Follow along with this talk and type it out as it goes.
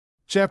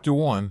Chapter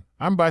 1,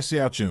 I'm Bai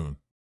Xiaochun.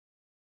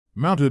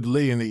 Mount Hood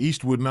lay in the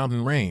Eastwood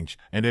Mountain Range,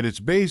 and at its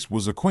base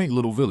was a quaint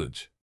little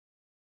village.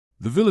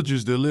 The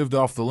villagers there lived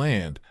off the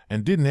land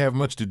and didn't have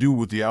much to do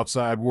with the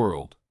outside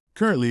world.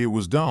 Currently it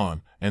was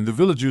dawn, and the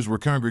villagers were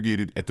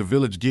congregated at the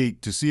village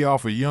gate to see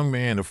off a young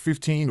man of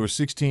 15 or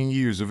 16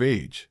 years of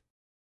age.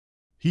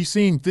 He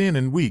seemed thin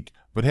and weak,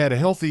 but had a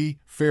healthy,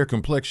 fair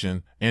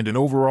complexion and an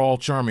overall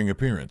charming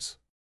appearance.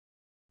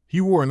 He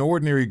wore an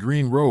ordinary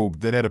green robe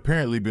that had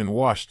apparently been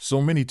washed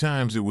so many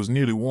times it was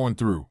nearly worn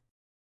through.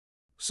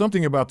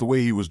 Something about the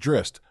way he was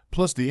dressed,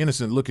 plus the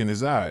innocent look in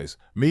his eyes,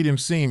 made him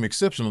seem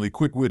exceptionally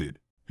quick-witted.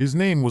 His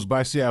name was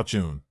Bai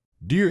Xiaochun.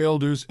 "Dear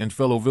elders and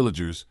fellow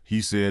villagers,"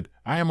 he said,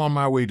 "I am on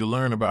my way to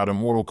learn about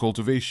immortal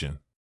cultivation.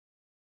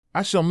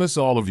 I shall miss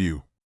all of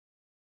you."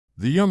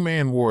 The young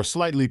man wore a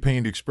slightly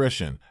pained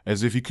expression,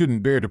 as if he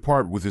couldn't bear to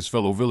part with his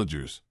fellow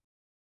villagers.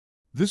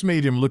 This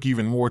made him look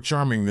even more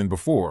charming than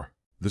before.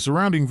 The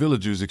surrounding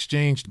villagers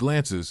exchanged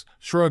glances,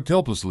 shrugged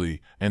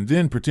helplessly, and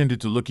then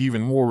pretended to look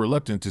even more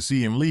reluctant to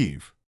see him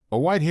leave. A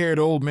white-haired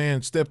old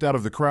man stepped out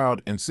of the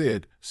crowd and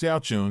said,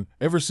 "Xiaochun,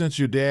 ever since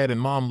your dad and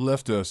mom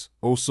left us,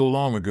 oh so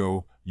long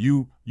ago,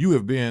 you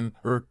have been,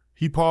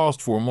 he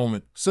paused for a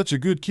moment, such a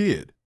good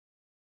kid."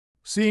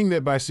 Seeing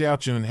that Bai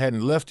Xiaochun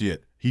hadn't left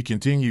yet, he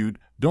continued,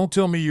 "Don't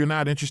tell me you're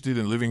not interested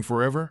in living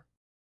forever?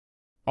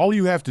 All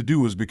you have to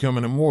do is become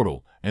an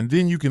immortal, and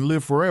then you can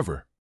live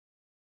forever.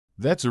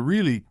 That's a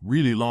really,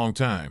 really long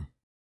time.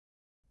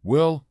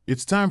 Well,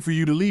 it's time for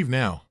you to leave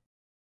now.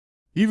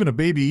 Even a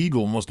baby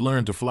eagle must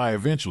learn to fly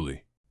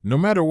eventually. No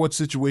matter what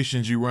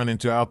situations you run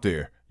into out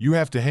there, you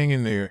have to hang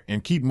in there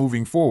and keep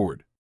moving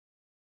forward.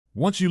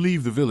 Once you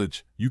leave the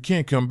village, you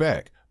can't come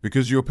back,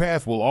 because your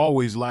path will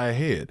always lie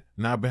ahead,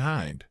 not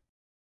behind."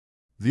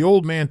 The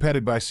old man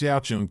patted Bai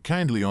Xiaochun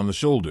kindly on the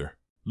shoulder.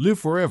 "Live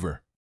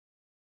forever."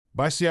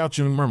 Bai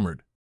Xiaochun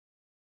murmured.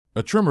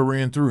 A tremor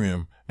ran through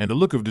him, and a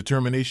look of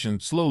determination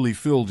slowly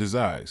filled his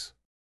eyes.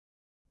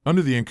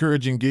 Under the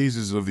encouraging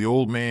gazes of the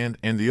old man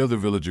and the other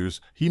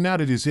villagers, he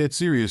nodded his head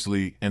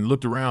seriously and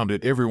looked around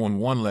at everyone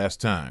one last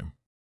time.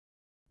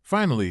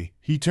 Finally,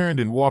 he turned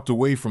and walked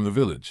away from the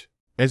village.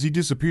 As he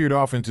disappeared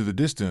off into the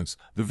distance,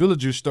 the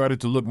villagers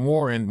started to look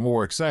more and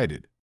more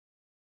excited.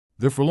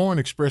 Their forlorn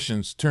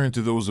expressions turned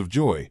to those of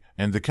joy,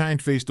 and the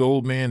kind-faced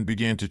old man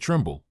began to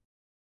tremble.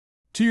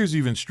 Tears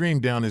even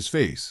streamed down his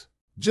face.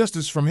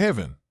 "Justice from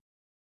heaven!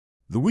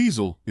 The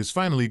weasel is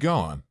finally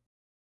gone.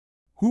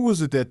 Who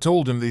was it that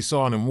told him they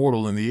saw an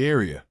immortal in the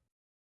area?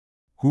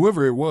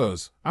 Whoever it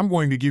was, I'm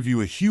going to give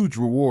you a huge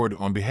reward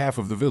on behalf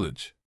of the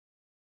village."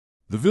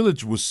 The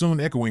village was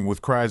soon echoing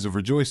with cries of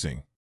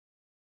rejoicing.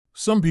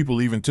 Some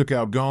people even took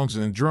out gongs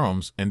and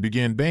drums and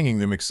began banging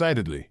them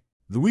excitedly.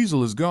 "The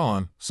weasel is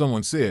gone,"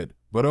 someone said,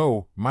 "but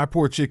oh, my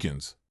poor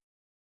chickens.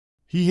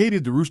 He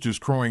hated the roosters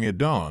crowing at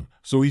dawn,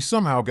 so he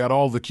somehow got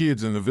all the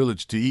kids in the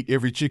village to eat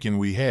every chicken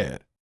we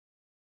had.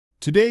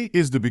 Today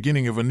is the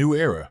beginning of a new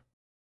era."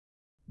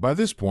 By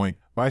this point,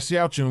 Bai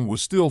Xiaochun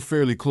was still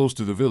fairly close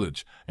to the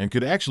village and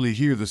could actually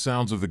hear the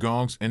sounds of the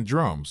gongs and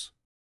drums.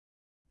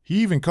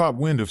 He even caught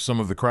wind of some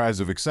of the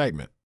cries of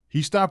excitement.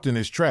 He stopped in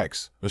his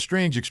tracks, a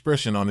strange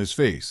expression on his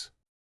face.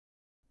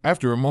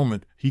 After a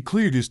moment, he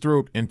cleared his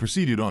throat and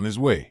proceeded on his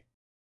way.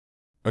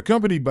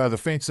 Accompanied by the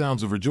faint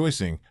sounds of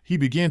rejoicing, he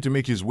began to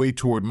make his way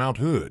toward Mount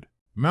Hood.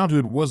 Mount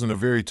Hood wasn't a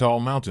very tall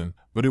mountain,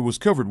 but it was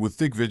covered with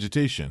thick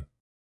vegetation.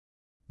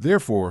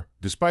 Therefore,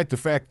 despite the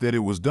fact that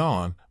it was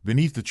dawn,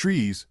 beneath the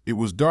trees, it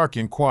was dark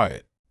and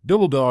quiet.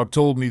 Double Dog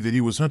told me that he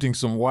was hunting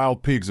some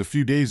wild pigs a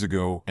few days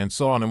ago and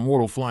saw an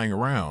immortal flying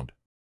around.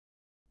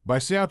 Bai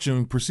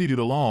Xiaochun proceeded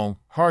along,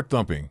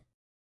 heart-thumping.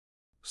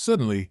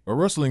 Suddenly, a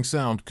rustling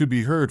sound could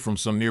be heard from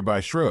some nearby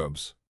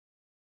shrubs.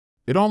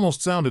 It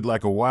almost sounded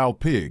like a wild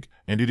pig,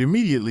 and it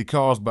immediately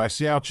caused Bai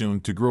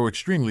Xiaochun to grow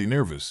extremely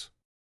nervous.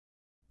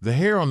 The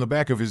hair on the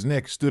back of his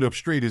neck stood up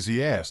straight as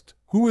he asked,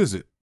 "Who is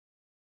it?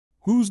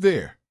 Who's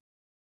there?"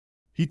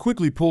 He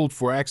quickly pulled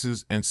 4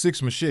 axes and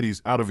 6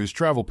 machetes out of his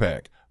travel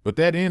pack, but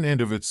that in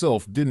and of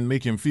itself didn't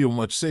make him feel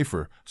much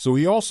safer, so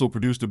he also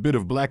produced a bit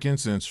of black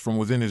incense from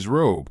within his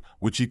robe,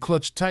 which he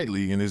clutched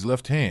tightly in his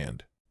left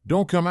hand.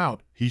 "Don't come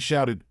out," he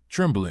shouted,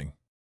 trembling.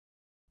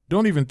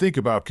 "Don't even think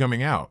about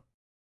coming out.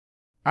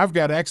 I've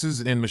got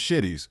axes and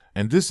machetes,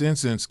 and this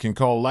incense can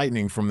call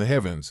lightning from the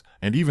heavens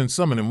and even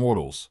summon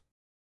immortals.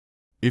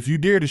 If you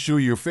dare to show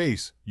your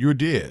face, you're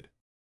dead."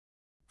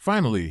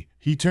 Finally,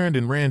 he turned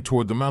and ran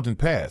toward the mountain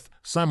path,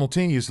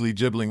 simultaneously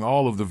juggling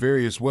all of the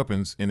various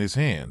weapons in his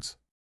hands.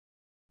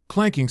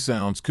 Clanking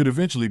sounds could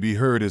eventually be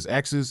heard as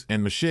axes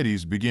and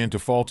machetes began to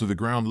fall to the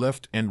ground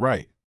left and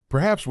right.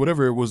 Perhaps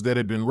whatever it was that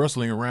had been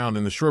rustling around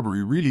in the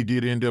shrubbery really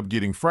did end up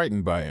getting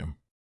frightened by him.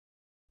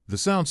 The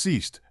sound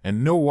ceased,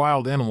 and no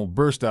wild animal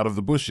burst out of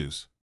the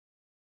bushes.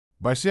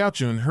 Bai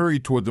Xiaochun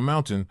hurried toward the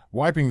mountain,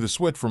 wiping the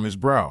sweat from his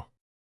brow.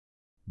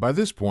 By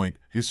this point,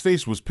 his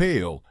face was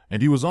pale,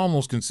 and he was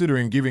almost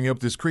considering giving up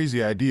this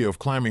crazy idea of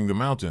climbing the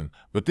mountain,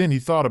 but then he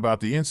thought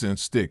about the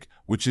incense stick,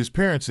 which his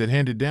parents had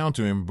handed down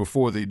to him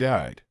before they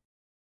died.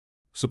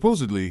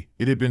 Supposedly,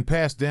 it had been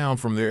passed down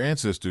from their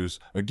ancestors,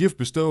 a gift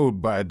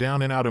bestowed by a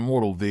down-and-out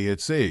immortal they had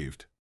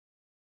saved.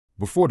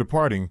 Before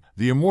departing,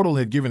 the immortal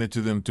had given it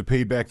to them to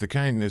pay back the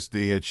kindness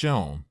they had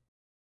shown.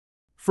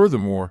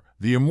 Furthermore,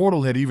 the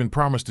immortal had even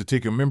promised to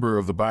take a member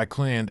of the Bai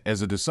clan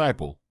as a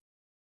disciple.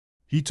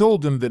 He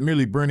told them that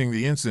merely burning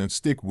the incense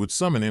stick would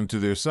summon him to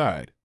their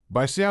side.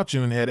 Bai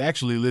Xiaochun had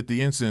actually lit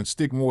the incense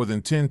stick more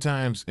than 10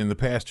 times in the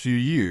past few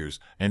years,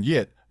 and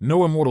yet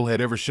no immortal had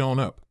ever shown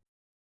up.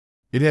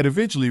 It had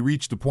eventually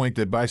reached the point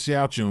that Bai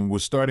Xiaochun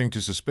was starting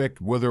to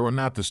suspect whether or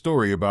not the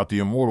story about the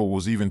immortal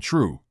was even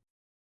true.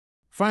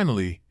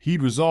 Finally,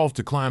 he'd resolved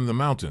to climb the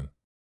mountain.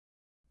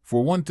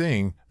 For one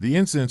thing, the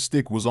incense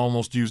stick was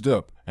almost used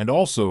up, and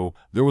also,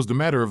 there was the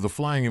matter of the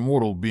flying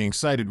immortal being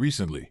sighted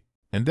recently,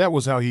 and that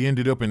was how he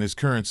ended up in his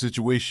current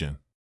situation.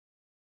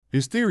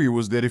 His theory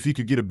was that if he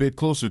could get a bit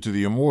closer to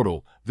the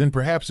immortal, then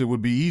perhaps it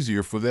would be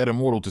easier for that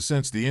immortal to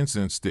sense the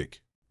incense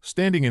stick.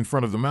 Standing in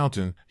front of the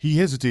mountain, he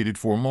hesitated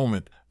for a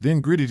moment,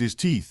 then gritted his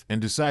teeth and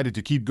decided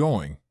to keep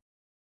going.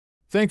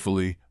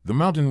 Thankfully, the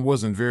mountain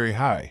wasn't very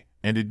high,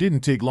 and it didn't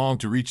take long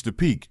to reach the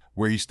peak,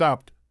 where he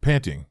stopped,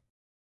 panting.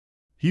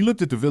 He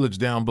looked at the village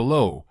down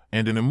below,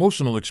 and an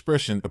emotional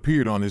expression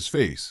appeared on his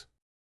face.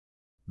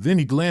 Then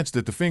he glanced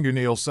at the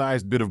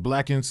fingernail-sized bit of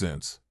black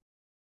incense.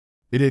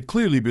 It had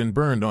clearly been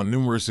burned on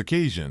numerous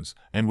occasions,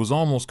 and was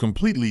almost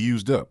completely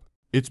used up.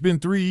 It's been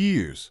 3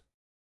 years.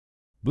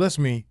 Bless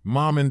me,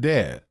 Mom and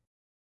Dad.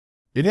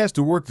 It has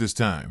to work this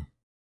time.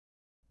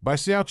 Bai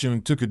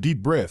Xiaochun took a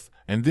deep breath,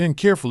 and then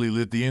carefully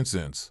lit the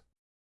incense.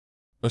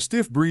 A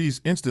stiff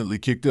breeze instantly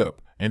kicked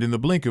up, and in the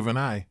blink of an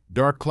eye,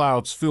 dark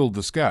clouds filled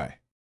the sky.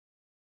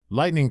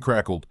 Lightning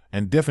crackled,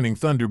 and deafening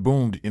thunder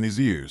boomed in his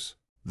ears.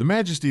 The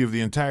majesty of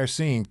the entire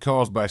scene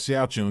caused Bai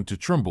Xiaochun to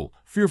tremble,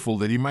 fearful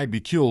that he might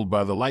be killed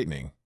by the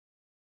lightning.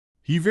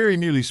 He very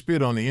nearly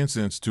spit on the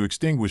incense to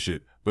extinguish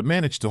it, but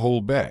managed to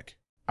hold back.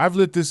 I've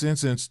lit this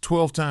incense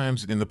 12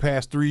 times in the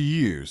past 3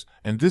 years,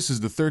 and this is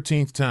the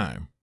 13th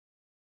time.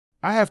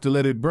 I have to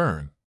let it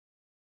burn.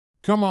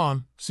 Come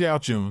on,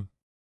 Xiaochun.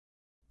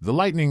 The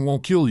lightning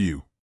won't kill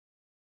you.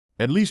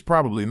 At least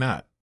probably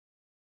not.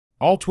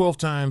 All 12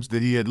 times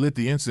that he had lit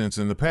the incense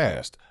in the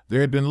past,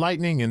 there had been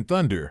lightning and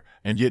thunder,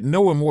 and yet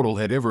no immortal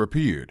had ever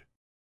appeared.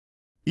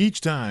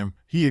 Each time,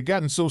 he had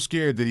gotten so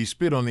scared that he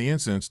spit on the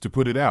incense to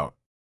put it out.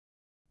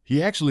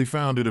 He actually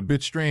found it a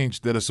bit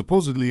strange that a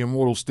supposedly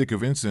immortal stick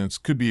of incense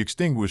could be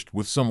extinguished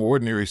with some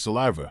ordinary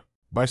saliva.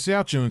 Bai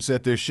Xiaochun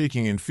sat there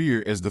shaking in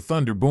fear as the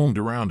thunder boomed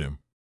around him.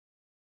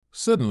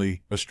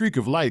 Suddenly, a streak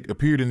of light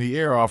appeared in the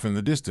air off in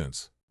the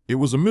distance. It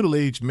was a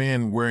middle-aged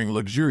man wearing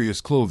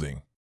luxurious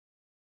clothing.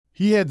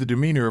 He had the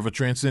demeanor of a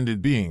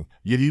transcendent being,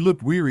 yet he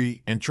looked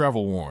weary and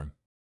travel-worn.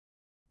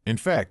 In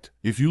fact,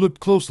 if you looked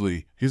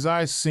closely, his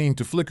eyes seemed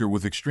to flicker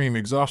with extreme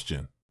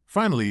exhaustion.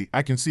 Finally,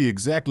 I can see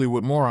exactly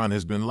what moron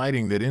has been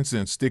lighting that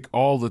incense stick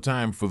all the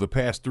time for the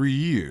past 3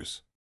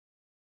 years.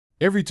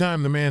 Every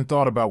time the man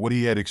thought about what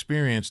he had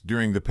experienced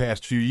during the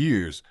past few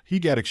years, he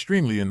got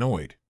extremely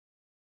annoyed.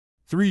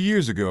 3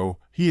 years ago,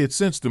 he had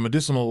sensed the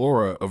medicinal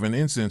aura of an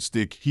incense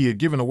stick he had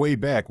given away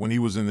back when he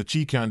was in the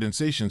chi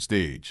condensation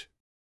stage.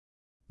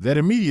 That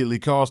immediately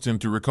caused him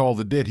to recall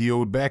the debt he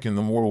owed back in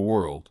the mortal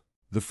world.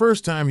 The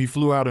first time he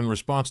flew out in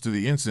response to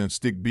the incense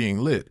stick being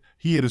lit,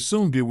 he had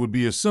assumed it would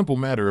be a simple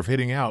matter of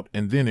heading out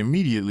and then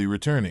immediately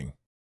returning.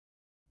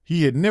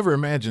 He had never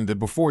imagined that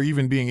before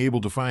even being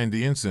able to find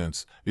the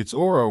incense, its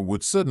aura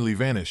would suddenly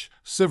vanish,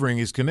 severing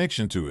his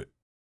connection to it.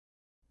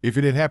 If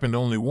it had happened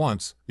only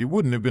once, it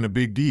wouldn't have been a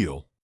big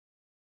deal.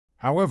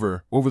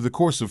 However, over the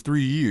course of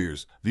 3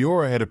 years, the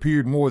aura had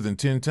appeared more than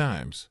 10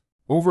 times.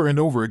 Over and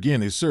over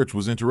again his search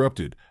was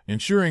interrupted,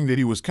 ensuring that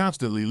he was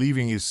constantly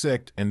leaving his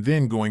sect and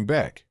then going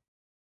back.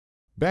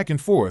 Back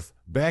and forth,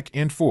 back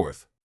and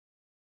forth.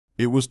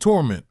 It was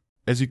torment.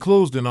 As he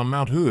closed in on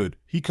Mount Hood,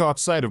 he caught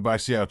sight of Bai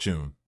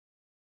Xiaochun.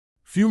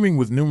 Fuming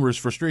with numerous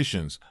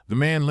frustrations, the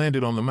man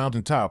landed on the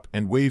mountain top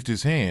and waved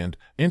his hand,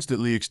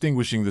 instantly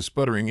extinguishing the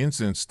sputtering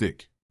incense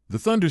stick. The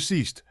thunder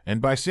ceased,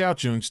 and Bai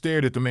Xiaochun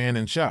stared at the man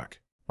in shock.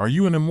 "Are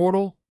you an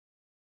immortal?"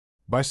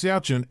 Bai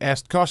Xiaochun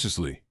asked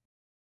cautiously.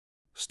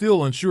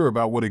 Still unsure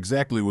about what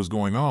exactly was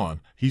going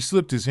on, he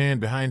slipped his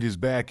hand behind his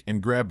back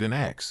and grabbed an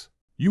axe.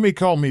 "You may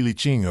call me Li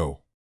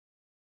Qingho.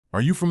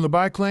 Are you from the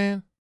Bai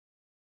clan?"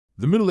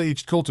 The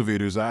middle-aged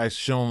cultivator's eyes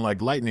shone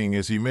like lightning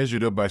as he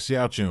measured up Bai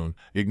Xiaochun,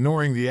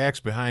 ignoring the axe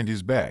behind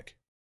his back.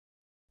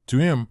 To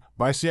him,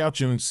 Bai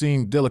Xiaochun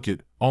seemed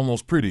delicate,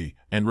 almost pretty,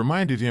 and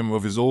reminded him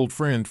of his old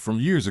friend from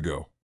years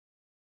ago.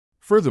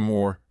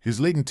 Furthermore, his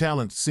latent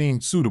talent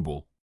seemed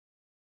suitable.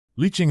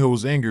 Li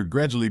Qingho's anger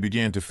gradually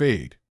began to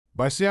fade.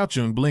 Bai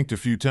Xiaochun blinked a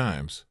few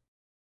times.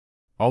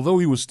 Although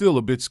he was still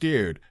a bit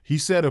scared, he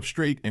sat up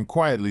straight and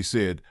quietly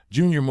said,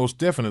 "Junior most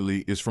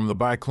definitely is from the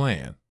Bai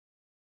clan.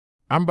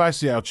 I'm Bai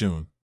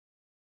Xiaochun."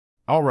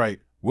 "All right,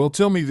 well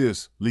tell me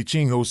this," Li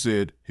Qingho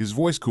said, his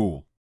voice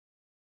cool.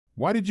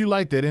 "Why did you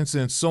light that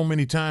incense so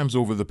many times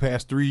over the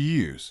past 3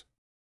 years?"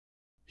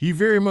 He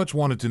very much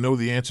wanted to know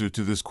the answer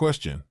to this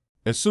question.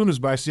 As soon as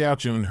Bai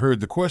Xiaochun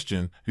heard the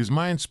question, his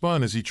mind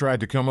spun as he tried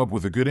to come up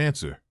with a good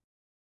answer.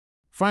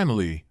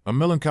 Finally, a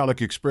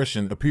melancholic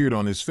expression appeared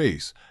on his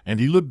face, and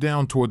he looked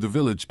down toward the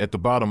village at the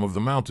bottom of the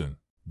mountain.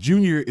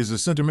 Junior is a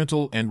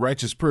sentimental and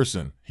righteous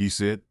person, he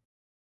said.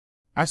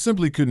 I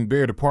simply couldn't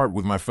bear to part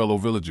with my fellow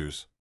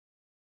villagers.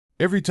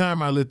 Every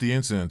time I lit the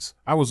incense,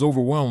 I was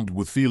overwhelmed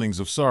with feelings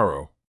of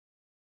sorrow.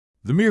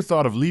 The mere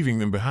thought of leaving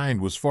them behind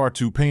was far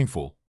too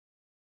painful.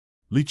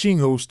 Li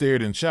Qingho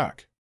stared in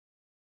shock.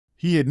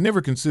 He had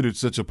never considered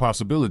such a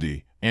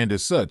possibility, and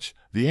as such,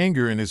 the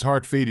anger in his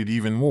heart faded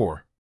even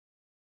more.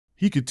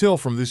 He could tell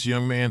from this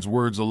young man's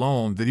words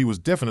alone that he was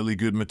definitely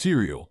good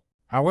material.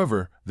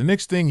 However, the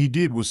next thing he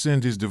did was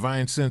send his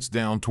divine sense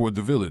down toward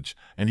the village,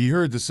 and he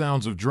heard the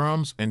sounds of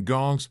drums and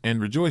gongs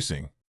and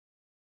rejoicing.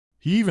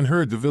 He even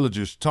heard the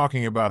villagers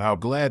talking about how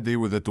glad they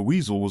were that the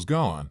weasel was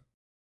gone.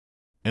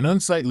 An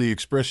unsightly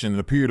expression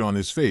appeared on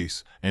his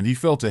face, and he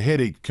felt a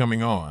headache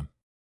coming on.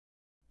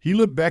 He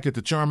looked back at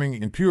the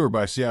charming and pure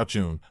Bai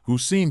Xiaochun, who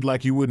seemed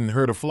like he wouldn't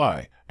hurt a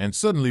fly, and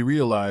suddenly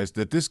realized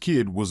that this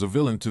kid was a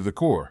villain to the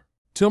core.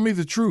 Tell me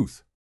the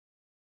truth,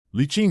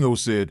 Li Qingho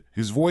said,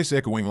 his voice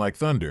echoing like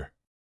thunder.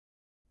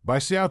 Bai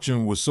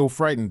Xiaochun was so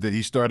frightened that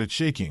he started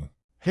shaking.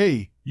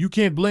 Hey, you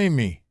can't blame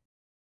me,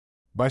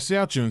 Bai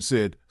Xiaochun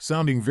said,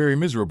 sounding very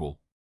miserable.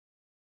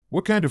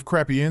 What kind of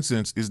crappy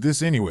incense is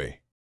this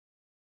anyway?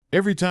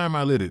 Every time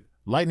I lit it,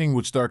 lightning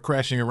would start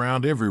crashing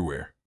around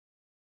everywhere.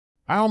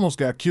 I almost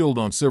got killed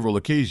on several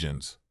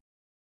occasions.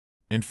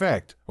 In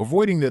fact,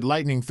 avoiding that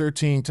lightning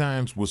 13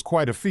 times was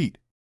quite a feat.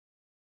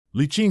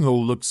 Li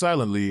Qingho looked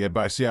silently at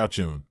Bai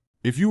Xiaochun.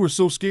 If you were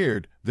so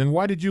scared, then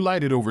why did you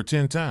light it over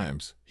 10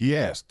 times? He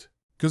asked.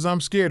 'Cause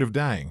I'm scared of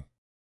dying,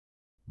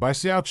 Bai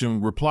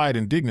Xiaochun replied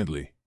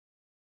indignantly.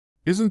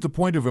 Isn't the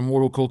point of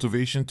immortal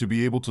cultivation to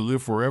be able to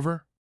live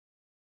forever?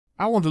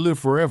 I want to live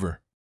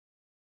forever.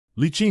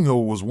 Li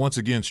Qingho was once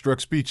again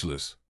struck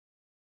speechless.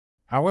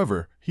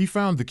 However, he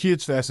found the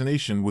kid's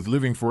fascination with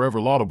living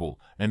forever laudable,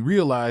 and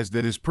realized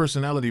that his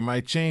personality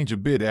might change a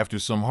bit after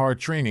some hard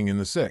training in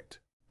the sect.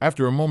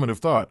 After a moment of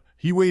thought,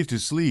 he waved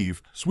his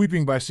sleeve,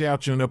 sweeping Bai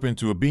Xiaochun up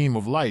into a beam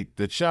of light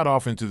that shot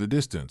off into the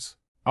distance.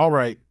 All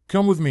right,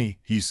 come with me,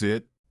 he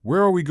said.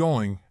 Where are we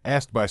going?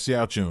 Asked Bai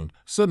Xiaochun,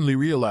 suddenly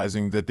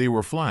realizing that they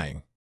were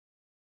flying.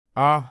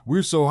 Ah,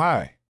 we're so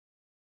high.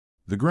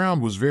 The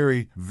ground was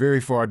very,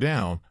 very far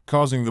down,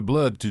 causing the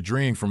blood to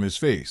drain from his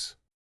face.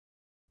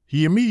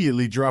 He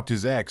immediately dropped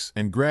his axe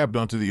and grabbed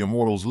onto the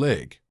immortal's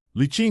leg.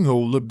 Li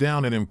Qingho looked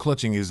down at him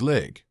clutching his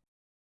leg.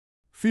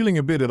 Feeling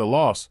a bit at a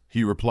loss,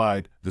 he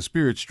replied, the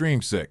Spirit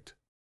Stream Sect.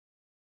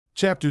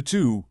 Chapter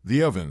 2,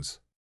 The Ovens.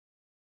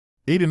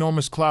 8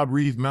 enormous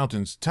cloud-wreathed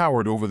mountains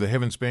towered over the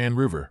heaven-span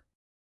river.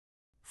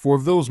 4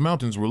 of those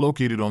mountains were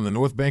located on the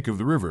north bank of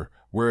the river,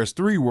 whereas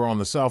 3 were on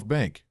the south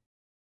bank.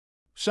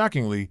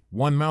 Shockingly,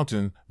 one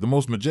mountain, the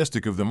most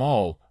majestic of them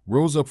all,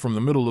 rose up from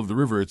the middle of the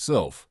river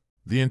itself.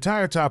 The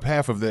entire top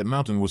half of that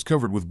mountain was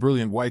covered with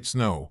brilliant white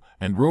snow,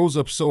 and rose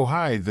up so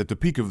high that the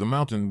peak of the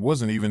mountain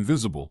wasn't even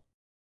visible.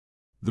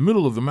 The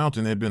middle of the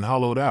mountain had been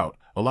hollowed out,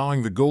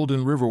 allowing the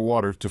golden river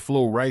water to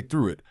flow right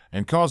through it,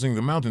 and causing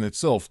the mountain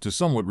itself to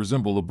somewhat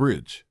resemble a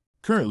bridge.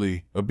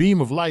 Currently, a beam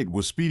of light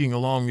was speeding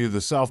along near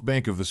the south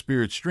bank of the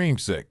Spirit Stream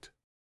Sect.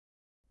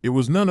 It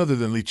was none other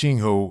than Li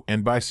Qingho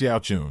and Bai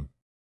Xiaochun.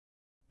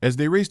 As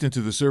they raced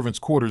into the servants'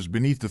 quarters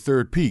beneath the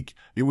third peak,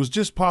 it was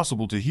just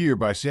possible to hear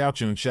Bai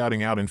Xiaochun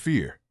shouting out in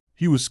fear.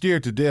 He was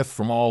scared to death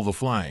from all the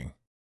flying.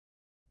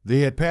 They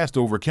had passed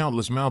over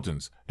countless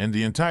mountains, and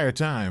the entire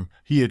time,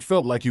 he had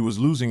felt like he was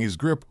losing his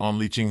grip on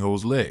Li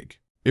Qingho's leg.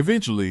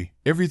 Eventually,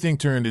 everything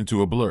turned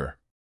into a blur.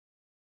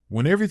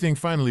 When everything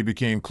finally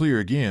became clear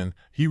again,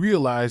 he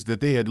realized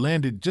that they had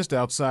landed just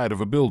outside of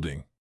a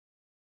building.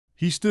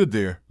 He stood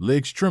there,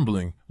 legs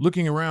trembling,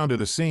 looking around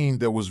at a scene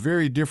that was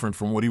very different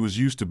from what he was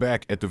used to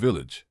back at the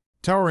village.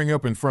 Towering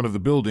up in front of the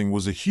building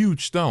was a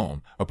huge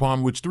stone,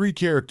 upon which 3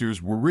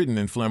 characters were written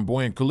in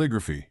flamboyant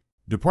calligraphy.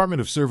 Department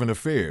of Servant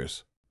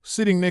Affairs.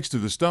 Sitting next to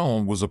the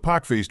stone was a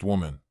pock-faced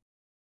woman.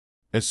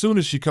 As soon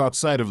as she caught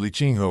sight of Li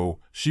Qingho,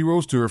 she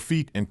rose to her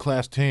feet and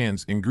clasped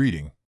hands in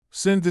greeting.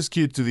 Send this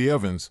kid to the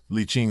ovens,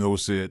 Li Qingho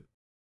said.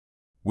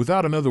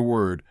 Without another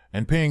word,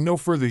 and paying no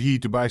further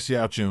heed to Bai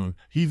Xiaochun,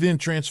 he then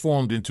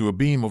transformed into a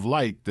beam of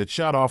light that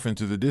shot off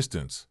into the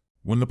distance.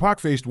 When the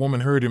pock-faced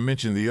woman heard him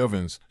mention the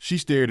ovens, she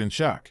stared in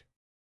shock.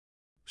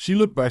 She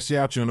looked Bai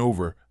Xiaochun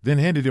over, then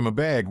handed him a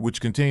bag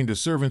which contained a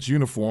servant's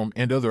uniform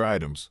and other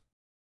items.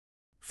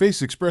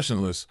 Face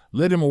expressionless,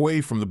 led him away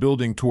from the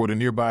building toward a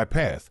nearby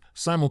path,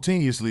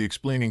 simultaneously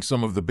explaining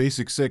some of the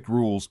basic sect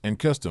rules and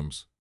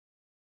customs.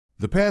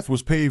 The path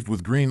was paved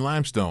with green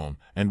limestone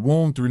and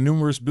wound through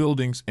numerous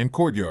buildings and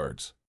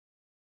courtyards.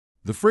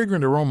 The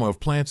fragrant aroma of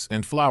plants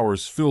and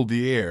flowers filled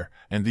the air,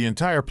 and the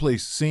entire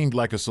place seemed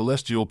like a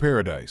celestial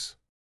paradise.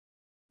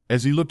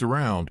 As he looked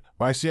around,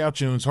 Bai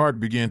Xiaochun's heart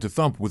began to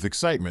thump with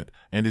excitement,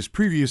 and his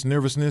previous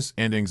nervousness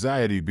and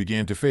anxiety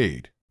began to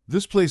fade.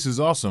 This place is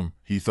awesome,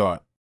 he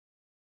thought.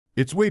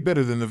 It's way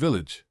better than the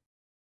village.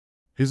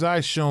 His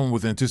eyes shone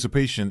with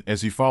anticipation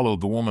as he followed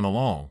the woman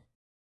along.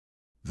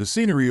 The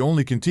scenery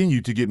only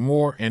continued to get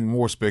more and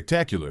more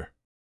spectacular.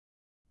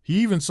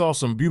 He even saw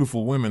some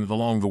beautiful women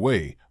along the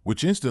way,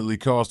 which instantly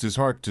caused his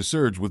heart to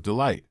surge with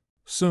delight.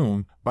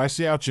 Soon, Bai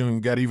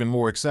Xiaochun got even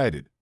more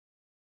excited.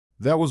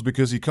 That was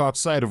because he caught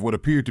sight of what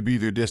appeared to be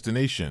their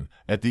destination.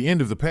 At the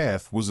end of the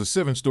path was a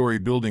 7-story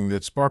building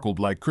that sparkled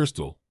like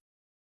crystal.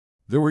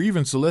 There were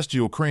even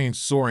celestial cranes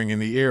soaring in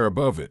the air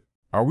above it.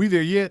 "Are we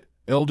there yet,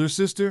 elder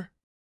sister?"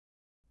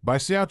 Bai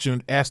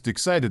Xiaochun asked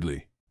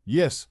excitedly.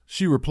 "Yes,"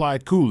 she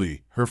replied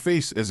coolly, her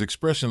face as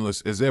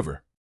expressionless as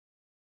ever.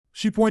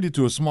 She pointed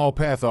to a small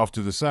path off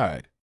to the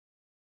side.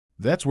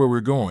 "That's where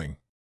we're going."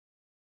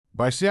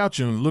 Bai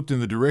Xiaochun looked in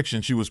the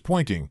direction she was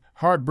pointing,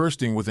 heart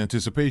bursting with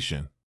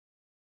anticipation.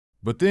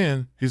 But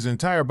then, his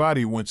entire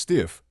body went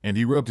stiff, and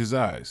he rubbed his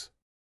eyes.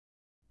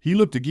 He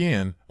looked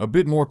again, a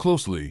bit more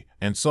closely,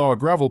 and saw a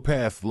gravel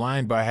path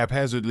lined by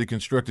haphazardly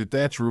constructed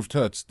thatch-roofed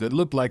huts that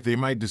looked like they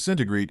might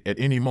disintegrate at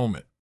any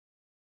moment.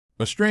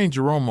 A strange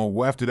aroma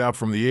wafted out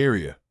from the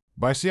area.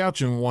 Bai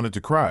Xiaochun wanted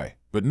to cry,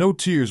 but no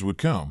tears would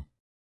come.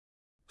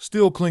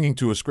 Still clinging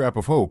to a scrap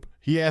of hope,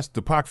 he asked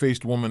the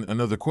pock-faced woman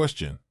another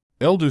question.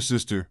 "Elder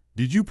sister,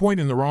 did you point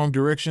in the wrong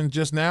direction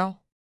just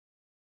now?"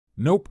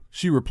 "Nope,"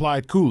 she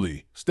replied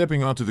coolly,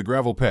 stepping onto the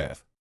gravel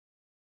path.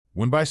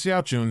 When Bai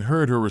Xiaochun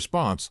heard her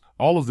response,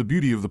 all of the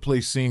beauty of the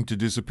place seemed to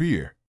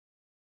disappear.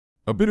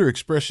 A bitter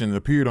expression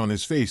appeared on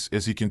his face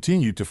as he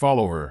continued to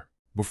follow her.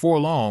 Before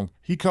long,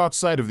 he caught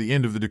sight of the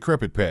end of the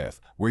decrepit path,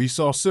 where he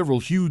saw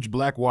several huge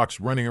black woks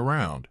running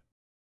around.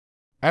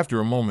 After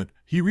a moment,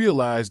 he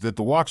realized that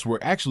the woks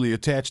were actually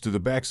attached to the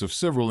backs of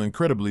several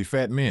incredibly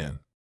fat men.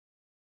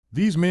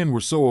 These men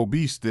were so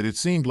obese that it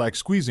seemed like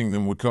squeezing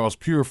them would cause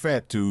pure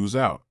fat to ooze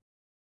out.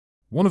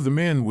 One of the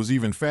men was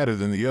even fatter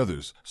than the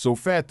others, so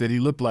fat that he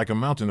looked like a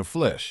mountain of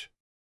flesh.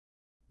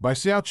 Bai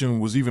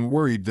Xiaochun was even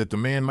worried that the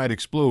man might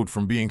explode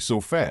from being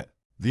so fat.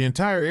 The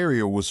entire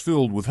area was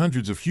filled with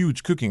hundreds of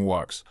huge cooking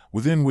woks,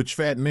 within which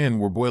fat men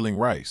were boiling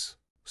rice.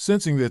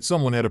 Sensing that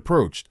someone had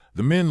approached,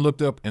 the men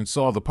looked up and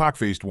saw the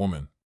pock-faced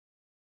woman.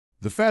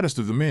 The fattest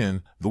of the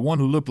men, the one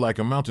who looked like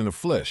a mountain of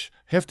flesh,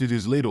 hefted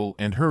his ladle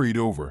and hurried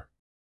over.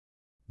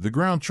 The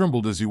ground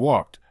trembled as he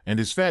walked, and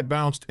his fat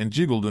bounced and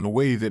jiggled in a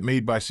way that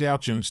made Bai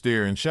Xiaochun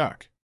stare in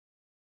shock.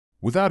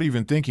 Without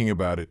even thinking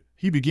about it,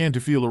 he began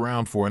to feel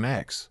around for an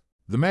axe.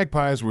 The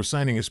magpies were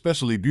singing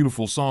especially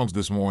beautiful songs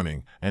this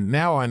morning, and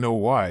now I know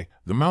why,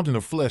 the mountain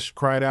of flesh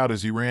cried out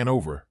as he ran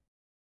over.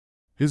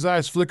 His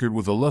eyes flickered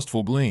with a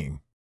lustful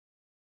gleam.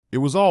 "It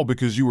was all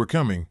because you were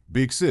coming,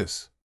 big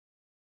sis.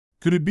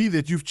 Could it be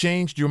that you've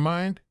changed your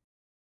mind?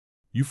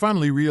 You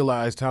finally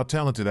realized how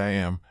talented I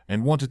am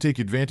and want to take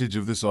advantage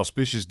of this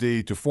auspicious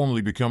day to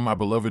formally become my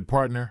beloved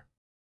partner?"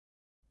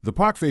 The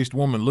pock-faced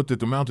woman looked at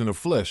the mountain of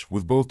flesh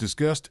with both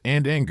disgust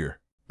and anger.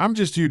 "I'm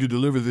just here to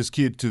deliver this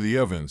kid to the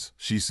ovens,"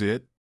 she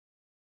said.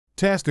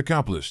 "Task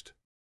accomplished.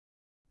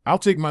 I'll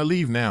take my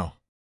leave now."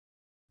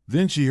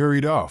 Then she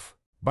hurried off.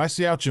 Bai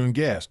Xiaochun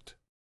gasped.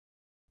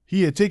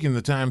 He had taken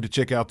the time to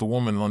check out the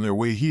woman on their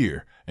way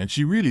here, and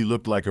she really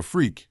looked like a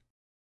freak.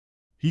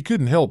 He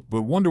couldn't help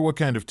but wonder what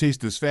kind of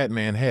taste this fat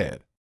man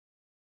had.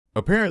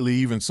 Apparently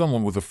even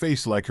someone with a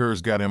face like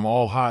hers got him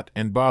all hot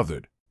and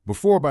bothered.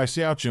 Before Bai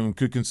Xiaochun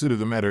could consider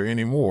the matter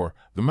anymore,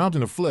 the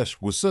mountain of flesh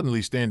was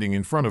suddenly standing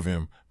in front of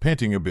him,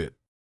 panting a bit.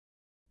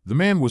 The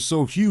man was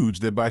so huge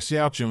that Bai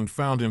Xiaochun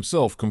found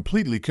himself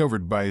completely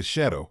covered by his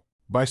shadow.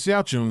 Bai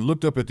Xiaochun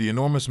looked up at the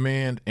enormous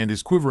man and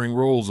his quivering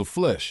rolls of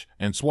flesh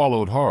and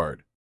swallowed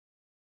hard.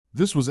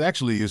 This was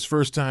actually his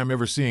first time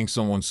ever seeing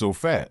someone so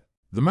fat.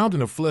 The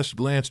mountain of flesh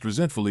glanced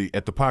resentfully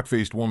at the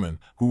pock-faced woman,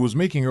 who was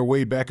making her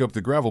way back up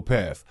the gravel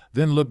path,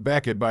 then looked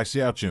back at Bai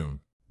Xiaochun.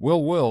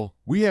 Well,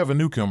 we have a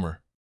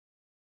newcomer.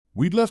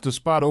 We'd left a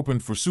spot open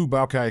for Su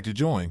Baokai to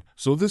join,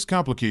 so this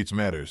complicates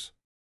matters."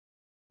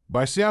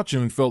 Bai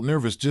Xiaochun felt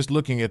nervous just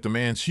looking at the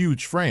man's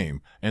huge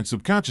frame, and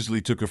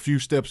subconsciously took a few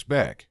steps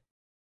back.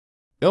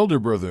 "Elder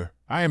brother,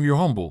 I am your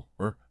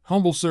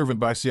humble servant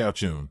Bai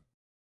Xiaochun."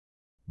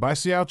 "Bai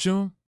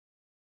Xiaochun?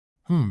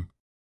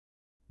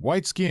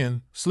 White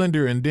skin,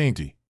 slender and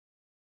dainty.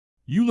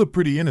 You look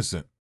pretty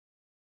innocent."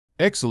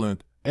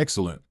 Excellent.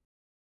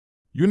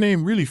 Your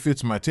name really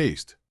fits my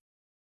taste."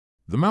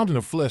 The mountain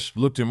of flesh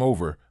looked him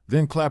over,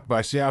 then clapped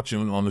Bai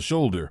Xiaochun on the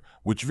shoulder,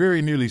 which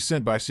very nearly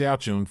sent Bai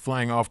Xiaochun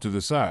flying off to the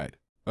side.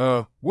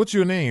 What's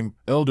your name,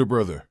 elder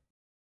brother?"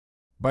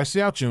 Bai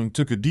Xiaochun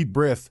took a deep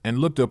breath and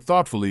looked up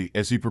thoughtfully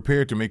as he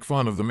prepared to make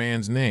fun of the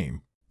man's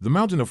name. The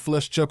mountain of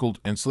flesh chuckled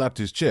and slapped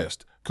his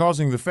chest,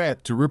 causing the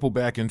fat to ripple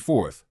back and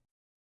forth.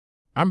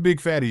 "I'm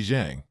Big Fatty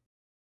Zhang.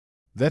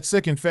 That's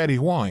second Fatty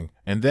Huang,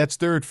 and that's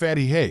third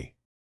Fatty He."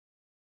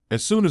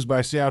 As soon as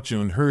Bai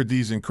Xiaochun heard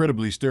these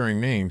incredibly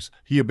stirring names,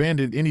 he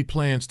abandoned any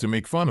plans to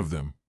make fun of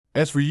them.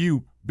 "As for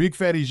you," Big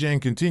Fatty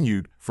Zhang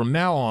continued, "from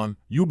now on,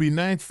 you'll be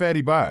ninth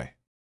Fatty Bai.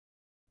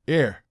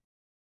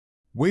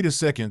 Wait a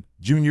second,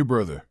 junior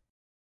brother.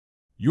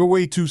 You're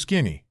way too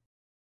skinny.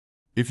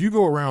 If you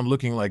go around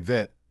looking like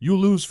that, you'll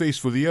lose face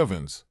for the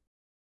ovens."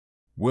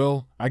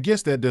 "Well, I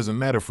guess that doesn't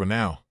matter for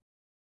now.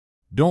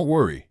 Don't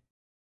worry.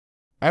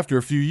 After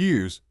a few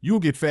years, you'll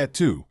get fat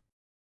too.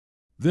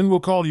 Then we'll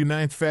call you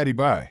Ninth Fatty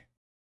Bai.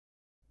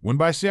 When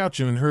Bai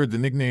Xiaochun heard the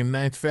nickname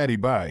Ninth Fatty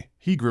Bai,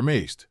 he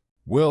grimaced.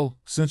 Well,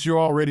 since you're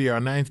already our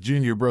ninth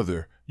junior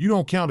brother, you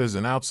don't count as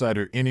an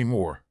outsider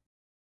anymore.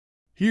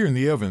 Here in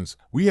the ovens,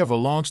 we have a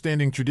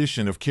long-standing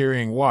tradition of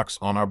carrying woks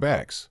on our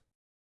backs.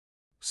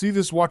 See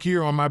this wok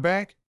here on my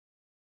back?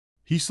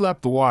 He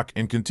slapped the wok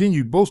and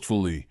continued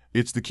boastfully,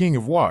 it's the king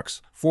of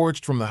woks,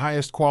 forged from the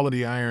highest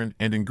quality iron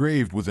and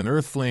engraved with an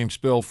earth flame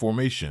spell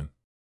formation.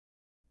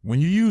 When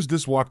you use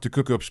this wok to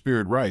cook up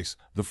spirit rice,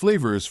 the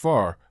flavor is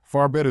far,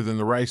 far better than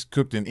the rice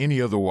cooked in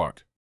any other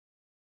wok.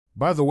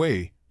 By the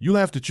way, you'll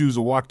have to choose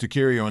a wok to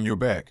carry on your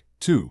back,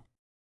 too.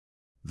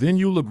 Then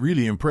you'll look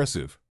really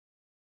impressive.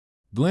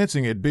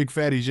 Glancing at Big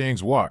Fatty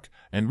Zhang's wok,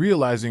 and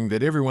realizing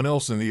that everyone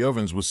else in the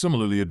ovens was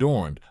similarly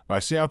adorned, Bai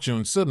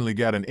Xiaochun suddenly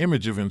got an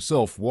image of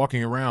himself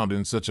walking around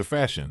in such a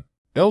fashion.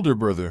 Elder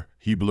brother,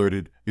 he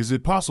blurted, is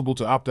it possible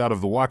to opt out of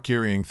the wok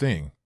carrying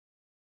thing?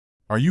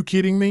 Are you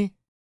kidding me?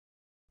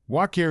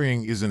 Wok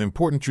carrying is an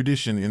important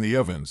tradition in the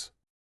ovens.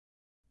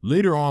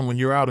 Later on when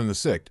you're out in the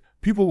sect,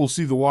 people will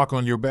see the wok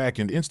on your back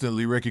and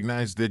instantly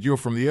recognize that you're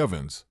from the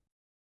ovens.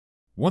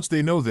 Once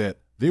they know that,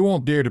 they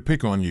won't dare to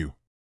pick on you.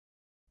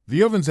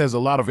 The ovens has a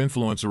lot of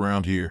influence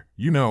around here,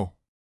 you know.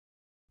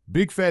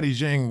 Big Fatty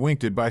Zhang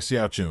winked at Bai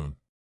Xiaochun.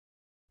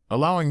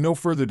 Allowing no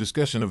further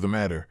discussion of the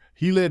matter,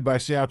 he led Bai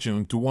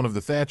Xiaochun to one of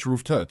the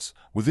thatch-roofed huts,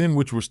 within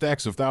which were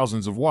stacks of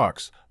thousands of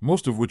woks,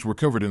 most of which were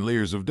covered in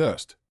layers of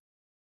dust.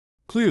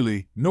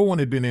 Clearly, no one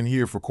had been in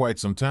here for quite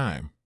some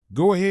time.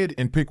 Go ahead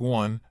and pick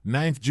one,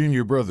 ninth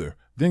junior brother,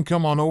 then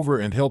come on over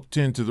and help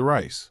tend to the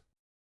rice.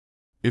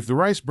 If the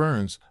rice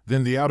burns,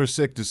 then the outer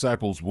sect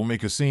disciples will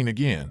make a scene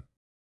again.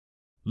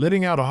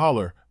 Letting out a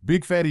holler,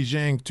 Big Fatty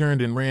Zhang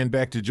turned and ran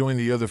back to join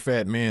the other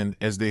fat men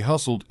as they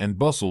hustled and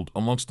bustled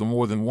amongst the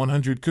more than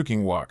 100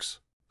 cooking woks.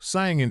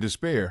 Sighing in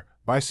despair,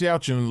 Bai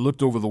Xiaochun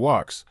looked over the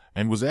woks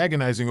and was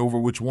agonizing over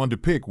which one to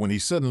pick when he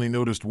suddenly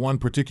noticed one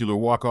particular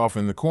wok off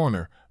in the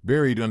corner,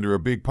 buried under a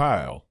big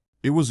pile.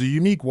 It was a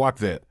unique wok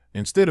that,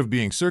 instead of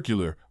being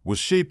circular, was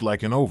shaped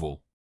like an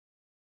oval.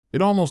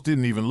 It almost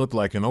didn't even look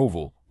like an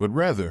oval, but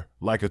rather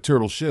like a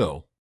turtle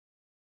shell.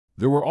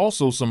 There were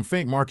also some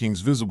faint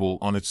markings visible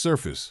on its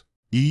surface.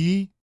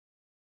 Bai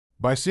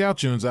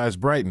Xiaochun's eyes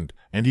brightened,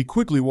 and he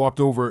quickly walked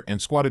over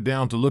and squatted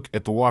down to look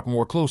at the wok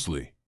more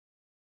closely.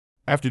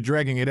 After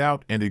dragging it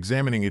out and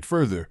examining it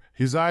further,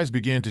 his eyes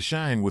began to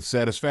shine with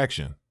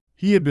satisfaction.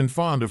 He had been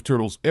fond of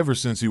turtles ever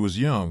since he was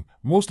young,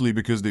 mostly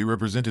because they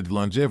represented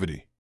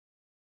longevity.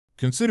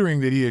 Considering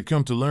that he had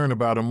come to learn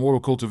about immortal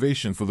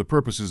cultivation for the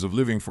purposes of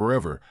living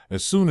forever,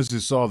 as soon as he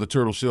saw the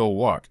turtle shell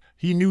wok,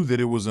 he knew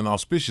that it was an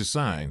auspicious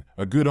sign,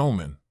 a good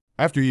omen.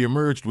 After he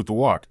emerged with the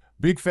wok,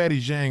 Big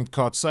Fatty Zhang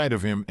caught sight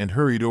of him and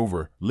hurried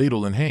over,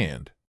 ladle in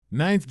hand.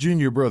 Ninth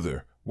junior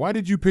brother, why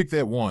did you pick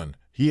that one?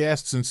 He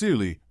asked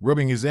sincerely,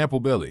 rubbing his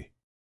ample belly.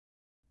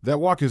 That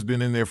wok has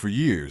been in there for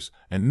years,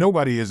 and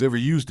nobody has ever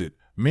used it,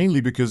 mainly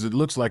because it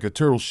looks like a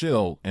turtle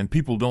shell and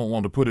people don't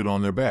want to put it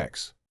on their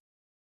backs.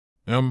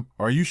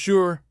 Are you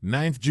sure,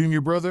 ninth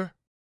junior brother?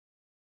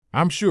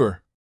 I'm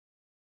sure.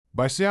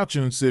 Bai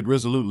Xiaochun said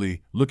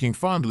resolutely, looking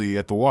fondly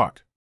at the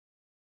wok.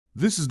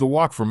 This is the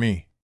wok for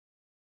me.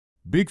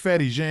 Big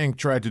Fatty Zhang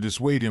tried to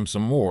dissuade him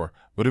some more,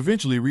 but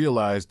eventually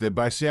realized that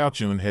Bai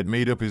Xiaochun had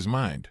made up his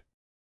mind.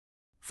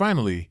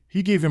 Finally,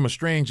 he gave him a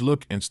strange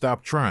look and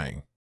stopped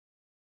trying.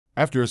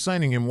 After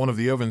assigning him one of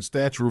the oven's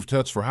thatch-roofed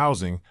huts for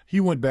housing, he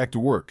went back to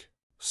work.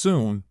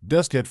 Soon,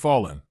 dusk had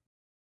fallen.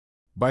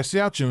 Bai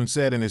Xiaochun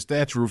sat in his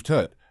thatch-roofed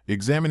hut,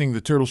 examining the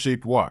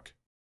turtle-shaped wok.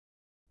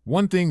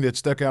 One thing that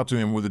stuck out to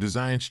him were the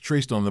designs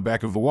traced on the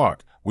back of the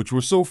wok, which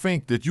were so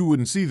faint that you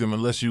wouldn't see them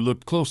unless you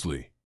looked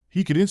closely.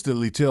 He could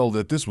instantly tell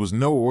that this was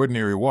no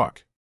ordinary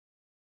wok.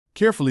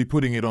 Carefully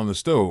putting it on the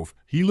stove,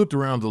 he looked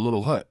around the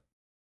little hut.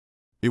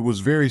 It was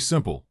very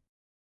simple.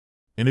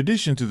 In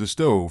addition to the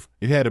stove,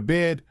 it had a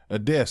bed, a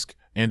desk,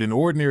 and an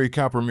ordinary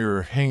copper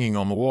mirror hanging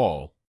on the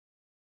wall.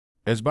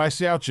 As Bai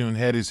Xiaochun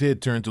had his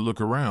head turned to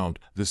look around,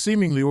 the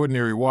seemingly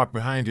ordinary wok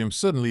behind him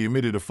suddenly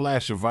emitted a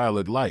flash of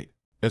violet light.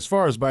 As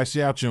far as Bai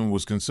Xiaochun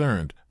was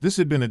concerned, this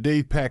had been a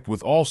day packed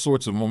with all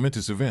sorts of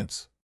momentous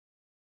events.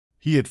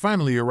 He had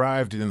finally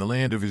arrived in the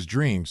land of his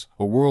dreams,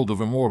 a world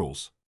of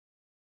immortals.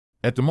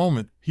 At the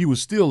moment, he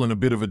was still in a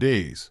bit of a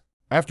daze.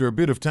 After a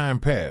bit of time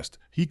passed,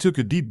 he took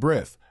a deep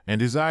breath, and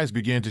his eyes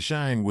began to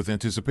shine with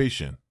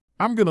anticipation.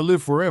 I'm gonna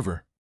live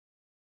forever.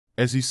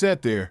 As he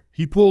sat there,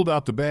 he pulled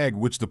out the bag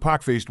which the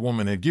pock-faced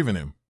woman had given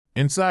him.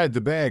 Inside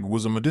the bag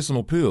was a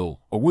medicinal pill,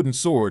 a wooden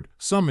sword,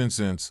 some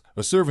incense,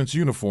 a servant's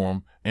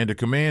uniform, and a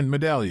command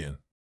medallion.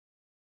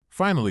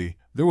 Finally,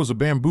 there was a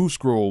bamboo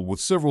scroll with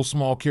several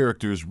small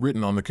characters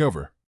written on the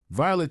cover.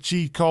 Violet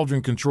Chi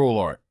Cauldron Control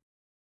Art.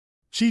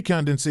 Chi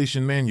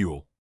Condensation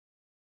Manual.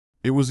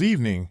 It was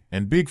evening,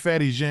 and Big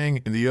Fatty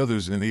Zhang and the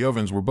others in the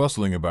ovens were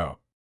bustling about.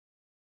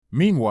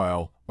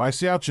 Meanwhile, Bai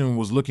Xiaochun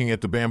was looking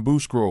at the bamboo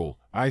scroll,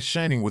 eyes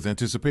shining with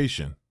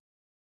anticipation.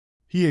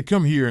 He had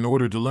come here in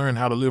order to learn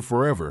how to live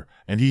forever,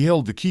 and he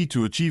held the key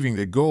to achieving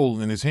that goal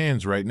in his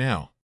hands right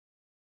now.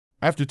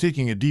 After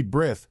taking a deep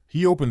breath,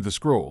 he opened the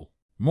scroll.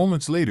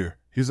 Moments later,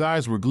 his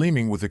eyes were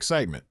gleaming with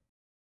excitement.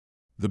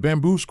 The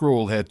bamboo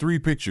scroll had 3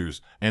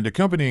 pictures and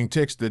accompanying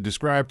text that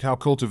described how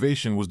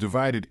cultivation was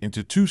divided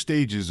into 2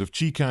 stages of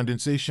qi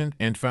condensation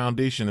and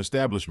foundation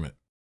establishment.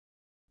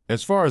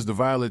 As far as the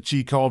violet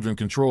qi cauldron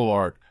control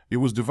art, it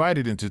was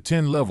divided into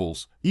 10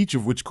 levels, each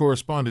of which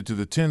corresponded to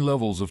the 10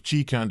 levels of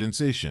qi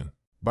condensation.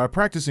 By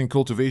practicing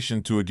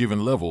cultivation to a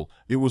given level,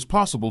 it was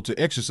possible to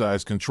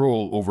exercise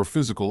control over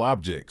physical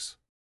objects.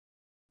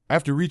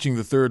 After reaching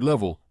the 3rd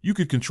level, you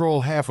could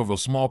control half of a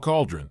small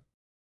cauldron.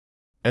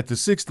 At the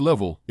 6th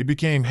level, it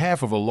became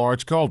half of a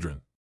large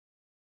cauldron.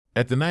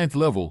 At the 9th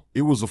level,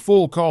 it was a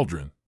full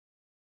cauldron.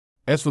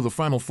 As for the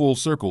final full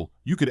circle,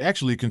 you could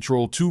actually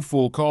control 2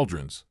 full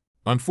cauldrons.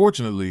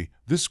 Unfortunately,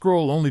 this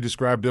scroll only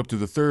described up to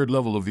the 3rd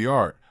level of the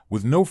art,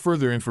 with no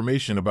further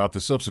information about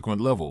the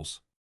subsequent levels.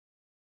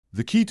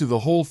 The key to the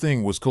whole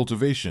thing was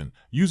cultivation,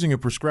 using a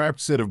prescribed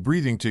set of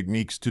breathing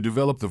techniques to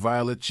develop the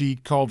violet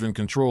qi cauldron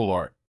control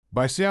art.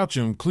 Bai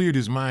Xiaochun cleared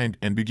his mind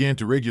and began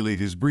to regulate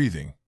his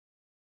breathing.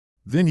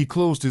 Then he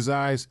closed his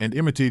eyes and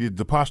imitated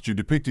the posture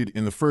depicted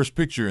in the first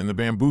picture in the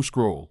bamboo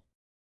scroll.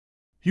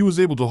 He was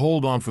able to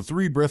hold on for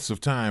 3 breaths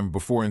of time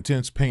before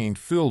intense pain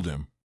filled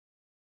him.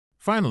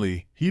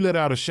 Finally, he let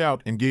out a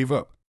shout and gave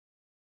up.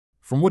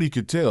 From what he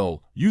could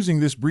tell,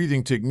 using this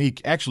breathing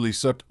technique actually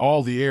sucked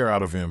all the air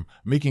out of him,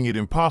 making it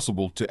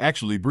impossible to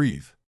actually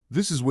breathe.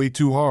 This is way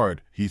too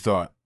hard, he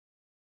thought.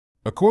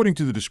 According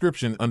to the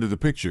description under the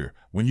picture,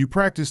 when you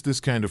practice this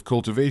kind of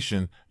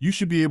cultivation, you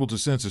should be able to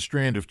sense a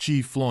strand of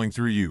qi flowing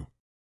through you.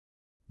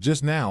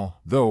 Just now,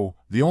 though,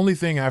 the only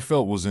thing I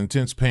felt was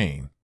intense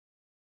pain.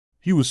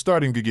 He was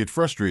starting to get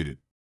frustrated.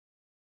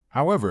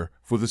 However,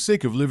 for the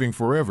sake of living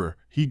forever,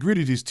 he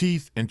gritted his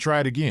teeth and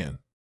tried again.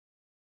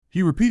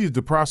 He repeated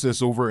the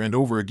process over and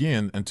over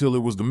again until it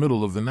was the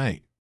middle of the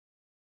night.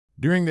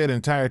 During that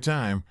entire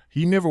time,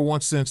 he never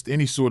once sensed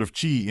any sort of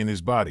qi in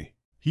his body.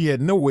 He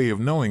had no way of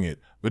knowing it,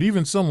 but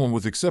even someone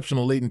with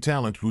exceptional latent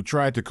talent who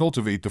tried to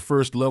cultivate the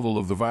first level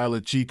of the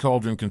violet qi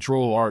cauldron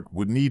control art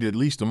would need at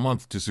least a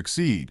month to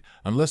succeed,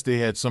 unless they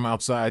had some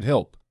outside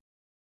help.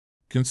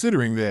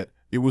 Considering that,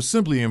 it was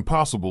simply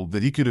impossible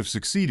that he could have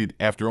succeeded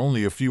after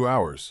only a few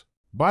hours.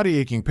 Body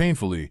aching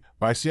painfully,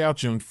 Bai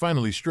Xiaochun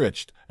finally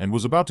stretched and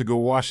was about to go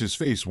wash his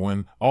face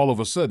when, all of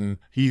a sudden,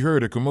 he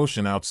heard a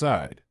commotion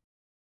outside.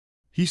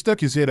 He stuck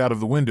his head out of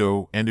the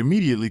window and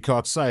immediately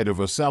caught sight of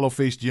a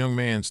sallow-faced young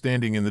man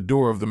standing in the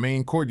door of the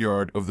main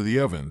courtyard of the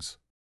ovens.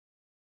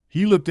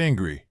 He looked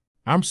angry.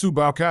 "I'm Su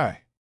Baokai.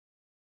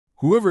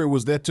 Whoever it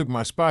was that took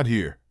my spot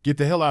here, get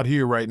the hell out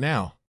here right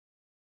now."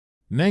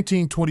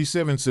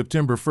 1927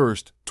 September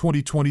 1st,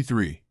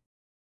 2023.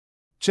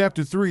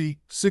 Chapter 3,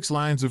 6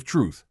 Lines of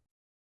Truth.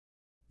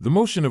 The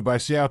motion of Bai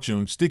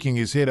Xiaochun sticking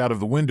his head out of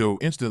the window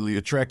instantly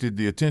attracted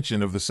the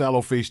attention of the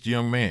sallow-faced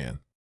young man.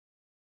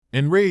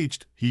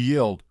 Enraged, he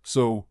yelled,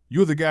 "So,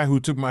 you're the guy who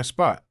took my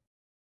spot."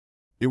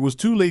 It was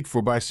too late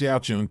for Bai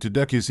Xiaochun to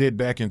duck his head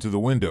back into the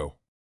window.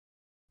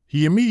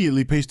 He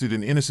immediately pasted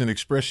an innocent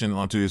expression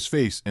onto his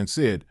face and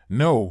said,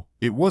 "No,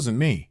 it wasn't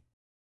me."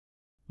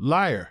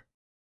 "Liar.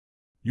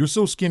 You're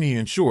so skinny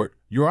and short,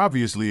 you're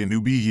obviously a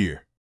newbie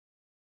here."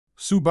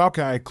 Su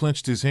Baokai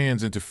clenched his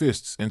hands into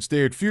fists and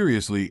stared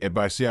furiously at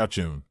Bai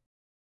Xiaochun.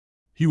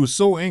 He was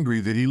so angry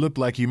that he looked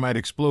like he might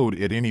explode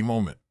at any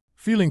moment.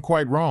 Feeling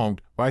quite wronged,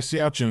 Bai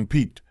Xiaochun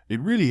peeped. "It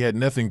really had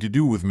nothing to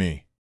do with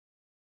me.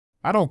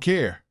 I don't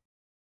care.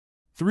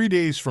 3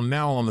 days from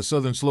now on the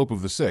southern slope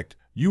of the sect,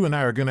 you and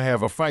I are gonna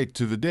have a fight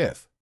to the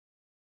death.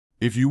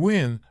 If you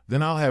win,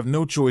 then I'll have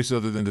no choice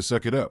other than to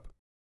suck it up.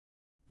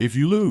 If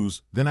you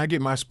lose, then I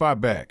get my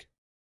spot back."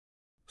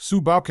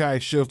 Su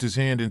Baokai shoved his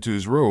hand into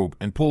his robe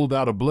and pulled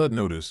out a blood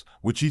notice,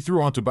 which he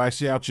threw onto Bai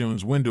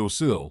Xiaochun's window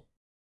sill.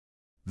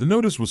 The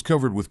notice was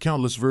covered with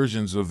countless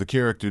versions of the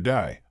character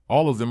Dai,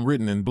 all of them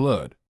written in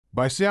blood.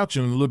 Bai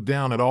Xiaochun looked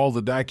down at all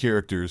the Dai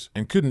characters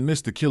and couldn't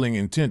miss the killing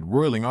intent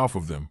roiling off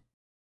of them.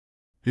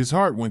 His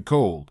heart went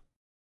cold.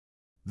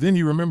 Then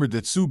he remembered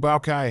that Su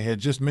Baokai had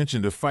just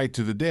mentioned a fight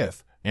to the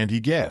death, and he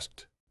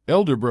gasped,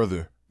 "Elder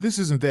brother, this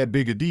isn't that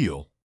big a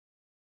deal.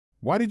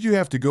 Why did you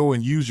have to go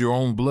and use your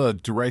own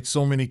blood to write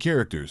so many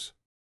characters?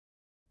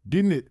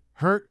 Didn't it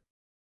hurt?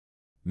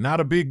 Not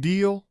a big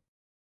deal?"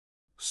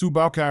 Su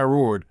Baokai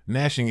roared,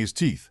 gnashing his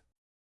teeth.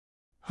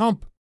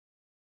 "Hump.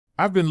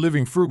 I've been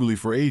living frugally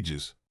for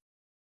ages.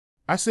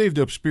 I saved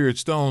up spirit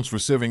stones for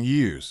 7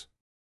 years.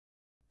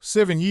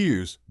 7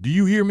 years, do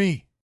you hear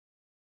me?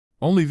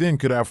 Only then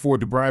could I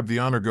afford to bribe the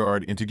honor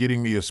guard into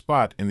getting me a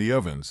spot in the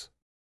ovens.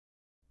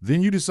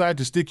 Then you decide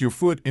to stick your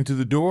foot into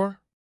the door?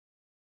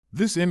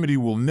 This enmity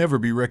will never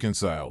be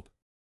reconciled.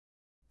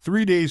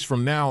 3 days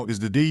from now is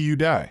the day you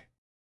die."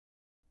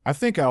 "I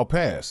think I'll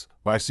pass,"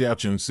 Bai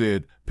Xiaochun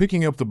said,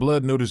 picking up the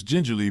blood notice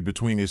gingerly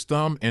between his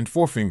thumb and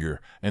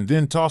forefinger and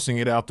then tossing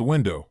it out the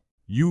window.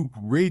 "You,"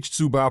 raged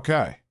Su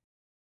Baokai.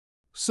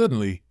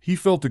 Suddenly, he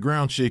felt the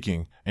ground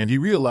shaking, and he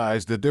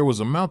realized that there was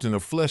a mountain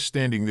of flesh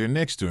standing there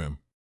next to him.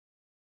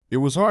 It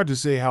was hard to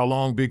say how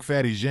long Big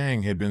Fatty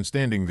Zhang had been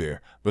standing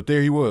there, but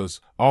there he was,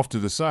 off to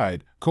the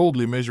side,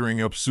 coldly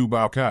measuring up Su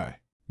Baokai.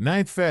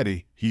 "Ninth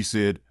Fatty," he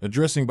said,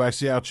 addressing Bai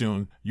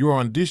Xiaochun, "you're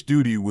on dish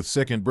duty with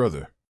second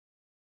brother."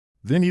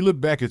 Then he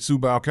looked back at Su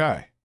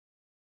Baokai.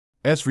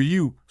 "As for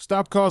you,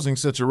 stop causing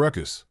such a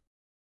ruckus.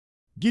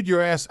 Get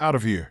your ass out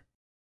of here."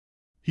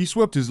 He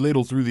swept his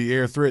ladle through the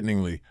air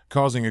threateningly,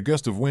 causing a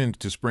gust of wind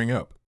to spring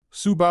up.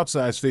 Su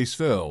Baocai's face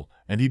fell,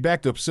 and he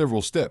backed up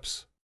several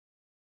steps.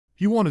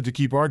 He wanted to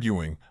keep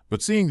arguing,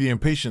 but seeing the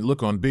impatient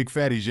look on Big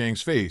Fatty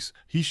Zhang's face,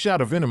 he shot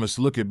a venomous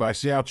look at Bai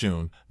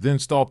Xiaochun, then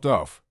stalked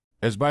off.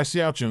 As Bai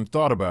Xiaochun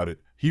thought about it,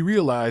 he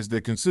realized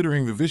that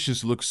considering the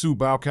vicious look Su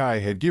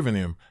Baokai had given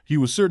him, he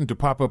was certain to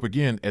pop up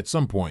again at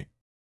some point.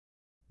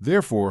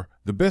 Therefore,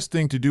 the best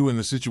thing to do in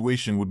the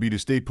situation would be to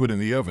stay put in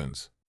the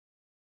ovens.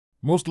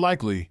 Most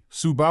likely,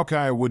 Su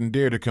Baokai wouldn't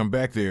dare to come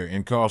back there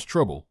and cause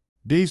trouble.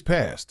 Days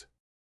passed.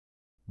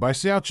 Bai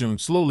Xiaochun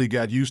slowly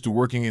got used to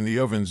working in the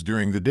ovens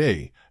during the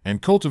day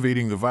and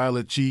cultivating the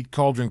violet qi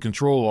cauldron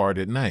control art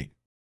at night.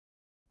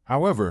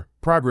 However,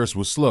 progress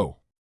was slow.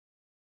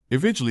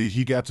 Eventually,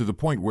 he got to the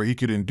point where he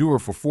could endure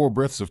for 4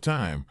 breaths of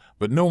time,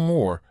 but no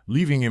more,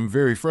 leaving him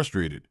very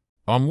frustrated.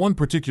 On one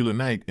particular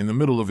night in the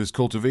middle of his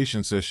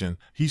cultivation session,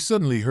 he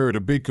suddenly heard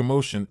a big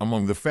commotion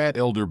among the fat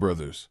elder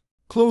brothers.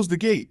 "Close the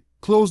gate!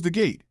 Close the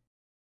gate!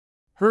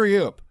 Hurry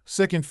up,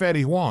 second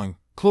Fatty Huang,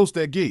 close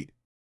that gate!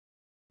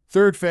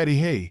 Third Fatty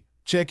Hey,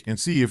 check and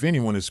see if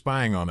anyone is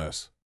spying on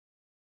us.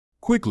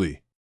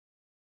 Quickly!"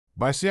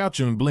 Bai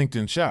Xiaochun blinked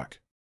in shock.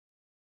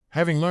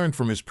 Having learned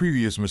from his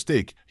previous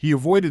mistake, he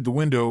avoided the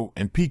window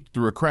and peeked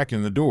through a crack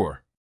in the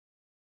door.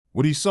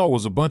 What he saw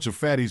was a bunch of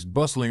fatties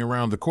bustling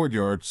around the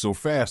courtyard so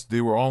fast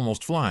they were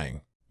almost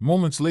flying.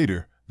 Moments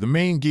later, the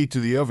main gate to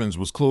the ovens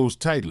was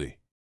closed tightly.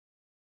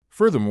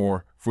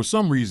 Furthermore, for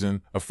some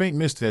reason, a faint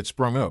mist had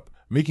sprung up,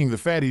 making the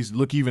fatties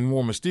look even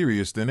more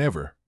mysterious than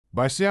ever.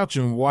 Bai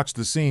Xiaochun watched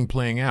the scene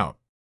playing out.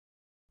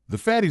 The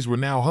fatties were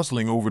now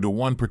hustling over to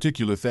one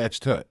particular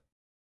thatched hut.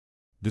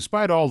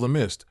 Despite all the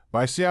mist,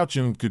 Bai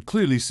Xiaochun could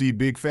clearly see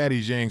Big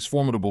Fatty Zhang's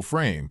formidable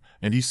frame,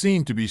 and he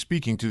seemed to be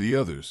speaking to the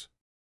others.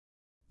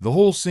 The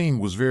whole scene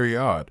was very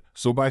odd,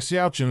 so Bai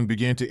Xiaochun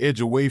began to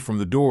edge away from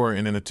the door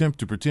in an attempt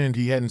to pretend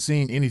he hadn't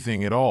seen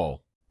anything at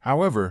all.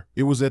 However,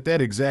 it was at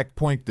that exact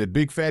point that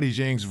Big Fatty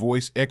Zhang's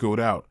voice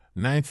echoed out,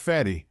 "Ninth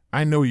Fatty,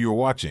 I know you're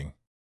watching.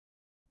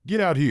 Get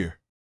out here."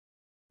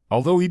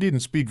 Although he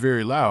didn't speak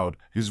very loud,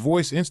 his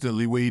voice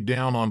instantly weighed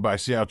down on Bai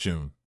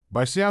Xiaochun.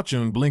 Bai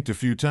Xiaochun blinked a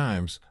few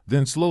times,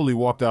 then slowly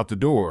walked out the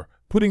door,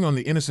 putting on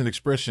the innocent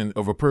expression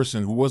of a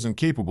person who wasn't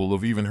capable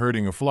of even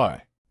hurting a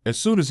fly. As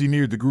soon as he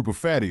neared the group of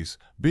fatties,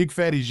 Big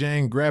Fatty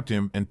Zhang grabbed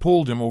him and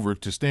pulled him over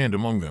to stand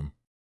among them.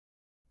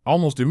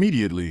 Almost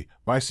immediately,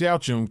 Bai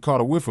Xiaochun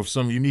caught a whiff of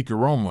some unique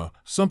aroma,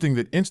 something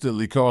that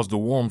instantly caused a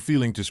warm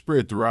feeling to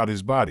spread throughout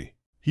his body.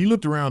 He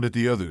looked around at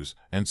the others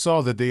and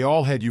saw that they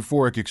all had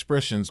euphoric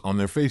expressions on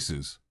their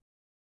faces.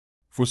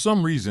 For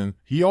some reason,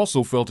 he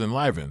also felt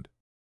enlivened.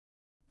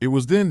 It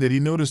was then that he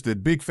noticed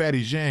that Big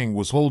Fatty Zhang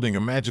was holding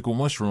a magical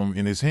mushroom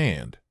in his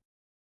hand.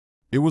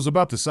 It was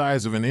about the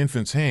size of an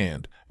infant's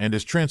hand, and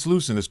as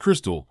translucent as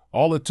crystal.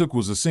 All it took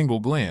was a single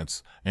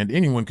glance, and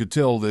anyone could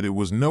tell that it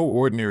was no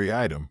ordinary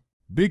item.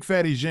 Big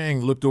Fatty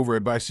Zhang looked over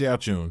at Bai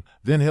Xiaochun,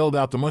 then held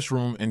out the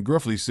mushroom and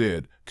gruffly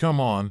said, "Come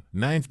on,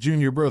 ninth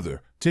junior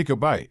brother, take a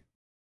bite."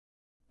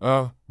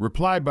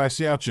 Replied Bai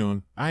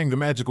Xiaochun, eyeing the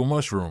magical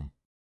mushroom.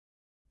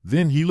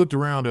 Then he looked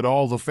around at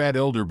all the fat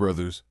elder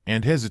brothers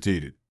and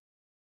hesitated.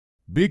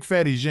 Big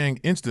Fatty Zhang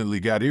instantly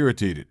got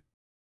irritated.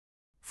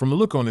 From the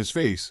look on his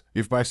face,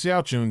 if Bai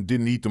Xiaochun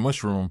didn't eat the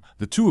mushroom,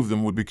 the two of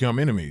them would become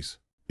enemies.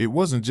 It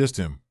wasn't just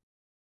him.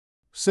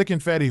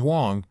 Second Fatty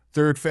Huang,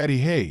 third Fatty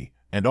Hey,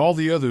 and all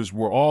the others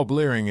were all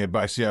glaring at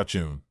Bai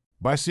Xiaochun.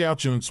 Bai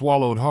Xiaochun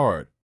swallowed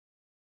hard.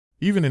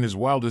 Even in his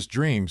wildest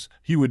dreams,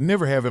 he would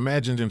never have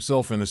imagined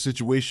himself in a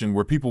situation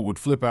where people would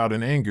flip out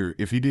in anger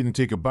if he didn't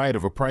take a bite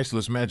of a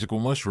priceless magical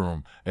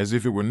mushroom, as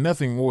if it were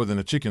nothing more than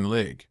a chicken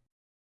leg.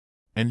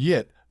 And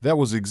yet, that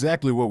was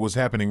exactly what was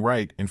happening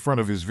right in front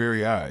of his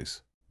very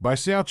eyes. Bai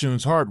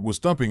Xiaochun's heart was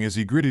thumping as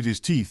he gritted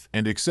his teeth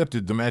and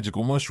accepted the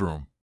magical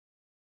mushroom.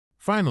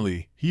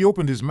 Finally, he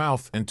opened his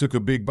mouth and took a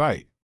big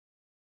bite.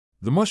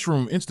 The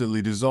mushroom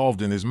instantly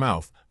dissolved in his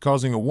mouth,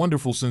 causing a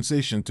wonderful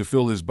sensation to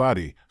fill his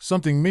body,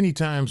 something many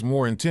times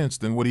more intense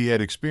than what he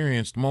had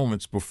experienced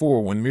moments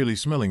before when merely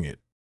smelling it.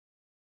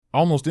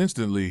 Almost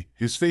instantly,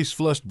 his face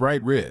flushed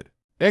bright red.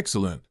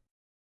 "Excellent.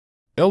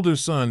 Elder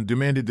Son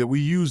demanded that we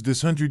use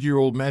this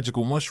 100-year-old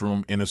magical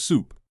mushroom in a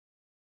soup.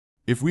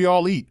 If we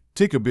all eat,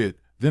 take a bit,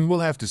 then we'll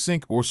have to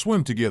sink or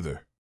swim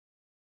together."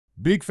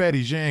 Big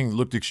Fatty Zhang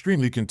looked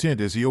extremely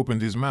content as he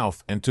opened his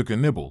mouth and took a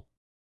nibble.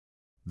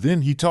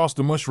 Then he tossed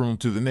the mushroom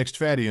to the next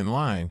fatty in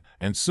line,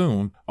 and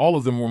soon, all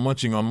of them were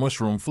munching on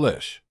mushroom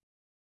flesh.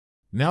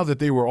 Now that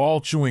they were all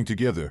chewing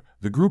together,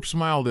 the group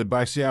smiled at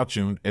Bai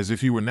Xiaochun as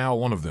if he were now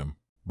one of them.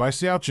 Bai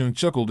Xiaochun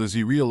chuckled as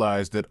he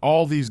realized that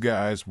all these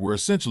guys were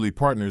essentially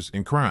partners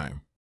in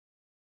crime.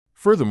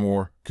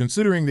 Furthermore,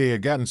 considering they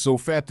had gotten so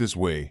fat this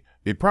way,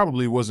 it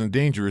probably wasn't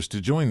dangerous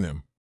to join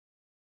them.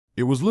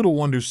 It was little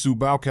wonder Su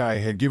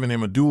Baokai had given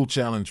him a duel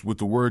challenge with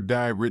the word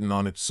die written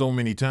on it so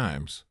many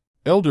times.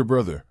 Elder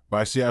brother,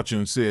 Bai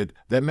Xiaochun said,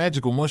 that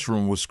magical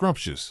mushroom was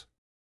scrumptious.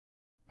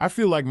 I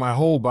feel like my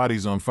whole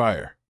body's on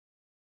fire.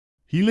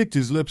 He licked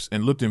his lips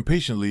and looked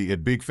impatiently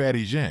at Big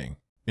Fatty Zhang.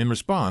 In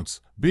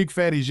response, Big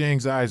Fatty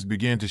Zhang's eyes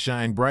began to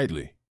shine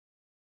brightly.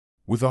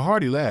 With a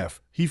hearty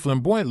laugh, he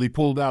flamboyantly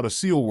pulled out a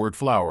sealwort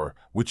flower,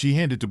 which he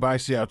handed to Bai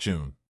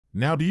Xiaochun.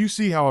 Now do you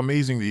see how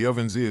amazing the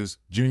ovens is,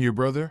 junior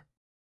brother?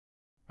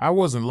 I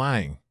wasn't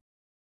lying.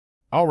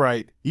 All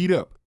right, eat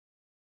up.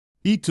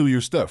 Eat till you're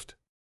stuffed.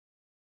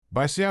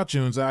 Bai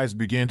Xiaochun's eyes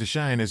began to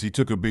shine as he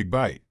took a big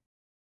bite.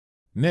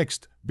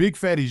 Next, Big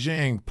Fatty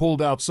Zhang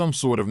pulled out some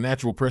sort of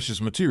natural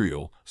precious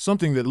material,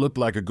 something that looked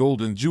like a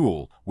golden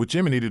jewel, which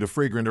emanated a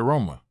fragrant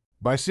aroma.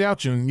 Bai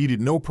Xiaochun needed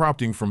no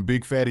prompting from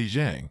Big Fatty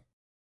Zhang.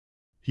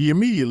 He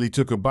immediately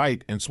took a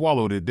bite and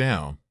swallowed it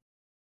down.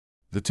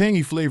 The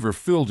tangy flavor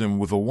filled him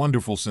with a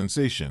wonderful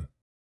sensation.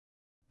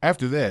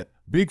 After that,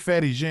 Big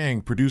Fatty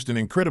Zhang produced an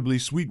incredibly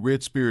sweet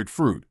red spirit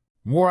fruit.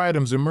 More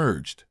items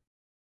emerged.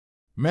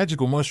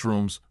 Magical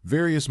mushrooms,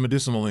 various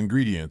medicinal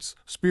ingredients,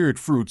 spirit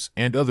fruits,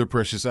 and other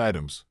precious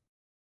items.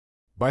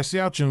 Bai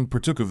Xiaochun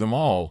partook of them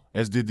all,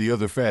 as did the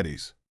other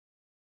fatties.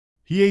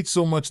 He ate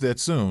so much that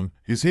soon,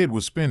 his head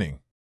was spinning.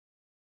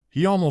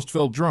 He almost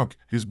felt drunk,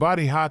 his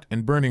body hot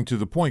and burning to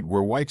the point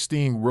where white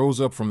steam rose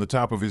up from the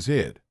top of his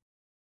head.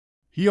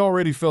 He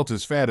already felt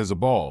as fat as a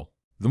ball.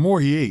 The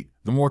more he ate,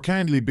 the more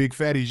kindly Big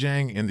Fatty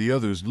Zhang and the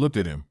others looked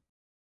at him.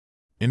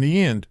 In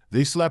the end,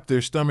 they slapped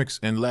their stomachs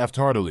and laughed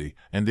heartily,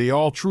 and they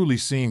all truly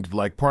seemed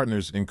like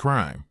partners in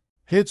crime.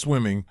 Head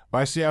swimming,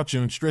 Bai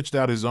Xiaochun stretched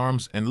out his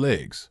arms and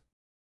legs.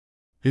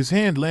 His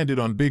hand landed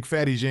on Big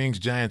Fatty Zhang's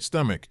giant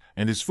stomach,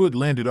 and his foot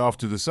landed off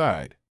to the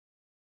side.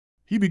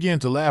 He began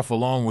to laugh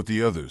along with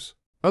the others.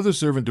 Other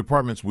servant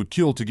departments would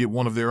kill to get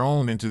one of their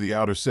own into the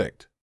outer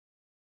sect.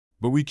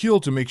 But we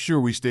kill to make sure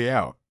we stay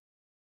out.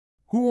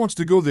 Who wants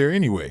to go there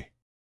anyway?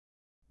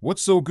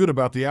 What's so good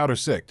about the outer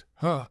sect,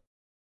 huh?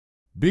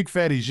 Big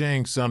Fatty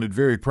Zhang sounded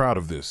very proud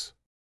of this.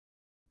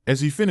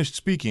 As he finished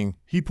speaking,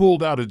 he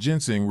pulled out a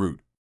ginseng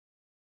root.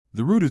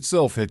 The root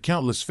itself had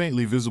countless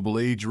faintly visible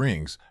age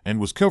rings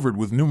and was covered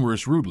with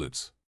numerous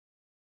rootlets.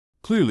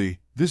 Clearly,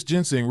 this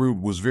ginseng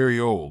root was very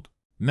old.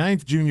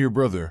 Ninth junior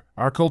brother,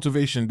 our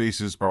cultivation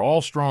bases are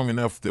all strong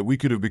enough that we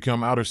could have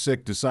become outer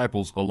sect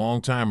disciples a long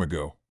time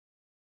ago.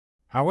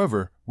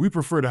 However, we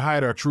prefer to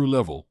hide our true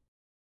level.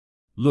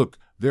 Look,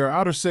 there are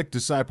outer sect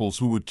disciples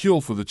who would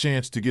kill for the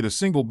chance to get a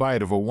single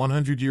bite of a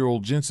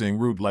 100-year-old ginseng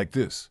root like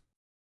this.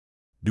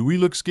 Do we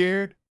look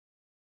scared?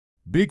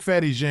 Big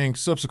Fatty Zhang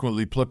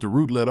subsequently plucked a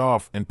rootlet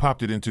off and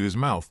popped it into his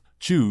mouth,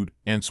 chewed,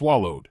 and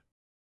swallowed.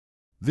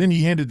 Then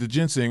he handed the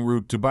ginseng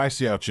root to Bai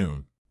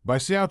Xiaochun. Bai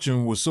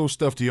Xiaochun was so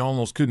stuffed he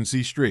almost couldn't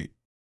see straight.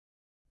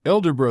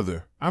 Elder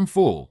brother, I'm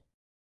full.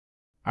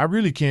 I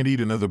really can't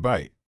eat another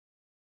bite.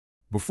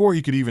 Before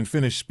he could even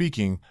finish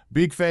speaking,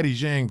 Big Fatty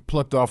Zhang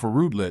plucked off a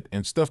rootlet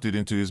and stuffed it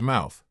into his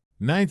mouth.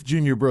 Ninth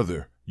junior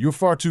brother, you're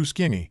far too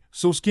skinny,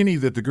 so skinny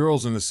that the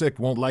girls in the sect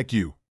won't like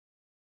you.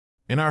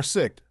 In our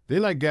sect, they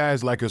like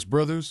guys like us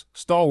brothers,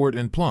 stalwart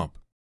and plump.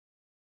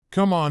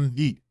 Come on,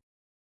 eat.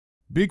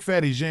 Big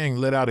Fatty Zhang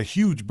let out a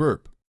huge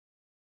burp.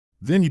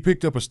 Then he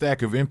picked up a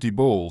stack of empty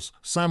bowls,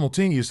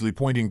 simultaneously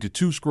pointing to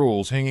two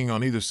scrolls hanging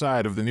on either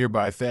side of the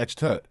nearby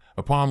thatched hut,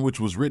 upon which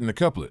was written a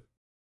couplet.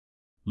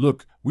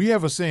 Look, we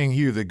have a saying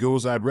here that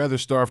goes, I'd rather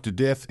starve to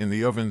death in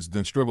the ovens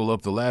than struggle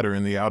up the ladder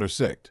in the outer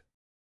sect.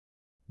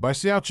 Bai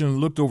Xiaochun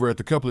looked over at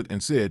the couplet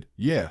and said,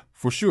 yeah,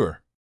 for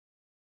sure.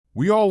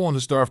 We all want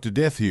to starve to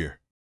death here.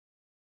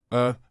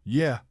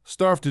 Yeah,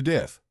 starve to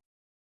death.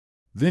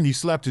 Then he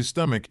slapped his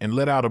stomach and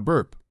let out a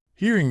burp.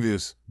 Hearing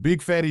this,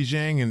 Big Fatty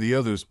Zhang and the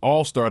others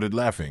all started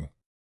laughing.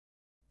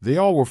 They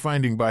all were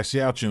finding Bai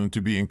Xiaochun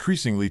to be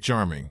increasingly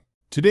charming.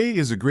 Today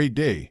is a great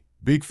day,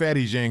 Big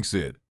Fatty Zhang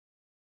said.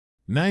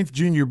 Ninth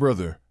junior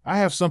brother, I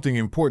have something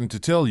important to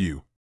tell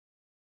you.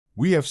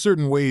 We have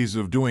certain ways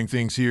of doing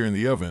things here in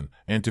the oven,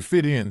 and to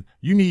fit in,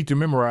 you need to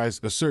memorize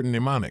a certain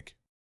mnemonic.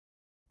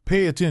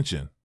 Pay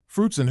attention.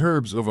 Fruits and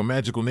herbs of a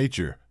magical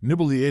nature,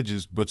 nibble the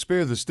edges but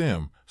spare the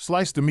stem,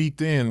 slice the meat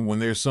thin when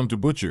there's some to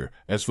butcher,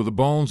 as for the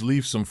bones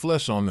leave some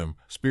flesh on them,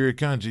 spirit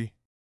kanji.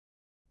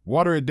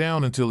 Water it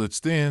down until it's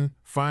thin,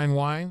 fine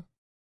wine.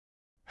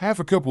 Half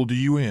a couple to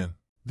you in.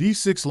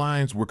 These 6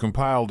 lines were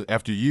compiled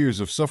after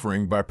years of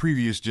suffering by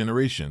previous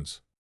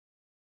generations.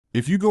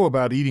 If you go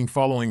about eating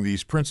following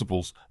these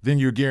principles, then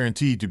you're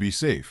guaranteed to be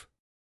safe.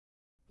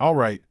 All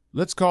right,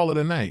 let's call it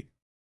a night.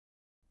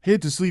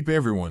 Head to sleep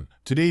everyone,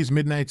 today's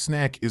midnight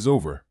snack is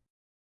over.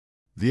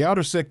 The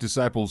outer sect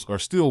disciples are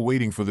still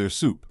waiting for their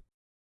soup.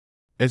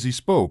 As he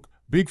spoke,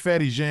 Big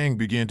Fatty Zhang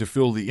began to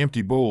fill the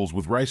empty bowls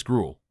with rice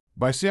gruel.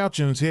 Bai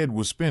Xiaochun's head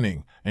was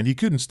spinning, and he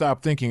couldn't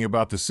stop thinking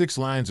about the 6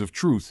 lines of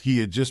truth he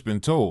had just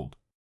been told.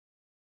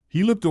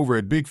 He looked over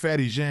at Big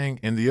Fatty Zhang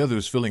and the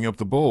others filling up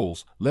the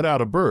bowls, let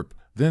out a burp,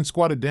 then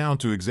squatted down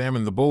to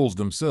examine the bowls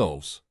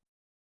themselves.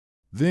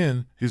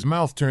 Then, his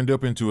mouth turned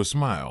up into a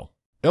smile.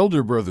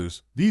 Elder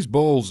brothers, these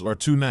bowls are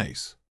too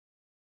nice.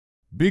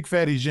 Big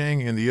Fatty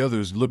Zhang and the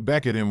others looked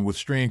back at him with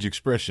strange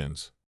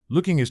expressions.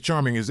 Looking as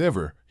charming as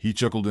ever, he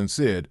chuckled and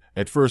said,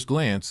 at first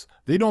glance,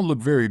 they don't look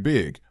very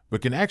big,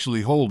 but can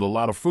actually hold a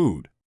lot of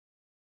food.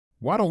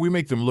 Why don't we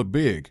make them look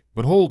big,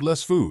 but hold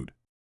less food?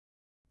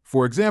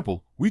 For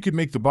example, we could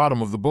make the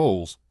bottom of the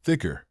bowls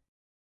thicker.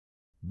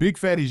 Big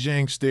Fatty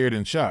Zhang stared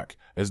in shock,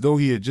 as though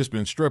he had just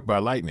been struck by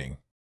lightning.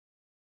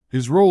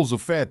 His rolls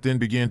of fat then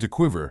began to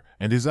quiver,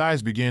 and his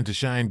eyes began to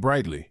shine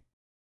brightly.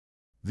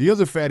 The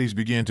other fatties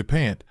began to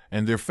pant,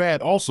 and their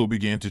fat also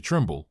began to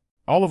tremble.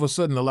 All of a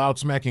sudden a loud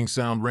smacking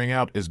sound rang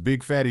out as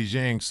Big Fatty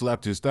Zhang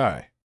slapped his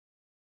thigh.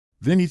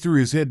 Then he threw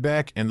his head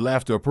back and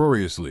laughed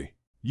uproariously.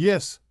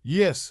 Yes,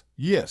 yes,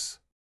 yes.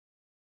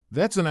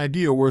 That's an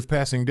idea worth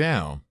passing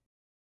down.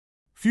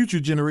 Future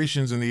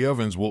generations in the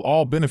ovens will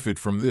all benefit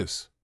from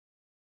this.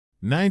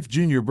 Ninth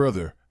junior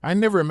brother, I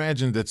never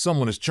imagined that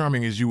someone as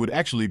charming as you would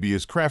actually be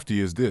as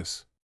crafty as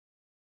this.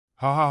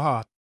 Ha ha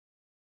ha.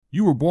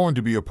 You were born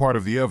to be a part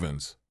of the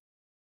ovens.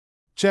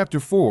 Chapter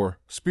 4,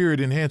 Spirit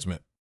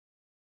Enhancement.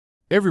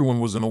 Everyone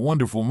was in a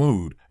wonderful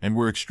mood and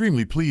were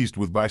extremely pleased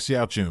with Bai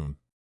Xiaochun.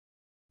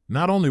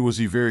 Not only was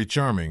he very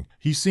charming,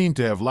 he seemed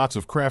to have lots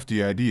of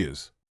crafty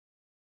ideas.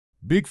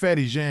 Big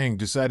Fatty Zhang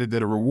decided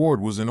that a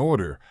reward was in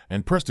order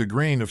and pressed a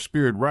grain of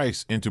spirit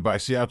rice into Bai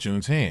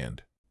Xiaochun's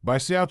hand. Bai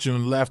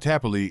Xiaochun laughed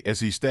happily as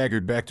he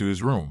staggered back to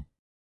his room.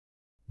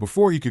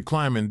 Before he could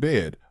climb in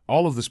bed,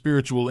 all of the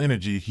spiritual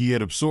energy he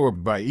had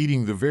absorbed by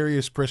eating the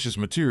various precious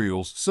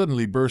materials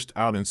suddenly burst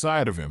out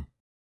inside of him.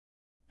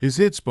 His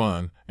head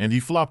spun, and he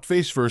flopped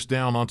face first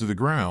down onto the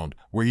ground,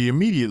 where he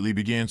immediately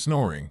began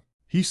snoring.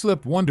 He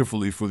slept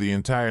wonderfully for the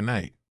entire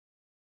night.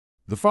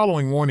 The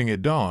following morning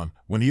at dawn,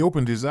 when he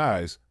opened his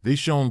eyes, they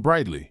shone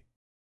brightly.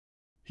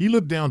 He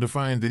looked down to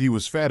find that he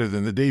was fatter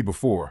than the day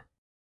before.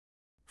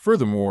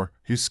 Furthermore,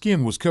 his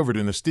skin was covered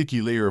in a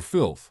sticky layer of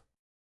filth.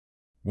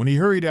 When he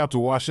hurried out to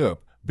wash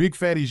up, Big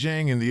Fatty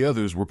Zhang and the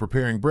others were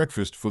preparing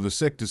breakfast for the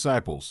sect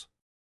disciples.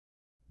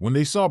 When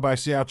they saw Bai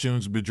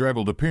Xiaochun's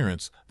bedraggled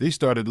appearance, they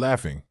started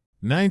laughing.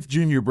 Ninth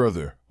junior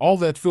brother, all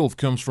that filth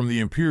comes from the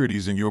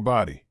impurities in your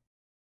body.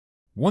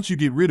 Once you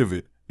get rid of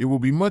it, it will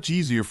be much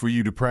easier for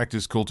you to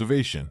practice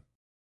cultivation.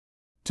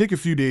 Take a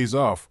few days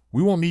off,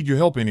 we won't need your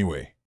help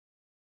anyway.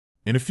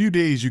 In a few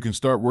days you can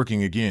start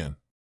working again.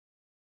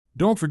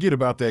 Don't forget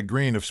about that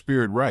grain of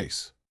spirit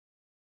rice.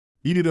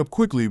 Eat it up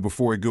quickly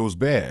before it goes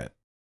bad.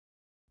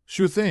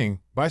 Sure thing,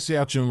 Bai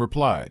Xiaochun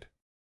replied.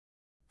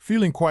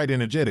 Feeling quite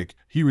energetic,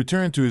 he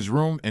returned to his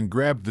room and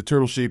grabbed the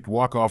turtle-shaped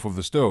wok off of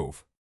the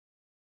stove.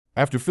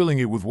 After filling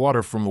it with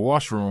water from the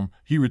washroom,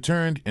 he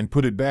returned and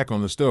put it back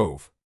on the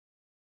stove.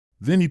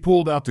 Then he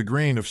pulled out the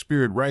grain of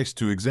spirit rice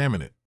to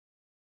examine it.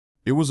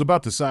 It was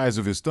about the size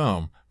of his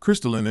thumb,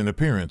 crystalline in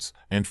appearance,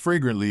 and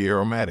fragrantly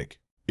aromatic.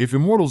 If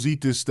immortals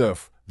eat this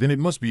stuff, then it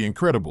must be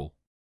incredible.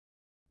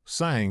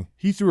 Sighing,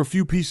 he threw a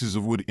few pieces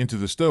of wood into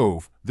the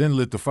stove, then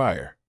lit the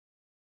fire.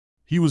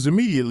 He was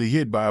immediately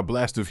hit by a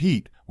blast of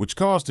heat, which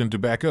caused him to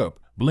back up,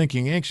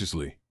 blinking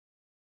anxiously.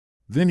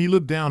 Then he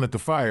looked down at the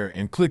fire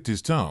and clicked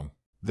his tongue.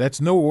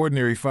 That's no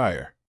ordinary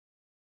fire.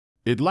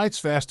 It lights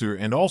faster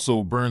and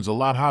also burns a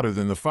lot hotter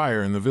than the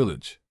fire in the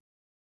village.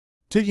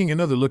 Taking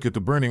another look at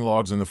the burning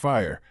logs in the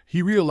fire,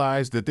 he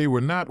realized that they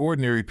were not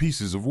ordinary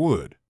pieces of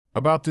wood.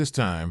 About this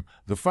time,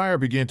 the fire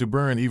began to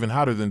burn even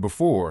hotter than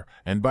before,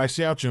 and Bai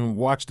Xiaochun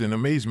watched in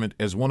amazement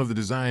as one of the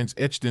designs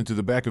etched into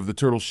the back of the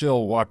turtle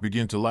shell wok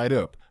began to light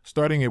up,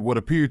 starting at what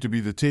appeared to be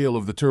the tail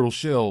of the turtle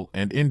shell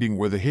and ending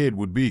where the head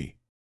would be.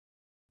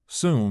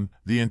 Soon,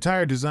 the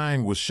entire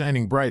design was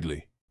shining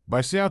brightly.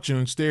 Bai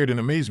Xiaochun stared in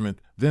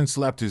amazement, then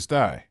slapped his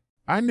thigh.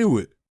 I knew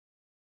it.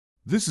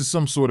 This is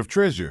some sort of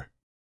treasure.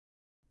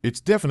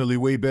 It's definitely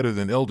way better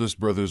than eldest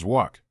brother's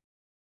wok.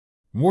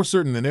 More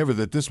certain than ever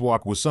that this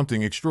wok was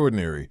something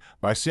extraordinary,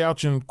 Bai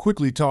Xiaochun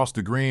quickly tossed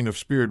a grain of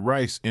spirit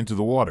rice into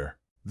the water.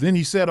 Then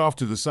he sat off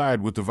to the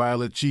side with the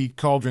violet chi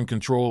cauldron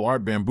control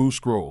art bamboo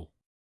scroll.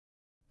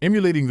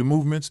 Emulating the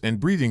movements and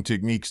breathing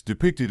techniques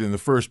depicted in the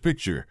first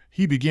picture,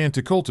 he began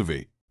to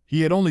cultivate.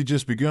 He had only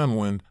just begun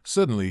when,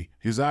 suddenly,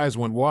 his eyes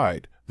went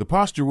wide. The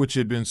posture which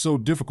had been so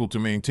difficult to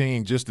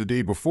maintain just the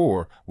day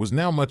before was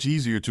now much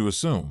easier to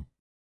assume.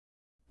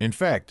 In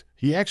fact,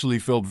 he actually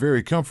felt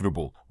very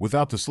comfortable,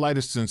 without the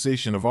slightest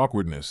sensation of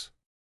awkwardness.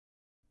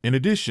 In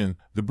addition,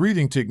 the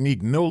breathing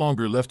technique no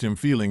longer left him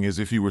feeling as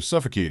if he were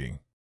suffocating.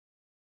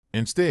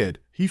 Instead,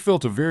 he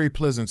felt a very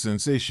pleasant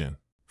sensation.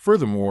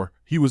 Furthermore,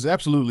 he was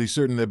absolutely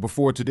certain that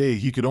before today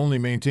he could only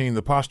maintain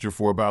the posture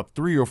for about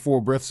 3 or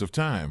 4 breaths of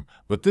time,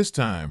 but this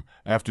time,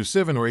 after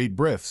 7 or 8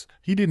 breaths,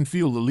 he didn't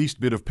feel the least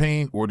bit of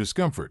pain or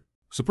discomfort.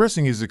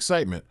 Suppressing his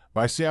excitement,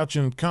 Bai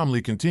Xiaochun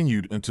calmly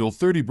continued until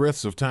 30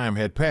 breaths of time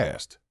had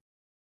passed.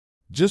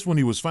 Just when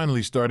he was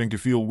finally starting to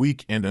feel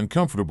weak and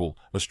uncomfortable,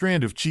 a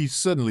strand of qi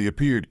suddenly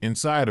appeared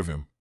inside of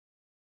him.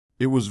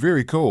 It was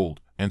very cold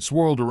and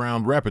swirled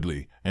around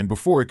rapidly, and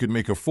before it could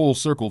make a full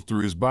circle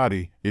through his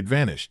body, it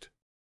vanished.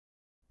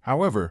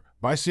 However,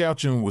 Bai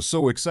Xiaochun was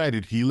so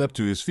excited he leapt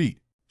to his feet.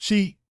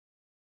 Qi!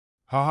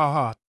 Ha ha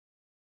ha!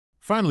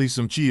 Finally,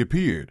 some qi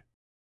appeared.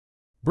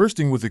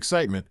 Bursting with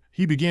excitement,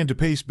 he began to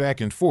pace back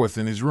and forth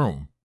in his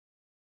room.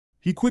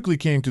 He quickly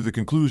came to the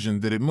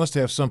conclusion that it must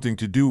have something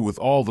to do with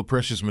all the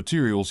precious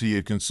materials he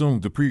had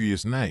consumed the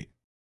previous night.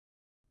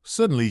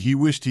 Suddenly, he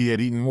wished he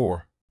had eaten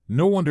more.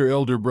 No wonder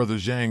elder brother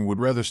Zhang would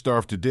rather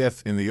starve to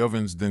death in the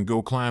ovens than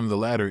go climb the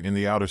ladder in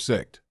the outer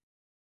sect.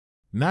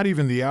 Not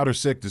even the outer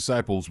sect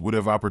disciples would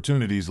have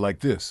opportunities like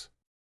this.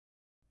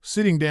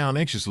 Sitting down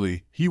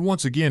anxiously, he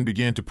once again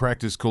began to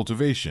practice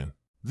cultivation.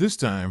 This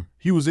time,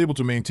 he was able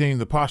to maintain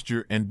the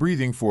posture and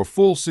breathing for a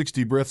full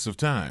 60 breaths of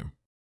time.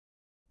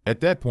 At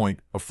that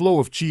point, a flow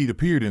of qi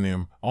appeared in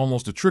him,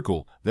 almost a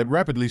trickle, that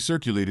rapidly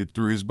circulated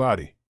through his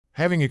body.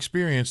 Having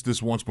experienced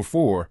this once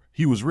before,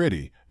 he was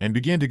ready, and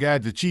began to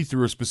guide the qi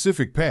through a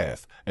specific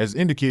path, as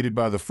indicated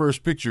by the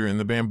first picture in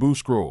the bamboo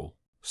scroll.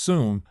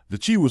 Soon, the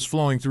qi was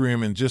flowing through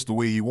him in just the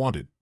way he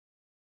wanted.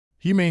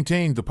 He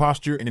maintained the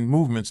posture and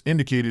movements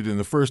indicated in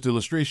the first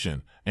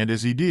illustration, and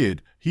as he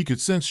did, he could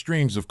sense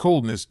streams of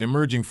coldness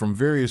emerging from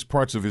various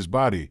parts of his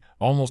body,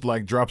 almost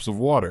like drops of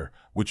water,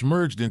 which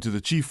merged into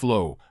the qi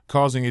flow,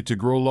 causing it to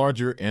grow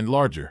larger and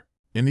larger.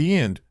 In the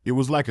end, it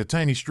was like a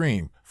tiny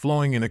stream,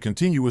 flowing in a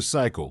continuous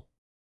cycle.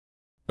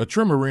 A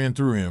tremor ran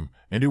through him,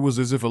 and it was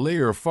as if a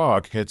layer of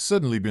fog had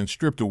suddenly been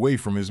stripped away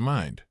from his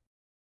mind.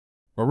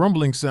 A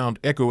rumbling sound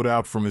echoed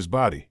out from his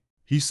body.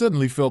 He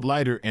suddenly felt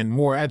lighter and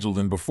more agile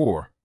than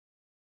before.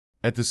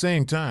 At the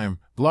same time,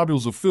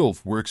 globules of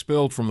filth were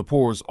expelled from the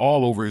pores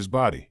all over his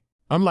body.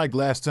 Unlike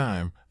last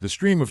time, the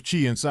stream of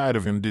qi inside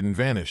of him didn't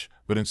vanish,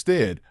 but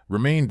instead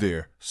remained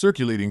there,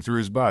 circulating through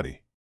his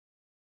body.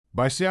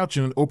 Bai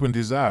Xiaochun opened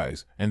his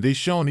eyes, and they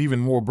shone even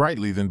more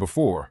brightly than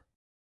before.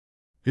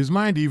 His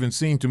mind even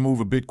seemed to move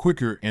a bit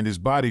quicker, and his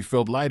body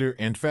felt lighter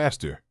and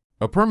faster.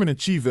 A permanent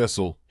qi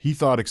vessel, he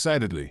thought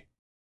excitedly.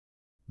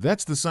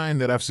 That's the sign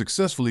that I've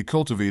successfully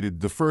cultivated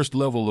the first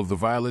level of the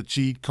violet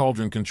qi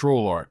cauldron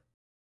control art.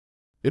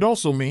 It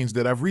also means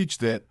that I've reached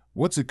that,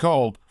 what's it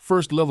called,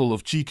 first level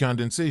of qi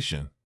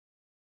condensation.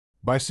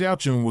 Bai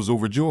Xiaochun was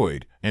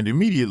overjoyed, and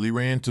immediately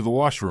ran to the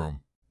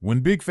washroom. When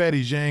Big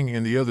Fatty Zhang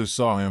and the others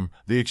saw him,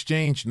 they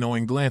exchanged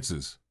knowing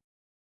glances.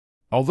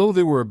 Although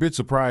they were a bit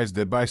surprised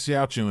that Bai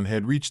Xiaochun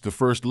had reached the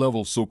first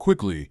level so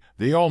quickly,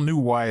 they all knew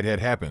why it had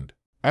happened.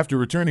 After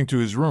returning to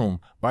his room,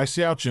 Bai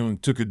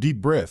Xiaochun took a deep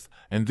breath,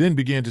 and then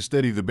began to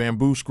study the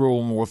bamboo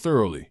scroll more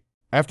thoroughly.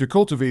 After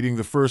cultivating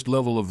the first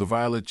level of the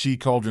violet qi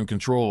cauldron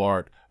control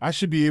art, I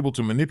should be able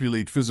to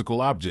manipulate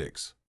physical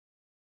objects.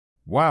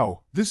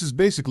 Wow, this is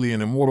basically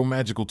an immortal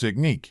magical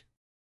technique.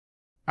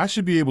 I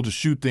should be able to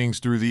shoot things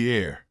through the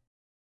air.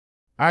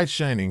 Eyes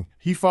shining,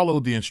 he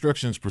followed the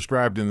instructions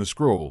prescribed in the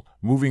scroll,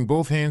 moving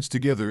both hands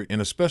together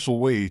in a special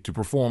way to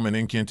perform an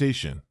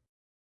incantation.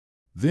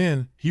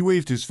 Then, he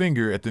waved his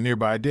finger at the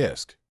nearby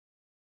desk.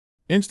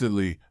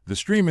 Instantly, the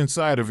stream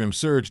inside of him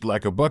surged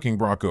like a bucking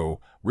bronco,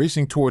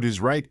 racing toward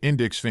his right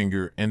index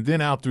finger and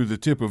then out through the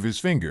tip of his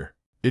finger.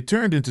 It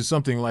turned into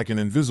something like an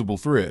invisible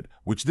thread,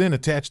 which then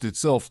attached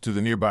itself to the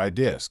nearby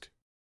desk.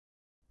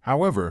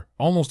 However,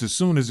 almost as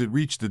soon as it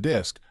reached the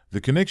desk,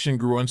 the connection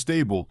grew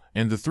unstable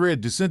and the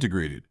thread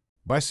disintegrated.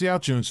 Bai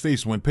Xiaochun's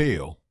face went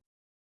pale.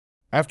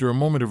 After a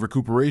moment of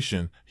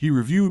recuperation, he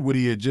reviewed what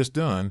he had just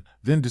done,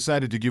 then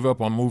decided to give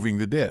up on moving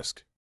the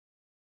desk.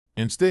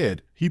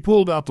 Instead, he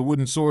pulled out the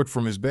wooden sword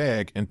from his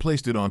bag and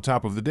placed it on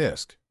top of the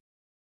desk.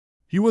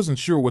 He wasn't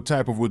sure what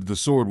type of wood the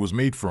sword was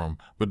made from,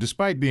 but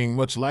despite being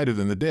much lighter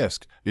than the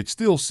desk, it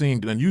still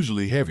seemed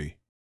unusually heavy.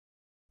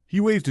 He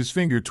waved his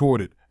finger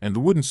toward it, and the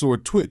wooden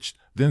sword twitched,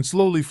 then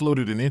slowly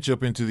floated an inch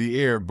up into the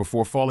air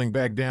before falling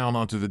back down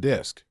onto the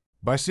desk.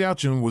 Bai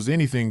Xiaochun was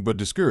anything but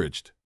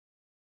discouraged.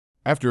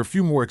 After a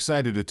few more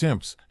excited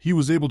attempts, he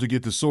was able to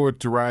get the sword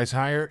to rise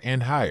higher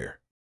and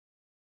higher.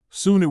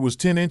 Soon it was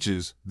 10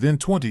 inches, then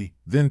 20,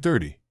 then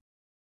 30.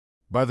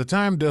 By the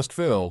time dusk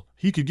fell,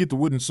 he could get the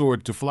wooden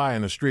sword to fly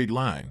in a straight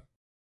line.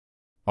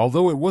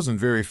 Although it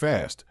wasn't very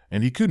fast,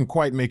 and he couldn't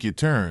quite make it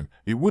turn,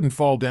 it wouldn't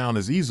fall down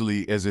as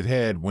easily as it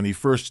had when he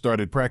first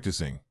started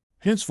practicing.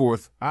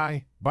 Henceforth,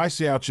 I, Bai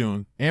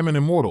Xiaochun, am an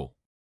immortal.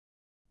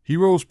 He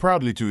rose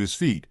proudly to his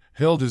feet,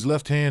 held his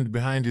left hand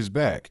behind his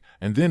back,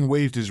 and then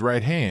waved his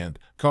right hand,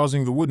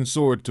 causing the wooden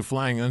sword to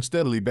flying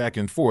unsteadily back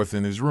and forth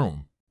in his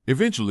room.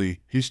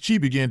 Eventually, his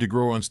qi began to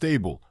grow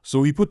unstable,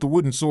 so he put the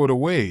wooden sword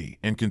away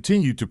and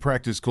continued to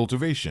practice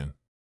cultivation.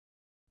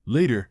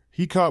 Later,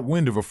 he caught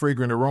wind of a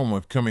fragrant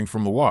aroma coming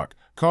from the wok,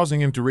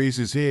 causing him to raise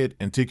his head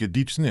and take a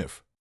deep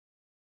sniff.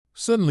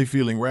 Suddenly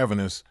feeling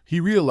ravenous, he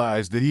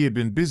realized that he had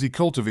been busy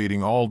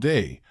cultivating all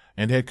day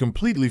and had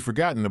completely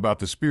forgotten about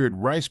the spirit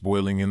rice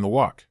boiling in the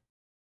wok.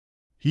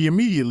 He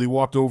immediately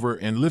walked over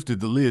and lifted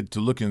the lid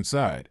to look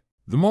inside.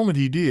 The moment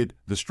he did,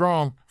 the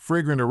strong,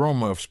 fragrant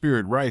aroma of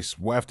spirit rice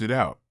wafted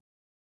out.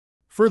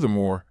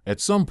 Furthermore, at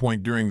some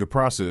point during the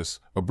process,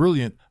 a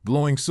brilliant,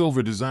 glowing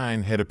silver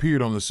design had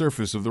appeared on the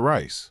surface of the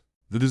rice.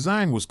 The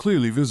design was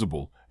clearly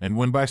visible, and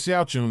when Bai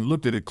Xiaochun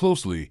looked at it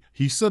closely,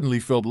 he suddenly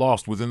felt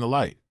lost within the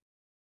light.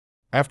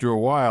 After a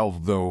while,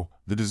 though,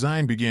 the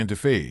design began to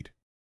fade.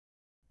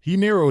 He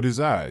narrowed his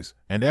eyes,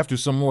 and after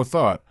some more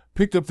thought,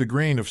 picked up the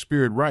grain of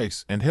spirit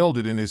rice and held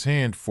it in his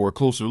hand for a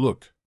closer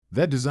look.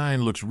 That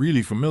design looks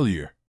really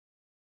familiar.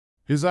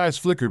 His eyes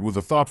flickered with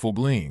a thoughtful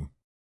gleam.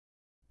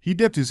 He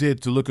dipped his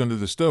head to look under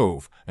the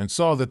stove and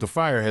saw that the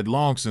fire had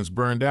long since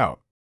burned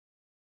out.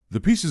 The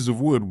pieces of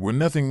wood were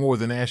nothing more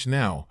than ash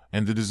now,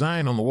 and the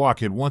design on the wok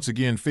had once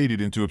again faded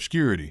into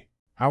obscurity.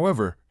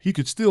 However, he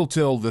could still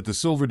tell that the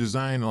silver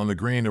design on the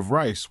grain of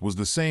rice was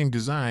the same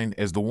design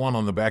as the one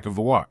on the back of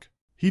the wok.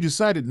 He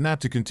decided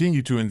not to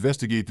continue to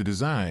investigate the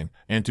design,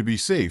 and to be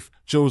safe,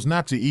 chose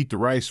not to eat the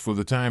rice for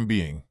the time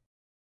being.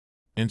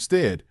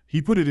 Instead,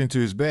 he put it into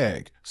his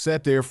bag,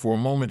 sat there for a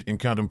moment in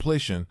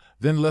contemplation,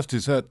 then left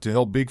his hut to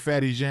help Big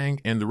Fatty Zhang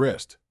and the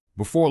rest.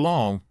 Before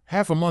long,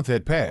 half a month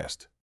had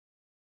passed.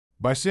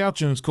 Bai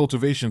Xiaochun's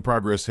cultivation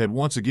progress had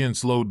once again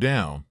slowed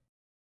down.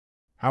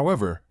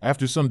 However,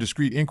 after some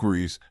discreet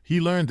inquiries, he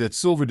learned that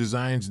silver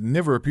designs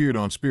never appeared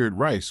on spirit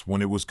rice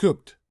when it was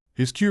cooked.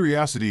 His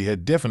curiosity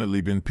had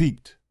definitely been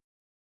piqued.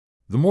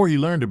 The more he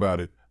learned about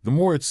it, the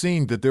more it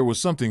seemed that there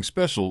was something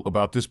special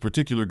about this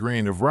particular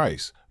grain of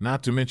rice,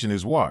 not to mention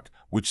his wok,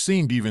 which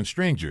seemed even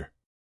stranger.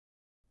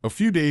 A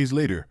few days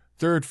later,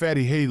 Third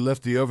Fatty Hay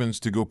left the ovens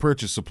to go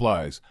purchase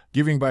supplies,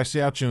 giving Bai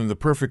Xiaochun the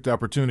perfect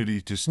opportunity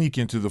to sneak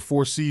into the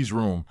 4C's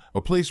room,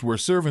 a place where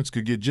servants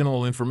could get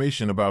general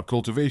information about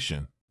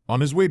cultivation. On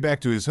his way back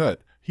to his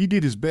hut, he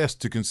did his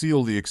best to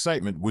conceal the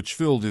excitement which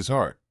filled his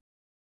heart.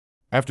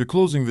 After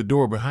closing the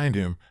door behind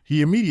him,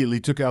 he immediately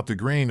took out the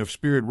grain of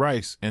spirit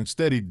rice and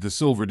studied the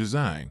silver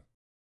design.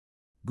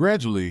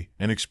 Gradually,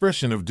 an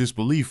expression of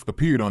disbelief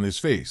appeared on his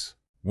face.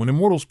 When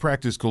immortals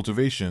practice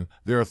cultivation,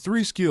 there are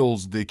 3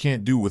 skills they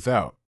can't do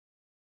without.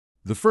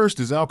 The first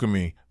is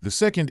alchemy, the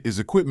second is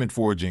equipment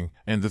forging,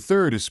 and the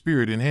third is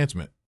spirit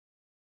enhancement.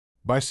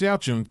 Bai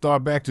Xiaochun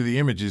thought back to the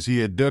images he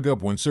had dug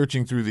up when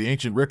searching through the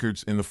ancient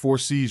records in the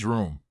 4C's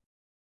room.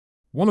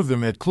 One of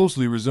them had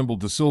closely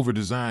resembled the silver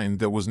design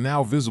that was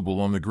now visible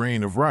on the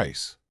grain of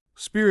rice.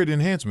 Spirit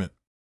enhancement.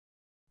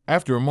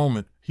 After a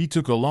moment, he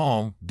took a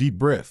long, deep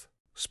breath.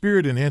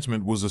 Spirit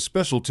enhancement was a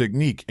special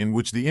technique in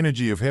which the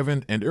energy of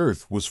heaven and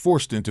earth was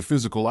forced into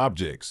physical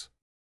objects.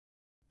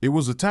 It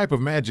was a type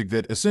of magic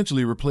that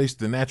essentially replaced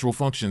the natural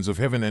functions of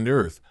heaven and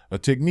earth, a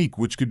technique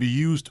which could be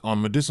used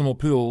on medicinal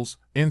pills,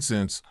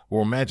 incense,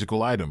 or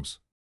magical items.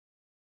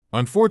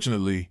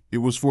 Unfortunately, it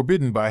was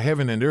forbidden by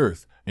heaven and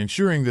earth,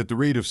 ensuring that the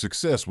rate of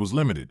success was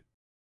limited.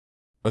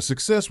 A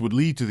success would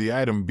lead to the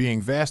item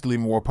being vastly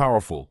more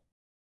powerful.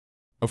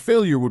 A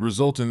failure would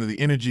result in the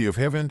energy of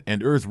heaven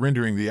and earth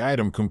rendering the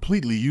item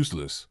completely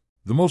useless.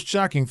 The most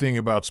shocking thing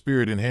about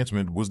spirit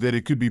enhancement was that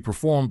it could be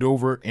performed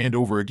over and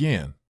over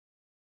again.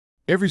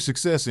 Every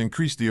success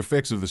increased the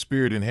effects of the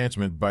spirit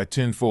enhancement by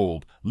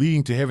 10-fold,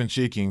 leading to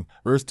heaven-shaking,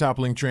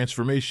 earth-toppling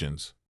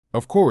transformations.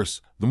 Of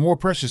course, the more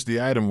precious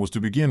the item was to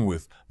begin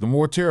with, the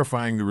more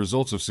terrifying the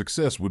results of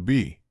success would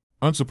be.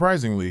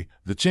 Unsurprisingly,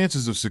 the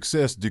chances of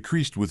success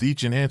decreased with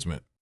each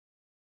enhancement.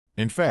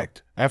 In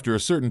fact, after a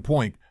certain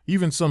point,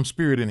 even some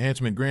spirit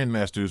enhancement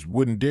grandmasters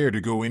wouldn't dare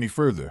to go any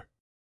further.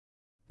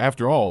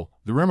 After all,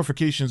 the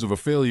ramifications of a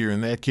failure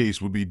in that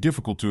case would be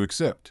difficult to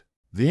accept.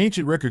 The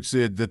ancient record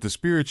said that the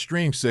spirit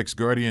strange sex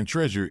guardian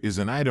treasure is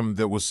an item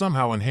that was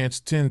somehow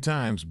enhanced 10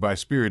 times by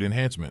spirit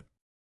enhancement.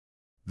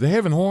 The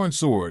heaven horn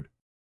sword.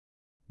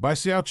 Bai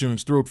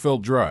Xiaochun's throat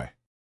felt dry.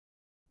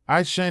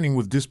 Eyes shining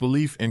with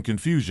disbelief and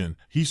confusion,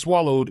 he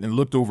swallowed and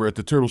looked over at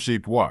the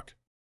turtle-shaped wok.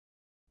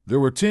 There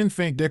were 10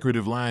 faint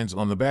decorative lines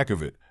on the back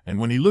of it, and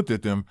when he looked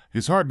at them,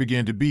 his heart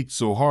began to beat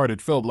so hard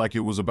it felt like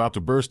it was about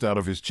to burst out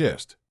of his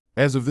chest.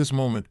 As of this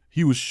moment,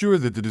 he was sure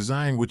that the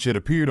design which had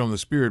appeared on the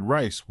spirit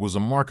rice was a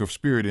mark of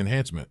spirit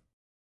enhancement.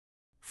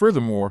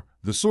 Furthermore,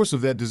 the source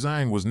of that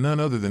design was none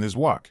other than his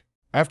wok.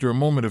 After a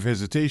moment of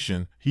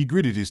hesitation, he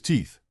gritted his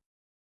teeth.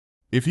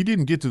 If he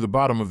didn't get to the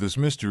bottom of this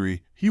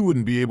mystery, he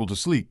wouldn't be able to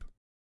sleep.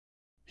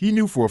 He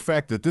knew for a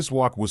fact that this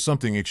wok was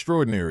something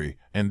extraordinary,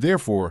 and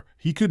therefore,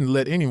 he couldn't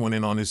let anyone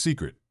in on his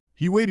secret.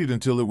 He waited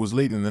until it was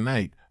late in the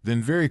night,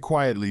 then very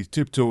quietly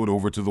tiptoed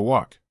over to the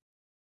wok.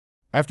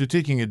 After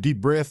taking a deep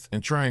breath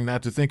and trying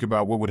not to think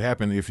about what would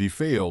happen if he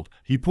failed,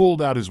 he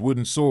pulled out his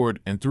wooden sword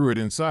and threw it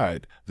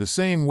inside, the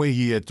same way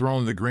he had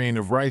thrown the grain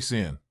of rice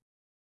in.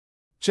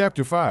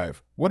 Chapter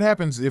 5. What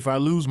happens if I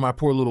lose my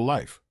poor little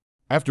life?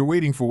 After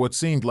waiting for what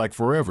seemed like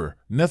forever,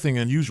 nothing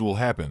unusual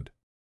happened.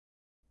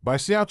 Bai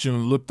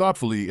Xiaochun looked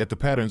thoughtfully at the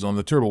patterns on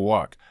the turtle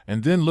wok,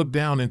 and then looked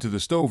down into the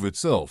stove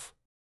itself.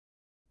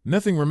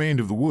 Nothing remained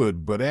of the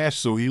wood but ash,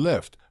 so he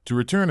left, to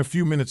return a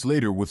few minutes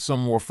later with some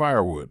more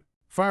firewood.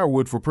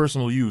 Firewood for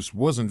personal use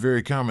wasn't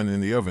very common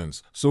in the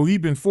ovens, so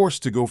he'd been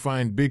forced to go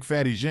find Big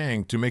Fatty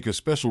Zhang to make a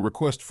special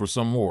request for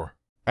some more.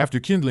 After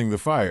kindling the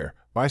fire,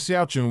 Bai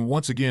Xiaochun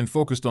once again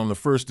focused on the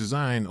first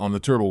design on the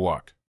turtle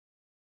wok.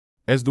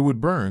 As the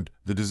wood burned,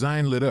 the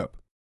design lit up.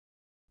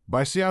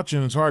 Bai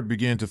Xiaochun's heart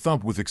began to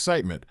thump with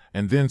excitement,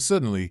 and then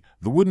suddenly,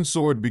 the wooden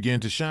sword began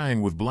to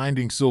shine with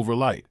blinding silver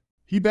light.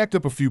 He backed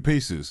up a few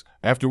paces,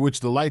 after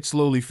which the light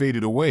slowly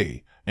faded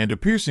away, and a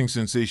piercing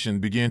sensation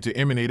began to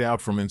emanate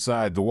out from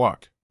inside the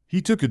wok.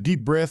 He took a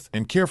deep breath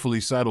and carefully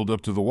sidled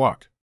up to the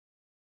wok.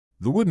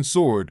 The wooden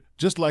sword,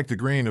 just like the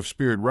grain of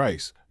spirit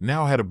rice,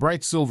 now had a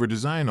bright silver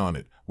design on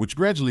it, which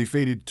gradually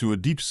faded to a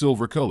deep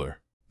silver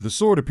color. The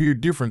sword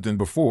appeared different than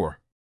before.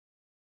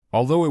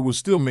 Although it was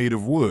still made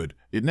of wood,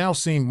 it now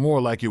seemed more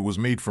like it was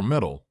made from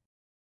metal.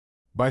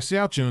 Bai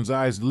Xiaochun's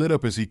eyes lit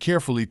up as he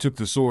carefully took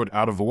the sword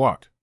out of the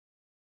wok.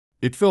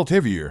 It felt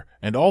heavier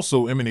and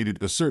also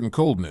emanated a certain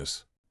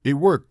coldness. It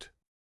worked.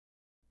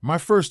 My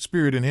first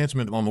spirit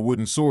enhancement on the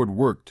wooden sword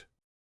worked.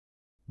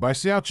 Bai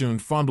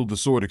Xiaochun fondled the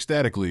sword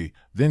ecstatically,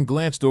 then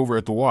glanced over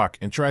at the wok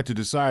and tried to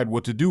decide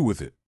what to do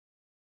with it.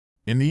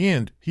 In the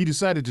end, he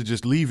decided to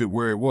just leave it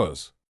where it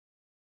was.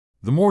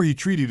 The more he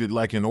treated it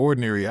like an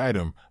ordinary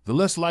item, the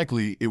less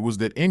likely it was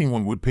that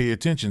anyone would pay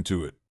attention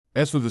to it.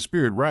 As for the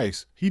spirit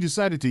rice, he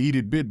decided to eat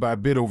it bit by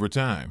bit over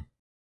time.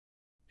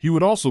 He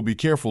would also be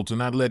careful to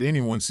not let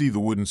anyone see the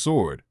wooden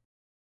sword.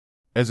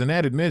 As an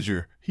added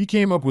measure, he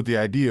came up with the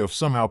idea of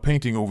somehow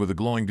painting over the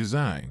glowing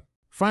design.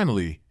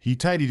 Finally, he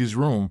tidied his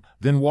room,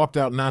 then walked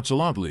out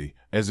nonchalantly,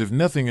 as if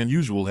nothing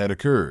unusual had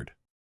occurred.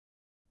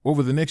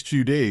 Over the next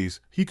few days,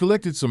 he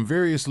collected some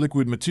various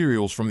liquid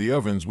materials from the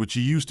ovens which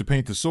he used to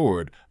paint the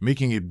sword,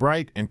 making it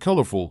bright and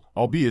colorful,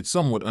 albeit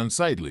somewhat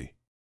unsightly.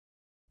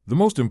 The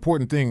most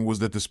important thing was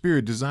that the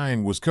spirit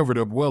design was covered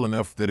up well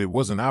enough that it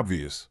wasn't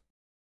obvious.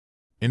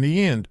 In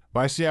the end,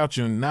 Bai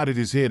Xiaochun nodded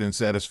his head in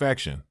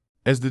satisfaction.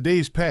 As the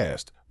days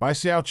passed, Bai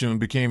Xiaochun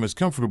became as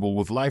comfortable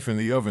with life in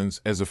the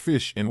ovens as a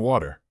fish in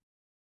water.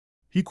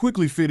 He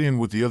quickly fit in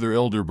with the other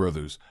elder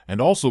brothers,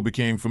 and also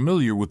became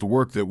familiar with the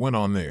work that went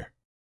on there.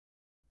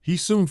 He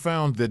soon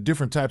found that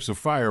different types of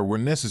fire were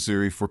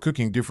necessary for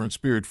cooking different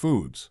spirit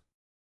foods.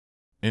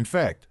 In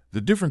fact,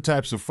 the different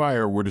types of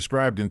fire were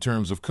described in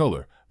terms of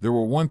color. There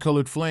were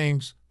one-colored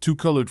flames,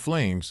 two-colored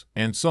flames,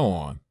 and so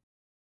on.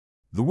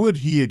 The wood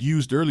he had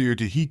used earlier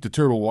to heat the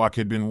turtle wok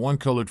had been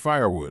one-colored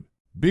firewood.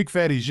 Big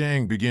Fatty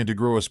Zhang began to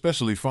grow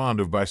especially fond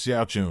of Bai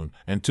Xiaochun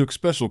and took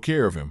special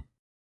care of him.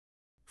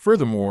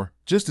 Furthermore,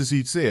 just as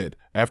he'd said,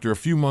 after a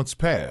few months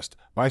passed,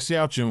 Bai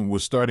Xiaochun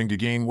was starting to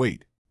gain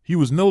weight. He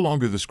was no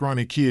longer the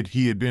scrawny kid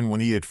he had been when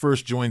he had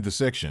first joined the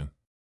section.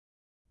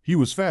 He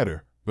was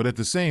fatter, but at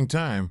the same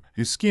time,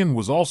 his skin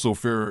was also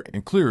fairer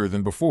and clearer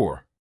than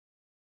before.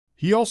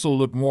 He also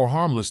looked more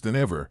harmless than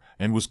ever,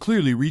 and was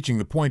clearly reaching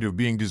the point of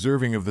being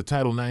deserving of the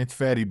title 9th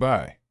Fatty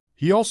Bai.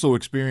 He also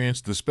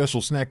experienced the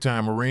special snack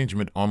time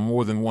arrangement on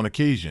more than one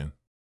occasion.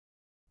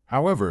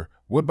 However,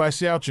 what Bai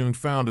Xiaochun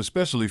found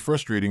especially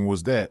frustrating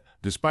was that,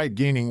 despite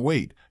gaining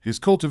weight, his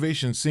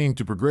cultivation seemed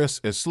to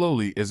progress as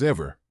slowly as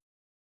ever.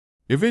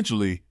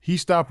 Eventually, he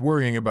stopped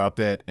worrying about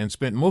that and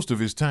spent most of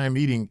his time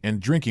eating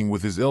and drinking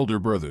with his elder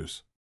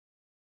brothers.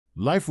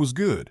 Life was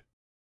good.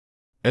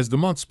 As the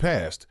months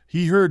passed,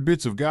 he heard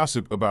bits of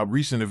gossip about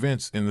recent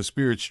events in the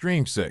Spirit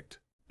Stream sect.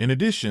 In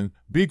addition,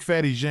 Big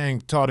Fatty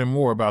Zhang taught him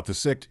more about the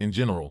sect in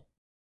general.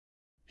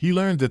 He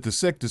learned that the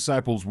sect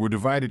disciples were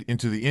divided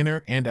into the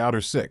inner and outer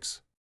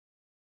sects.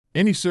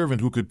 Any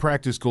servant who could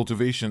practice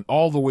cultivation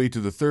all the way to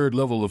the 3rd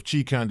level of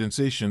qi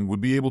condensation would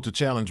be able to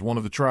challenge one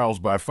of the trials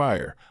by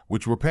fire,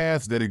 which were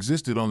paths that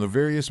existed on the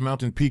various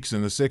mountain peaks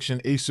in the section.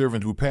 A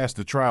servant who passed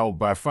the trial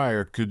by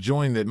fire could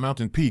join that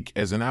mountain peak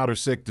as an outer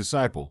sect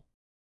disciple.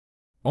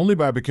 Only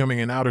by becoming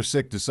an outer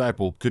sect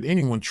disciple could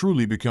anyone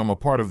truly become a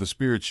part of the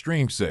Spirit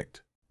Stream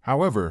sect.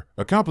 However,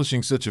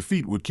 accomplishing such a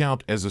feat would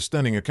count as a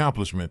stunning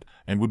accomplishment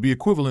and would be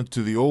equivalent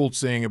to the old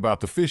saying about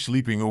the fish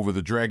leaping over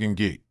the dragon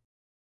gate.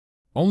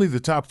 Only the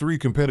top 3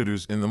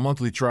 competitors in the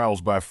monthly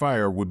trials by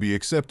fire would be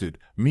accepted,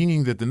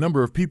 meaning that the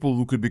number of people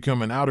who could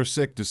become an outer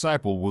sect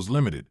disciple was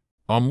limited.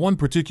 On one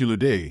particular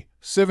day,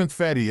 7th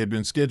Fatty had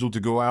been scheduled to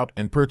go out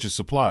and purchase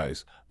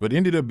supplies, but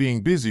ended up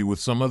being busy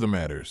with some other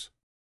matters.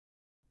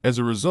 As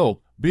a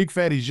result, Big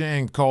Fatty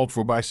Zhang called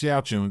for Bai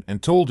Xiaochun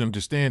and told him to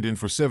stand in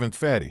for 7th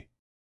Fatty.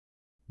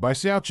 Bai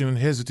Xiaochun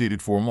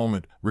hesitated for a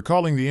moment,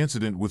 recalling the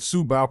incident with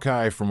Su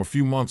Baokai from a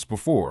few months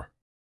before.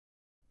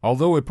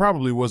 Although it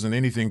probably wasn't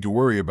anything to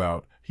worry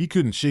about, he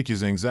couldn't shake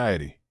his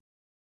anxiety.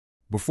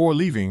 Before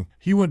leaving,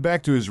 he went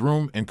back to his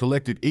room and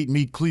collected 8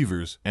 meat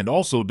cleavers and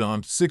also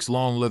donned 6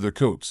 long leather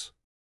coats.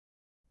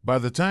 By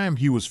the time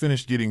he was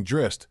finished getting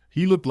dressed,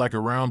 he looked like a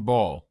round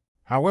ball.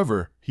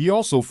 However, he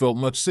also felt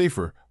much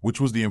safer, which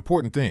was the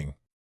important thing.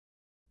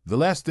 The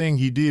last thing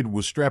he did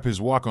was strap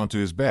his wok onto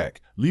his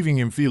back, leaving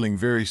him feeling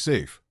very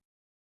safe.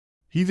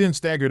 He then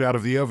staggered out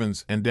of the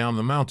ovens and down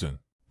the mountain.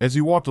 As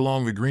he walked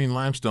along the green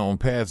limestone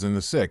paths in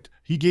the sect,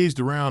 he gazed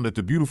around at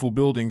the beautiful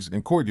buildings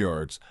and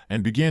courtyards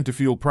and began to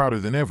feel prouder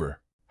than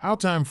ever. How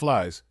time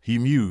flies, he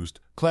mused,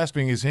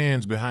 clasping his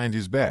hands behind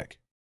his back.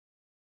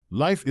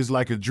 Life is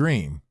like a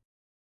dream.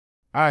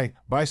 I,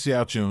 Bai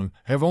Xiaochun,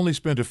 have only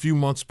spent a few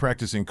months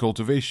practicing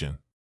cultivation.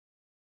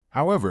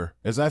 However,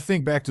 as I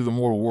think back to the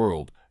mortal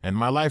world and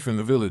my life in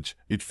the village,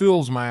 it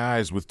fills my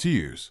eyes with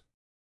tears.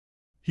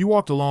 He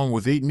walked along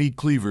with 8 meat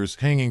cleavers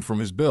hanging from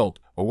his belt,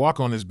 a wok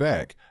on his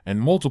back,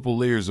 and multiple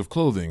layers of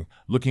clothing,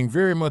 looking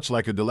very much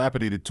like a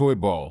dilapidated toy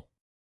ball.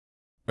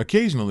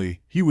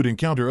 Occasionally, he would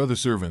encounter other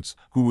servants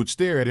who would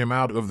stare at him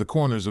out of the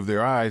corners of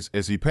their eyes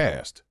as he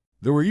passed.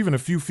 There were even a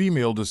few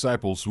female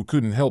disciples who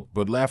couldn't help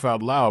but laugh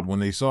out loud when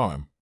they saw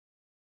him.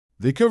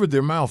 They covered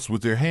their mouths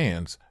with their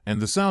hands, and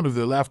the sound of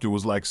their laughter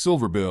was like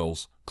silver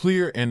bells,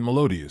 clear and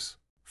melodious.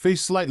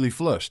 Face slightly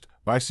flushed,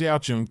 Bai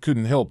Xiaochun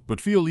couldn't help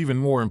but feel even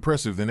more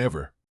impressive than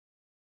ever.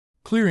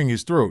 Clearing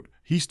his throat,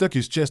 he stuck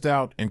his chest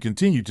out and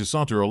continued to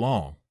saunter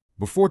along.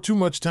 Before too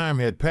much time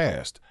had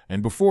passed,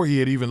 and before he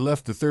had even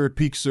left the Third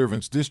Peak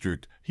Servants'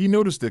 District, he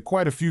noticed that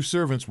quite a few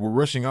servants were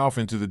rushing off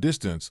into the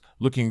distance,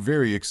 looking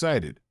very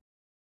excited.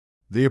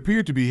 They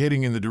appeared to be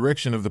heading in the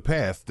direction of the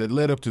path that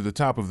led up to the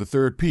top of the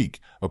third peak,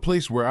 a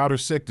place where outer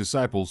sect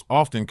disciples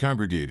often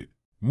congregated.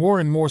 More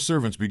and more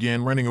servants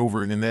began running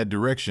over in that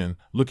direction,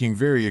 looking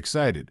very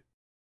excited.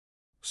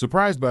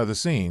 Surprised by the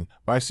scene,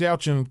 Bai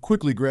Xiaochun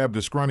quickly grabbed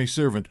a scrawny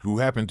servant who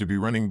happened to be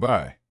running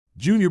by.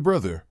 "Junior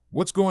brother,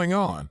 what's going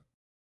on?"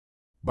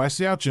 Bai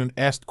Xiaochun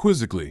asked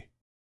quizzically.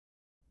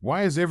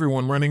 "Why is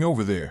everyone running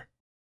over there?"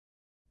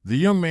 The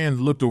young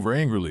man looked over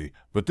angrily,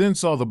 but then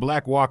saw the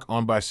black walk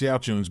on Bai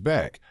Xiaochun's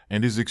back,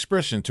 and his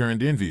expression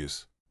turned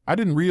envious. "I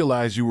didn't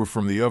realize you were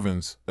from the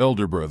ovens,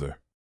 elder brother.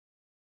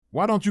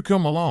 Why don't you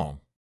come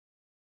along?"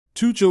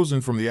 Two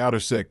chosen from the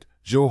outer sect,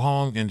 Zhou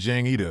Hong and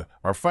Zhang Ida,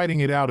 are fighting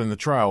it out in the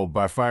trial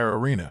by fire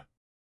arena.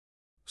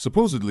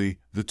 Supposedly,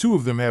 the two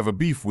of them have a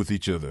beef with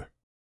each other.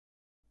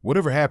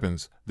 Whatever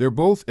happens, they're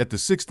both at the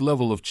 6th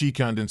level of qi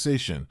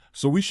condensation,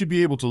 so we should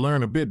be able to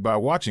learn a bit by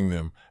watching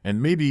them,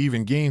 and maybe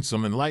even gain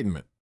some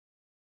enlightenment.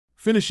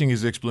 Finishing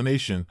his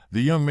explanation,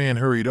 the young man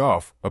hurried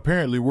off,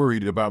 apparently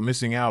worried about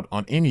missing out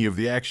on any of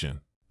the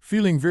action.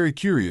 Feeling very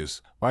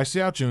curious, Bai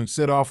Xiaochun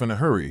set off in a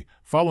hurry,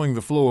 following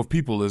the flow of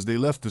people as they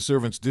left the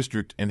servants'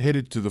 district and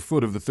headed to the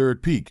foot of the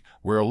third peak,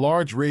 where a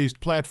large raised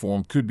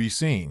platform could be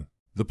seen.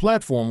 The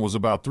platform was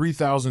about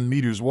 3,000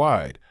 meters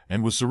wide,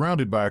 and was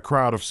surrounded by a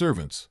crowd of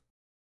servants.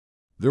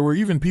 There were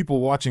even people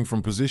watching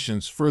from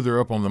positions further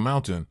up on the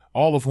mountain,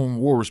 all of whom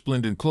wore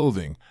resplendent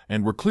clothing,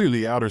 and were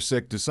clearly outer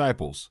sect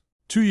disciples.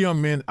 Two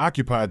young men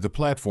occupied the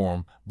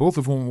platform, both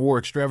of whom wore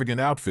extravagant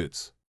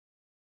outfits.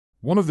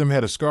 One of them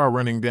had a scar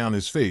running down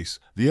his face,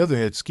 the other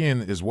had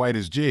skin as white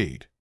as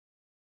jade.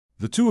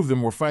 The two of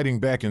them were fighting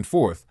back and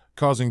forth,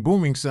 causing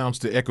booming sounds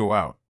to echo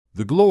out.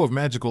 The glow of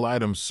magical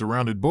items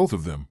surrounded both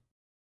of them.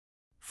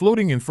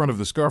 Floating in front of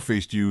the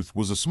scar-faced youth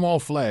was a small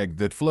flag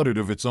that fluttered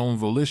of its own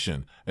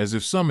volition, as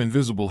if some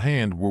invisible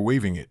hand were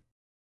waving it.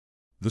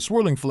 The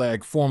swirling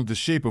flag formed the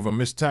shape of a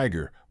mist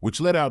tiger, which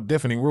let out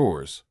deafening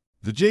roars.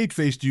 The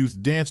jade-faced youth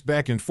danced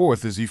back and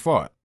forth as he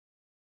fought.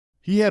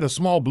 He had a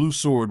small blue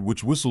sword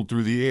which whistled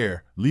through the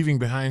air, leaving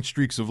behind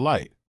streaks of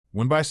light.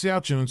 When Bai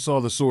Xiaochun saw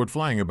the sword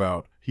flying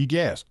about, he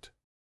gasped.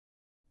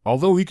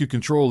 Although he could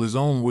control his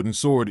own wooden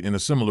sword in a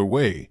similar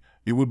way,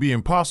 it would be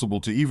impossible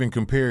to even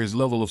compare his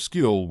level of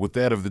skill with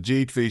that of the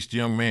jade-faced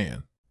young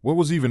man. What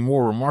was even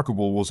more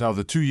remarkable was how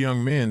the two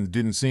young men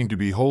didn't seem to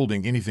be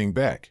holding anything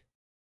back.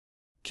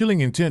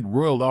 Killing intent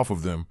roiled off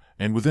of them,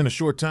 and within a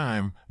short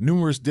time,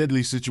 numerous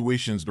deadly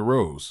situations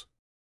arose.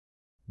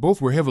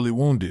 Both were heavily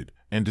wounded,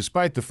 and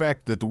despite the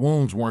fact that the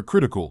wounds weren't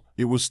critical,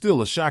 it was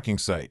still a shocking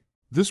sight.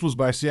 This was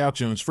Bai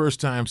Xiaochun's first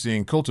time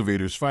seeing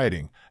cultivators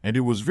fighting, and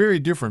it was very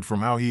different from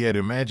how he had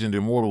imagined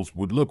immortals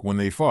would look when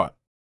they fought.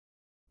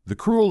 The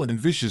cruel and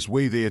vicious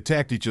way they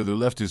attacked each other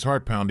left his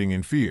heart pounding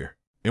in fear.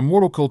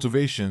 Immortal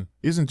cultivation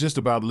isn't just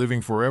about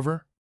living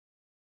forever?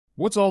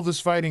 What's all this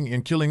fighting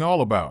and killing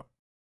all about?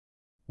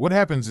 What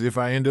happens if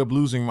I end up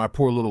losing my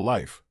poor little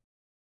life?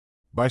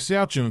 Bai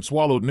Xiaochun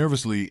swallowed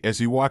nervously as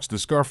he watched the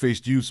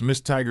scar-faced youth's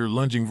mist tiger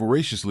lunging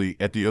voraciously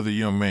at the other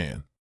young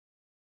man.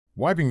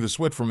 Wiping the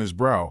sweat from his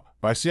brow,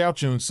 Bai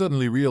Xiaochun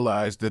suddenly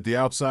realized that the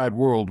outside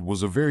world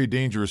was a very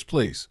dangerous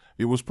place.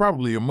 It was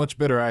probably a much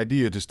better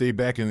idea to stay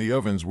back in the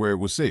ovens where it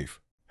was safe.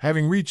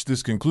 Having reached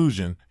this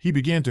conclusion, he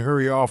began to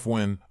hurry off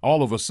when,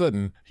 all of a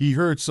sudden, he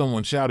heard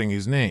someone shouting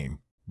his name.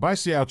 "Bai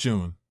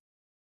Xiaochun."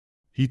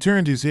 He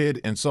turned his head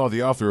and saw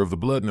the author of the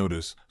blood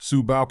notice,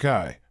 Su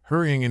Baokai,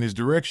 hurrying in his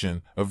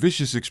direction, a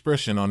vicious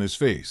expression on his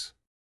face.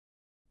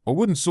 A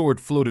wooden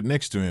sword floated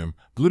next to him,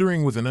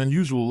 glittering with an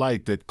unusual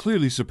light that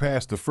clearly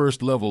surpassed the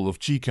first level of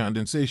qi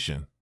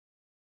condensation.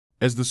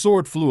 As the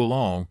sword flew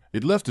along,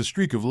 it left a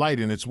streak of light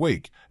in its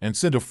wake and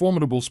sent a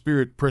formidable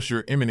spirit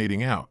pressure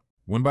emanating out.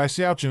 When Bai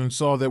Xiaochun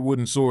saw that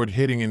wooden sword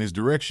heading in his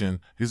direction,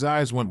 his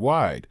eyes went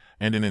wide,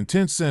 and an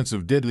intense sense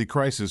of deadly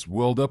crisis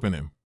welled up in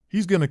him.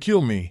 "He's gonna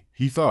kill me,"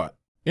 he thought.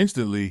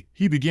 Instantly,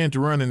 he began to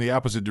run in the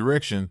opposite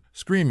direction,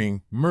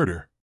 screaming,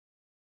 "Murder!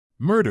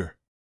 Murder!"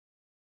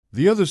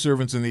 The other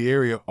servants in the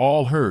area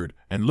all heard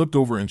and looked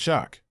over in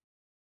shock.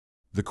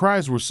 The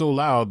cries were so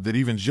loud that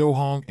even Zhou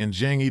Hong and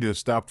Zhang Ida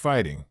stopped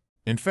fighting.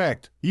 In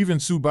fact, even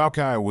Su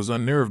Baokai was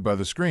unnerved by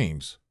the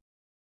screams.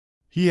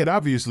 He had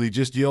obviously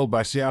just yelled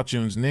Bai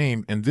Xiaochun's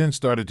name and then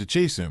started to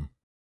chase him.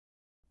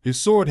 His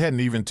sword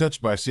hadn't even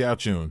touched Bai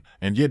Xiaochun,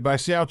 and yet Bai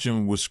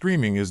Xiaochun was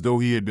screaming as though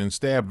he had been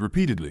stabbed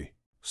repeatedly.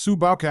 Su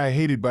Baokai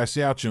hated Bai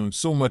Xiaochun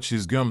so much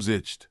his gums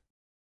itched.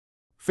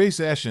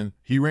 Face ashen,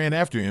 he ran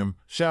after him,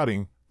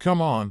 shouting,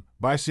 "Come on,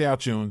 Bai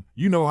Xiaochun,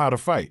 you know how to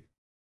fight.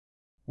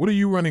 What are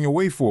you running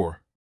away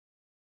for?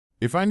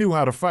 If I knew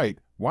how to fight,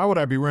 Why would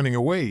I be running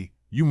away,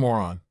 you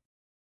moron?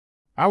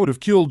 I would have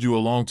killed you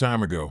a long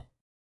time ago.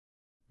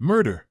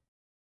 Murder!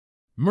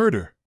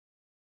 Murder!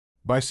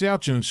 Bai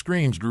Xiaochun's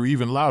screams grew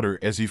even louder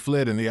as he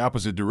fled in the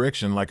opposite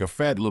direction like a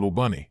fat little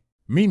bunny.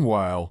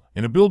 Meanwhile,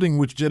 in a building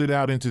which jutted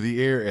out into the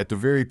air at the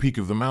very peak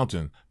of the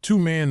mountain, two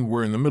men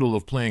were in the middle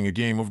of playing a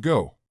game of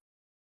Go.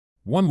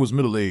 One was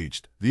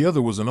middle-aged, the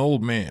other was an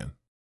old man.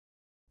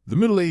 The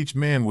middle-aged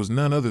man was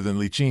none other than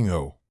Li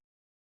Qingho.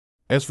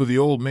 As for the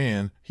old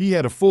man, he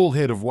had a full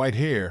head of white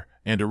hair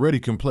and a ruddy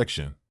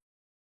complexion.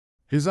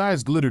 His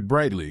eyes glittered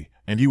brightly,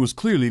 and he was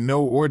clearly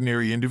no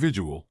ordinary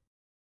individual.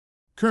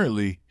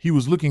 Currently, he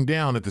was looking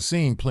down at the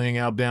scene playing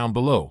out down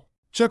below.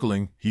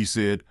 Chuckling, he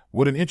said,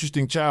 "What an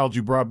interesting child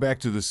you brought back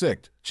to the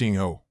sect,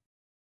 Qingho.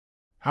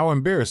 How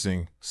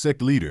embarrassing,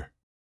 sect leader.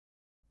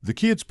 The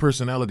kid's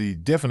personality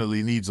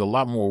definitely needs a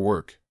lot more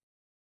work."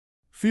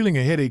 Feeling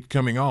a headache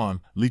coming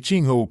on, Li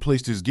Qingho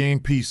placed his game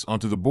piece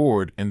onto the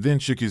board and then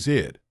shook his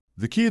head.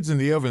 "The kids in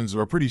the ovens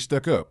are pretty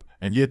stuck up,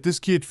 and yet this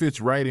kid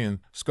fits right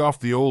in,"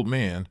 scoffed the old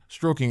man,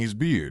 stroking his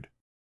beard.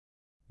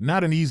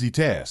 "Not an easy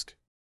task."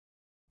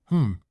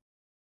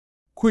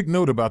 Quick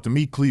note about the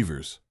meat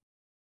cleavers.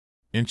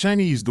 In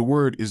Chinese, the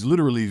word is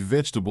literally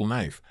vegetable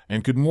knife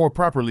and could more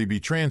properly be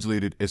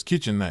translated as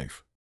kitchen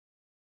knife.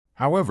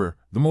 However,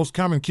 the most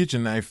common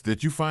kitchen knife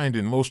that you find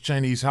in most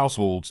Chinese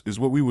households is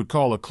what we would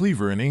call a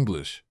cleaver in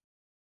English.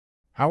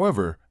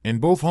 However, in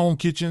both home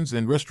kitchens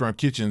and restaurant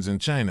kitchens in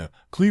China,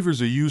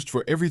 cleavers are used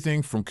for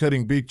everything from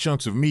cutting big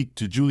chunks of meat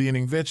to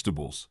julienning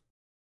vegetables.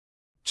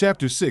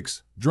 Chapter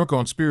 6: Drunk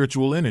on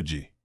Spiritual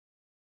Energy.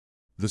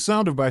 The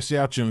sound of Bai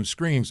Xiaochun's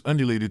screams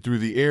undulated through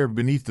the air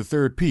beneath the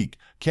third peak,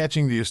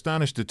 catching the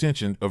astonished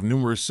attention of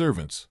numerous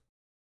servants.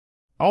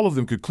 All of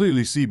them could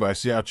clearly see Bai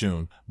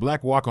Xiaochun,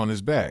 black walk on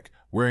his back,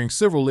 wearing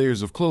several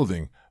layers of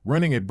clothing,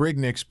 running at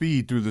breakneck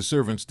speed through the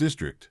servants'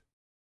 district.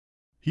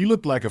 He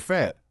looked like a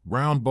fat,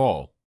 round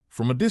ball.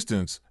 From a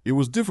distance, it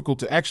was difficult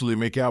to actually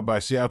make out Bai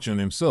Xiaochun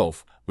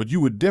himself, but you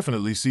would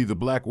definitely see the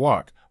black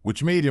walk,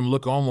 which made him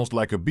look almost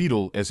like a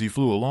beetle as he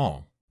flew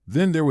along.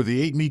 Then there were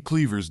the 8 meat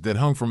cleavers that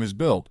hung from his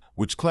belt,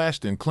 which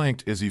clashed and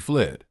clanked as he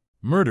fled.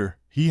 "Murder!"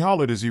 he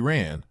hollered as he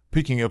ran,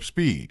 picking up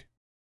speed.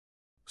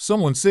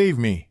 "Someone save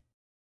me!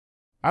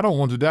 I don't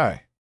want to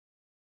die!"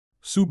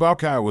 Su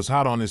Baokai was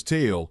hot on his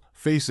tail,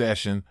 face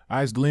ashen,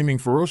 eyes gleaming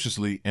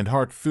ferociously and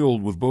heart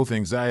filled with both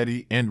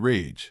anxiety and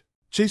rage.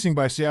 Chasing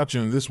Bai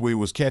Xiaochun this way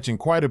was catching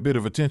quite a bit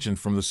of attention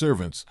from the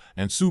servants,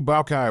 and Su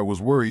Baokai was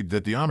worried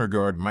that the honor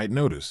guard might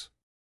notice.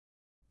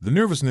 The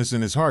nervousness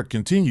in his heart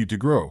continued to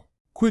grow.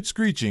 "Quit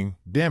screeching,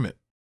 damn it!"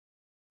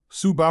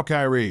 Su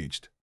Baokai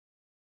raged.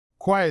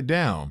 "Quiet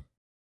down!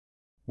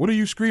 What are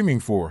you screaming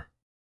for?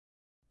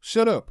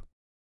 Shut up!"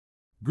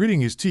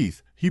 Gritting his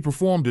teeth, he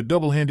performed a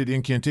double-handed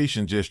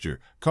incantation gesture,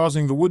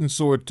 causing the wooden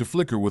sword to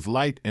flicker with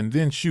light and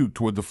then shoot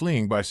toward the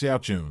fleeing Bai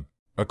Xiaochun.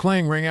 A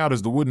clang rang out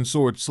as the wooden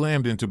sword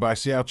slammed into Bai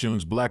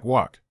Xiaochun's black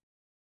wok.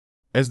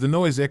 As the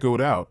noise echoed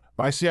out,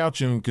 Bai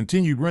Xiaochun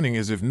continued running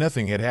as if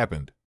nothing had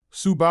happened.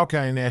 Su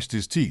Baokai gnashed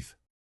his teeth.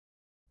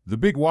 The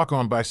big wok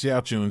on Bai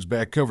Xiaochun's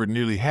back covered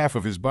nearly half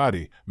of his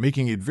body,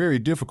 making it very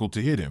difficult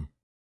to hit him.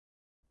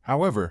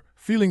 However,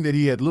 feeling that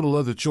he had little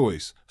other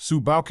choice,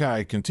 Su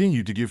Baokai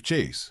continued to give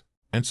chase.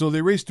 And so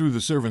they raced through the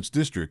servants'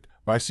 district,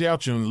 Bai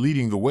Xiaochun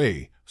leading the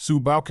way,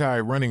 Su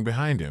Baokai running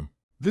behind him.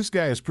 "This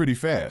guy is pretty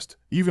fast,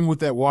 even with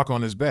that wok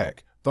on his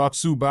back," thought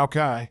Su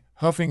Baokai,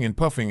 huffing and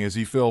puffing as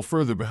he fell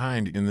further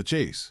behind in the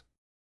chase.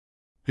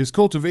 His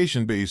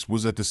cultivation base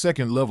was at the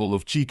 2nd level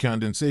of qi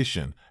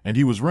condensation, and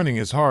he was running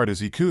as hard as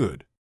he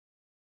could.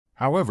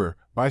 However,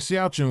 Bai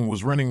Xiaochun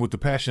was running with the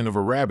passion of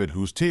a rabbit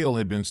whose tail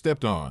had been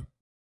stepped on.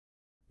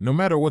 No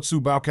matter what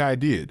Su Baokai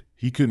did,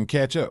 he couldn't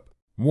catch up.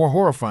 More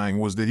horrifying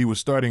was that he was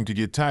starting to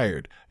get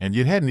tired, and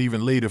yet hadn't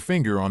even laid a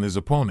finger on his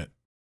opponent.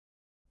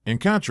 In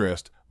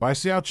contrast, Bai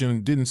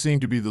Xiaochun didn't seem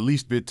to be the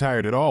least bit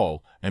tired at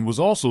all, and was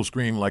also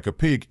screaming like a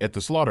pig at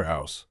the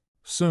slaughterhouse.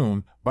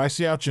 Soon, Bai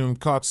Xiaochun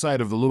caught sight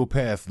of the little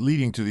path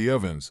leading to the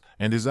ovens,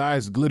 and his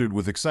eyes glittered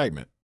with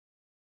excitement.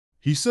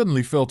 He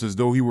suddenly felt as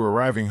though he were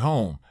arriving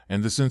home,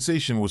 and the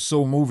sensation was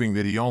so moving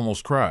that he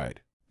almost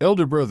cried.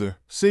 "Elder brother,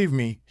 save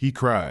me," he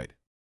cried.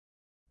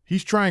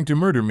 "He's trying to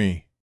murder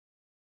me."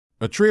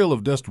 A trail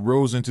of dust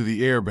rose into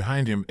the air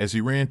behind him as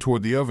he ran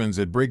toward the ovens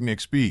at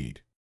breakneck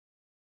speed.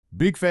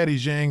 Big Fatty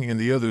Zhang and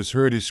the others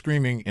heard his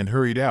screaming and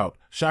hurried out,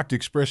 shocked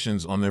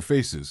expressions on their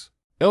faces.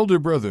 "Elder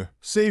brother,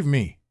 save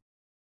me!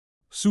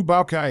 Su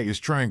Baokai is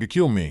trying to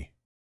kill me.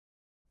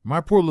 My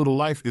poor little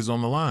life is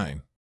on the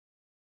line."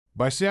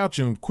 Bai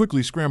Xiaochun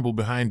quickly scrambled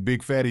behind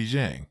Big Fatty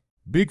Zhang.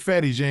 Big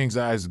Fatty Zhang's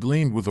eyes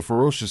gleamed with a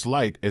ferocious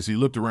light as he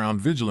looked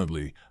around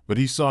vigilantly, but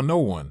he saw no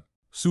one.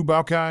 "Su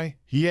Baokai?"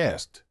 he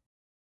asked.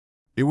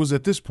 It was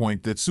at this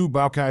point that Su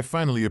Baokai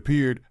finally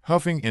appeared,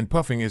 huffing and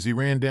puffing as he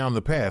ran down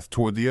the path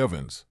toward the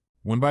ovens.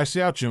 When Bai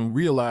Xiaochun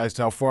realized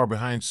how far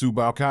behind Su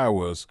Baokai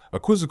was, a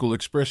quizzical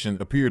expression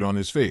appeared on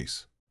his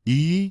face.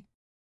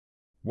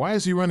 Why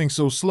is he running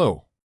so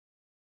slow?"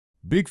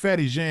 Big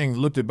Fatty Zhang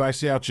looked at Bai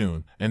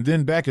Xiaochun and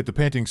then back at the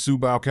panting Su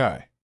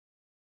Baokai.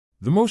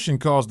 The motion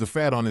caused the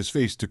fat on his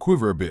face to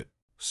quiver a bit.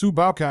 Su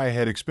Baokai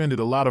had expended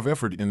a lot of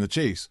effort in the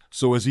chase,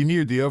 so as he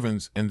neared the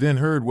ovens and then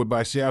heard what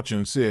Bai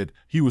Xiaochun said,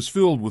 he was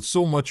filled with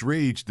so much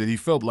rage that he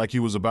felt like he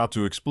was about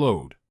to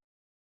explode.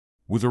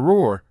 With a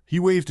roar, he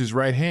waved his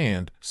right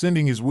hand,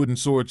 sending his wooden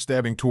sword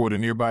stabbing toward a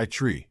nearby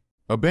tree.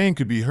 A bang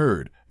could be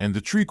heard, and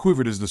the tree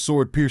quivered as the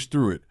sword pierced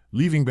through it,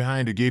 leaving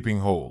behind a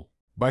gaping hole.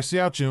 "Bai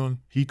Xiaochun,"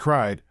 he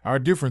cried, "our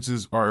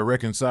differences are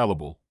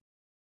irreconcilable."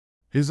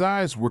 His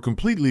eyes were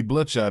completely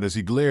bloodshot as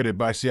he glared at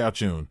Bai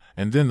Xiaochun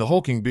and then the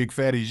hulking big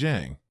fatty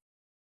Zhang.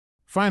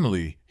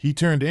 Finally, he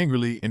turned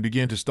angrily and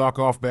began to stalk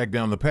off back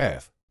down the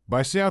path.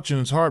 Bai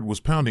Xiaochun's heart was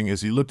pounding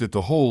as he looked at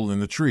the hole in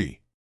the tree.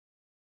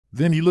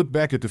 Then he looked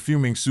back at the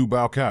fuming Su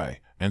Baokai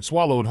and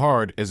swallowed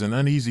hard as an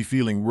uneasy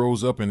feeling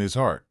rose up in his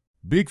heart.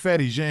 Big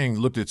fatty Zhang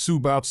looked at Su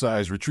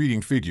Baocai's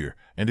retreating figure,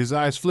 and his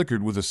eyes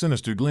flickered with a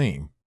sinister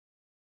gleam.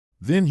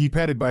 Then he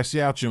patted Bai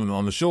Xiaochun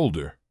on the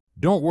shoulder.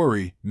 "Don't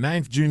worry,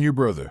 ninth junior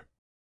brother.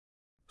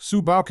 Su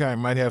Baokai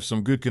might have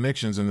some good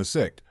connections in the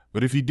sect,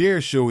 but if he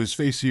dares show his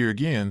face here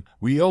again,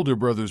 we elder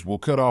brothers will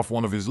cut off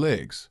one of his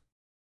legs."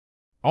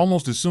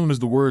 Almost as soon as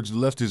the words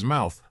left his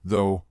mouth,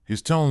 though,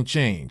 his tone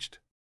changed.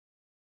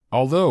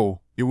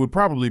 "Although, it would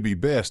probably be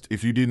best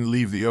if you didn't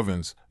leave the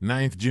ovens,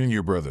 ninth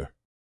junior brother.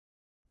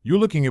 You're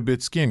looking a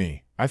bit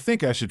skinny. I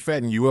think I should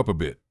fatten you up a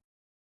bit.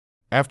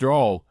 After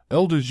all,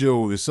 Elder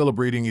Zhou is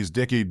celebrating his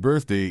decade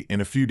birthday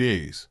in a few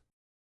days."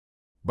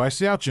 Bai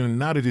Xiaochun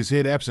nodded his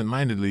head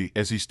absent-mindedly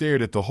as he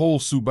stared at the hole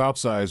Su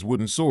Baocai's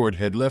wooden sword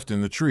had left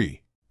in the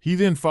tree. He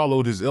then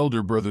followed his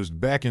elder brothers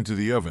back into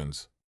the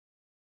ovens.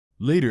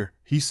 Later,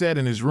 he sat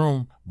in his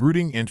room,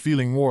 brooding and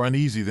feeling more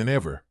uneasy than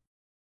ever.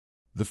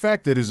 The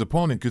fact that his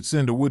opponent could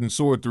send a wooden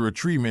sword through a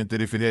tree meant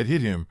that if it had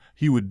hit him,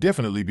 he would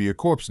definitely be a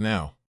corpse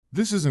now.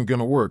 This isn't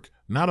gonna work,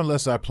 not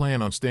unless I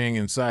plan on staying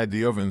inside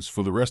the ovens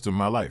for the rest of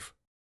my life.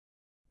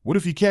 What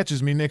if he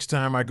catches me next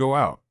time I go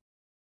out?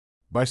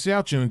 Bai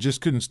Xiaochun just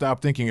couldn't stop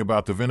thinking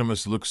about the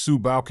venomous look Su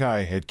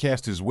Baokai had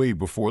cast his way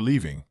before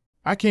leaving.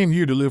 "I came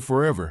here to live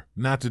forever,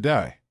 not to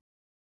die."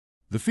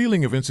 The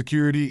feeling of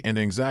insecurity and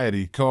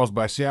anxiety caused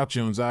Bai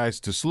Xiaochun's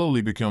eyes to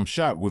slowly become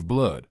shot with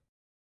blood.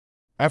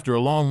 After a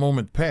long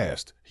moment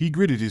passed, he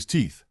gritted his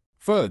teeth.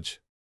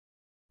 "Fudge.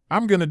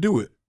 I'm gonna do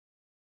it.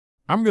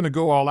 I'm gonna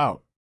go all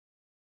out.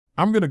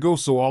 I'm gonna go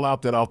so all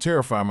out that I'll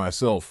terrify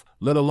myself,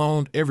 let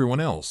alone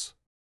everyone else."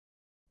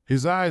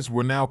 His eyes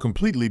were now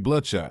completely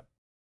bloodshot.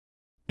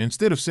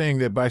 Instead of saying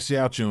that Bai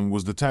Xiaochun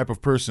was the type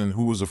of person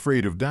who was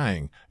afraid of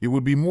dying, it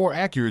would be more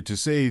accurate to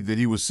say that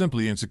he was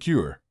simply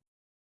insecure.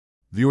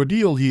 The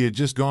ordeal he had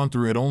just gone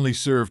through had only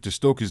served to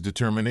stoke his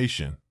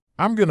determination.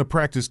 "I'm gonna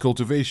practice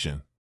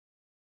cultivation.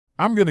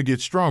 I'm gonna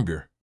get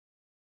stronger."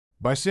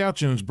 Bai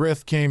Xiaochun's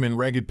breath came in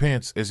ragged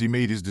pants as he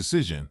made his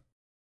decision.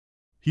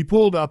 He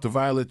pulled out the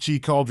Violet Chi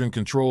Cauldron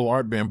Control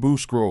Art bamboo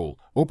scroll,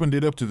 opened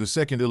it up to the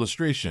second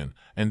illustration,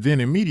 and then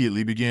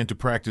immediately began to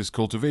practice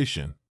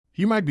cultivation.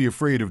 He might be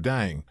afraid of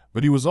dying,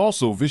 but he was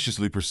also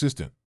viciously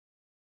persistent.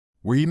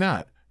 Were he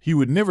not, he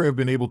would never have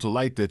been able to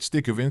light that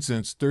stick of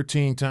incense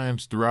 13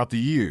 times throughout the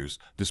years,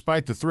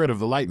 despite the threat of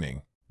the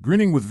lightning.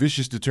 Grinning with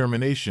vicious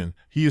determination,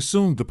 he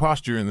assumed the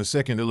posture in the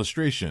second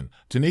illustration,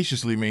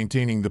 tenaciously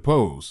maintaining the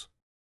pose.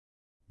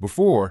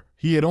 Before,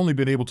 he had only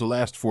been able to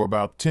last for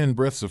about 10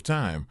 breaths of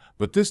time,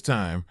 but this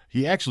time,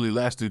 he actually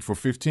lasted for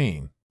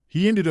 15.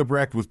 He ended up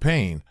racked with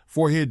pain,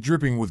 forehead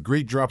dripping with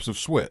great drops of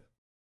sweat.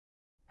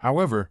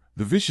 However,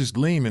 the vicious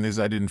gleam in his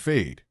eye didn't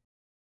fade.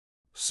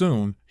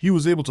 Soon, he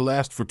was able to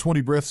last for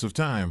 20 breaths of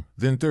time,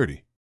 then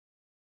 30.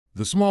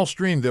 The small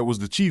stream that was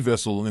the chi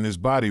vessel in his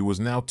body was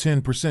now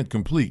 10%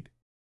 complete.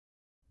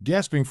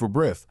 Gasping for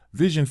breath,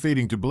 vision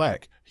fading to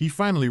black, he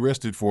finally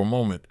rested for a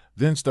moment,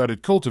 then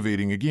started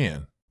cultivating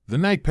again. The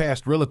night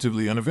passed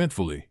relatively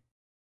uneventfully.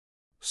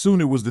 Soon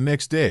it was the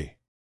next day.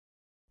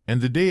 And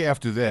the day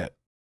after that.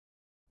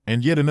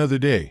 And yet another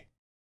day.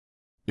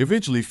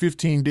 Eventually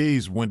 15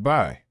 days went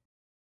by.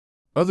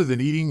 Other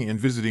than eating and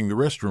visiting the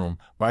restroom,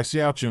 Bai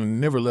Xiaochun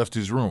never left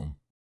his room.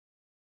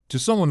 To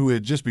someone who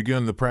had just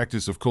begun the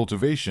practice of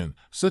cultivation,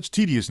 such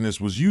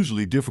tediousness was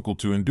usually difficult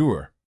to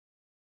endure.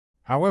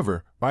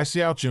 However, Bai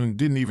Xiaochun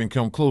didn't even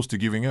come close to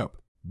giving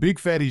up. Big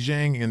Fatty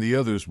Zhang and the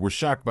others were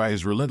shocked by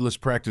his relentless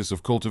practice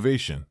of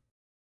cultivation.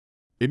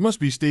 It must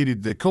be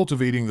stated that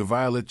cultivating the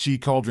Violet Chi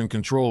Cauldron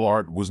Control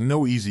Art was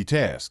no easy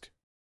task.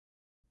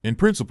 In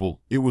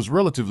principle, it was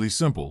relatively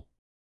simple.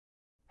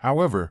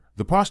 However,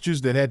 the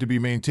postures that had to be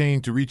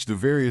maintained to reach the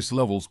various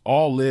levels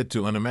all led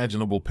to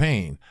unimaginable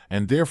pain,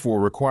 and therefore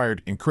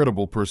required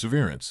incredible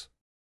perseverance.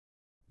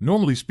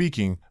 Normally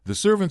speaking, the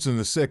servants in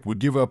the sect would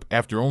give up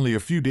after only a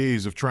few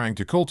days of trying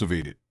to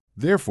cultivate it.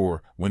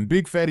 Therefore, when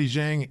Big Fatty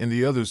Zhang and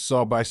the others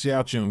saw Bai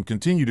Xiaochun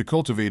continue to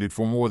cultivate it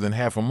for more than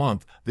half a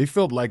month, they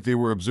felt like they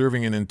were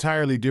observing an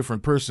entirely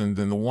different person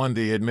than the one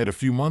they had met a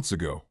few months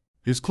ago.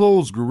 His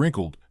clothes grew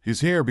wrinkled,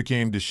 his hair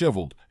became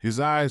disheveled, his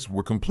eyes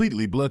were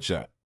completely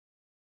bloodshot.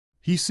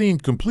 He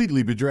seemed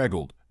completely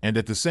bedraggled, and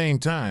at the same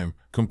time,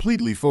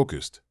 completely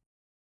focused.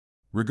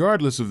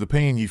 Regardless of the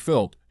pain he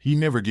felt, he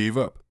never gave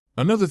up.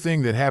 Another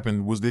thing that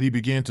happened was that he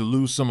began to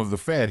lose some of the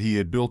fat he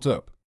had built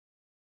up.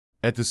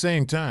 At the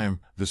same time,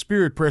 the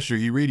spirit pressure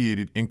he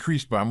radiated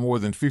increased by more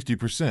than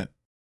 50%.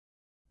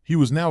 He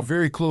was now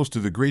very close to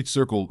the great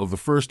circle of the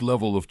first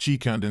level of qi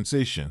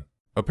condensation.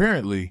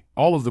 Apparently,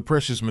 all of the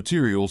precious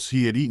materials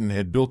he had eaten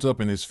had built up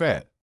in his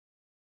fat.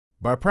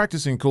 By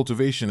practicing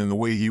cultivation in the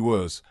way he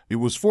was, it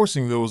was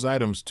forcing those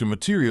items to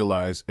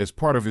materialize as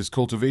part of his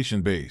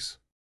cultivation base.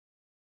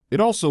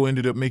 It also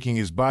ended up making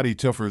his body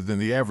tougher than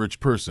the average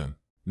person.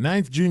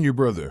 Ninth junior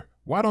brother,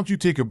 why don't you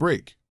take a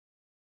break?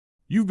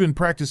 You've been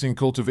practicing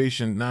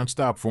cultivation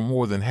nonstop for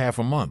more than half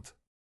a month.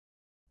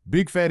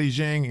 Big Fatty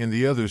Zhang and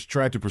the others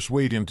tried to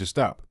persuade him to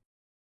stop.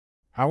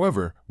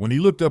 However, when he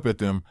looked up at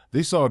them,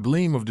 they saw a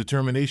gleam of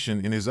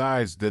determination in his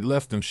eyes that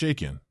left them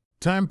shaken.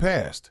 Time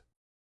passed.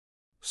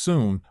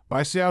 Soon,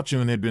 Bai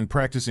Xiaochun had been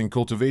practicing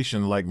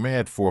cultivation like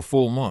mad for a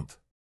full month.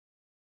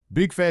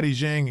 Big Fatty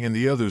Zhang and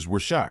the others were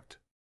shocked.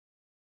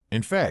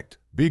 In fact,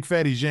 Big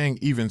Fatty Zhang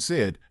even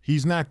said,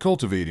 "He's not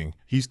cultivating,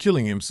 he's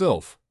killing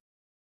himself."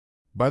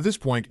 By this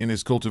point in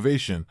his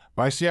cultivation,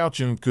 Bai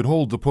Xiaochun could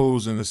hold the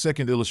pose in the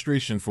second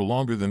illustration for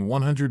longer than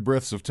 100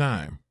 breaths of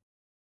time.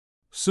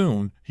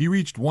 Soon, he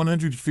reached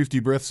 150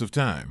 breaths of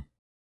time.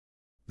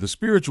 The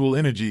spiritual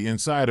energy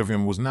inside of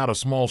him was not a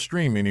small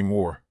stream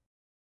anymore.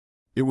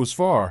 It was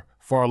far,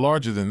 far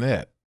larger than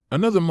that.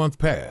 Another month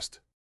passed.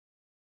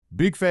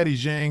 Big Fatty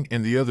Zhang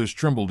and the others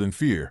trembled in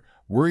fear,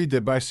 worried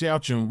that Bai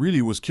Xiaochun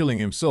really was killing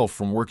himself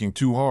from working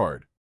too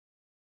hard.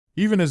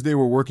 Even as they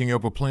were working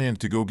up a plan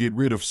to go get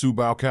rid of Su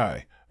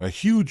Baokai, a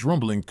huge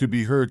rumbling could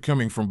be heard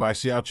coming from Bai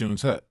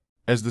Xiaochun's hut.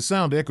 As the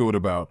sound echoed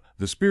about,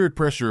 the spirit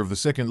pressure of the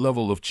second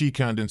level of qi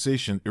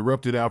condensation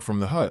erupted out from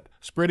the hut,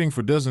 spreading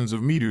for dozens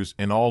of meters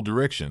in all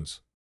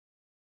directions.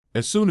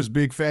 As soon as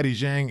Big Fatty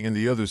Zhang and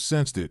the others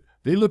sensed it,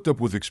 they looked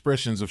up with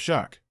expressions of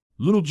shock.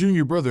 Little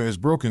junior brother has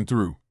broken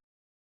through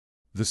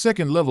the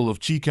second level of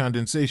qi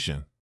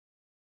condensation.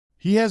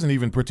 He hasn't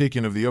even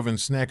partaken of the oven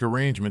snack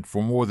arrangement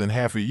for more than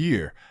half a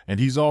year, and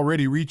he's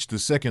already reached the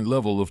second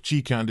level of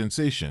qi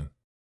condensation.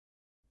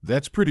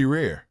 That's pretty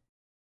rare.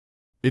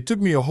 It took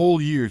me a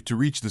whole year to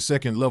reach the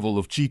second level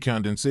of qi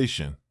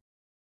condensation.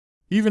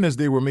 Even as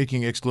they were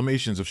making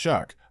exclamations of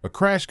shock, a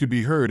crash could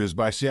be heard as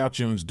Bai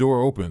Xiaochun's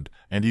door opened,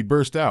 and he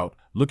burst out,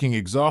 looking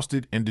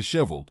exhausted and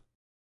disheveled.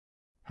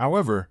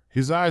 However,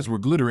 his eyes were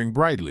glittering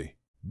brightly.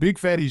 Big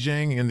Fatty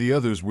Zhang and the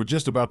others were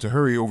just about to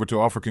hurry over to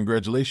offer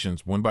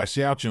congratulations when Bai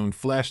Xiaochun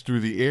flashed through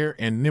the air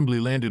and nimbly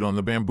landed on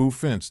the bamboo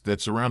fence that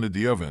surrounded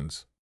the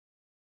ovens.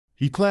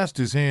 He clasped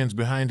his hands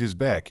behind his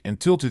back and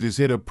tilted his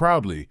head up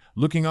proudly,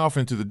 looking off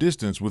into the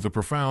distance with a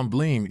profound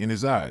gleam in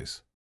his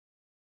eyes.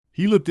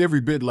 He looked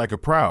every bit like a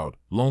proud,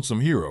 lonesome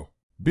hero.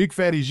 Big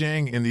Fatty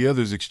Zhang and the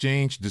others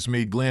exchanged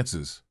dismayed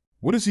glances.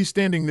 What is he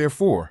standing there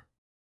for?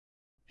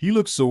 He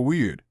looks so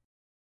weird.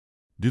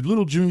 Did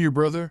little junior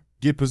brother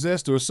get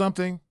possessed or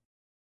something?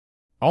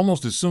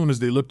 Almost as soon as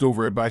they looked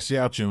over at Bai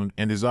Xiaochun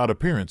and his odd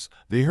appearance,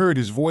 they heard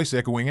his voice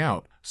echoing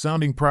out,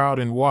 sounding proud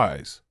and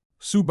wise.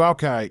 Su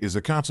Baokai is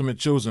a consummate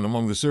chosen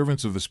among the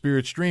servants of the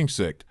Spirit Stream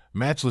sect,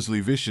 matchlessly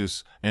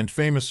vicious and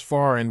famous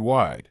far and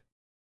wide.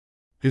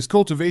 His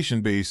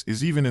cultivation base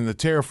is even in the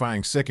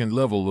terrifying second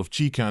level of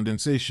qi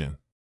condensation.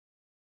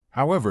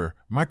 However,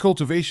 my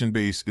cultivation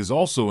base is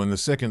also in the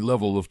second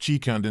level of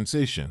qi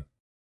condensation.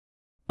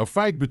 A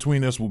fight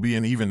between us will be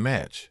an even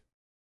match.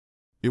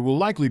 It will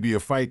likely be a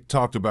fight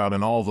talked about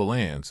in all the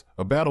lands,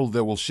 a battle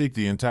that will shake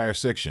the entire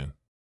section.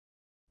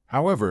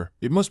 However,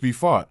 it must be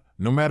fought,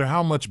 no matter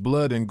how much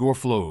blood and gore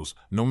flows,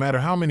 no matter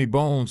how many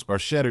bones are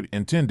shattered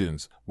and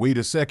tendons. Wait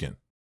a second.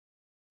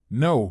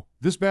 No,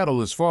 this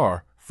battle is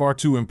far, far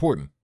too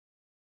important.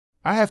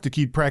 I have to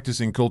keep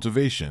practicing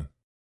cultivation.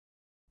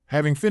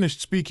 Having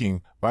finished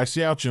speaking, Bai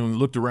Xiaochun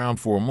looked around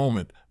for a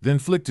moment, then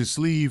flicked his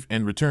sleeve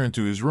and returned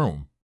to his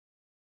room.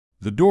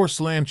 The door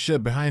slammed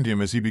shut behind him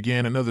as he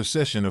began another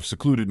session of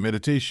secluded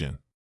meditation.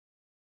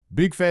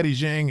 Big Fatty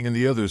Zhang and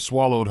the others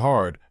swallowed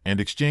hard and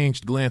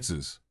exchanged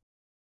glances.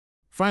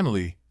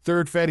 Finally,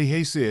 Third Fatty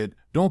He said,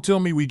 "Don't tell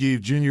me we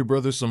gave junior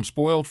brother some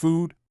spoiled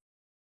food?"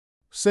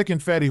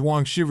 Second Fatty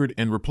Huang shivered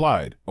and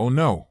replied, "Oh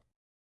no.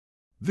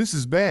 This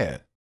is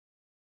bad.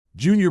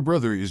 Junior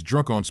brother is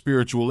drunk on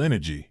spiritual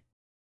energy.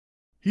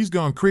 He's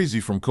gone crazy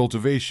from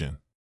cultivation.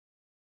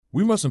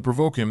 We mustn't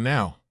provoke him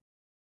now."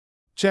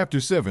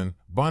 Chapter 7,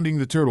 Bonding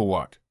the Turtle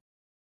Walk.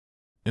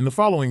 In the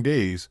following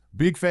days,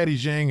 Big Fatty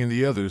Zhang and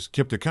the others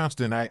kept a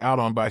constant eye out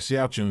on Bai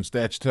Xiaochun's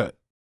thatched hut.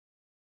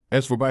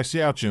 As for Bai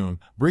Xiaochun,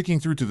 breaking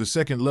through to the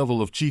second level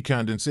of qi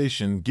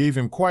condensation gave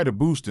him quite a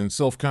boost in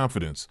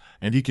self-confidence,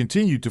 and he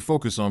continued to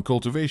focus on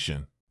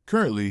cultivation.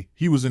 Currently,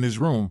 he was in his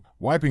room,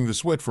 wiping the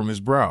sweat from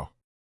his brow.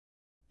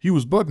 He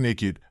was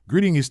buck-naked,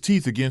 gritting his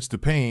teeth against the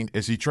pain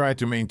as he tried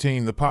to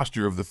maintain the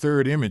posture of the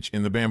third image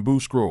in the bamboo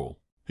scroll.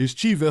 His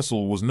qi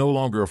vessel was no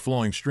longer a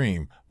flowing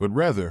stream, but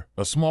rather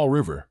a small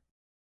river.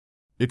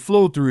 It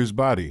flowed through his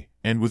body,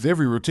 and with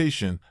every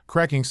rotation,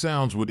 cracking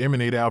sounds would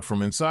emanate out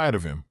from inside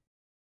of him.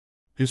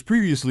 His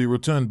previously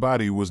rotund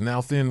body was now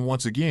thin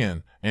once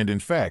again, and in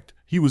fact,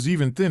 he was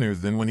even thinner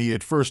than when he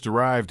had first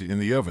arrived in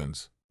the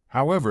ovens.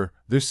 However,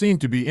 there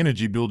seemed to be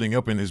energy building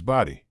up in his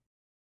body.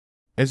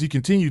 As he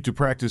continued to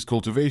practice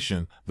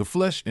cultivation, the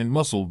flesh and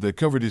muscle that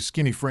covered his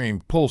skinny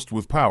frame pulsed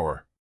with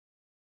power.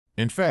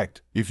 In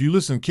fact, if you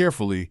listened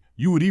carefully,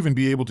 you would even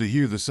be able to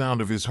hear the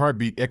sound of his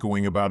heartbeat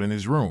echoing about in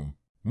his room.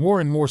 More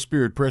and more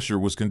spirit pressure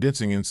was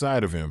condensing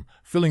inside of him,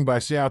 filling Bai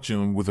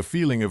Xiaochun with a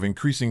feeling of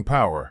increasing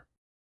power.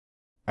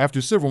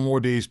 After several more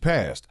days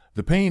passed,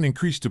 the pain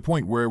increased to a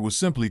point where it was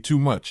simply too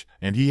much,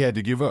 and he had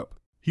to give up.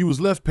 He was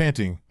left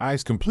panting,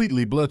 eyes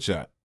completely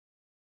bloodshot.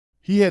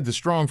 He had the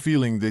strong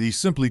feeling that he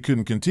simply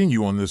couldn't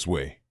continue on this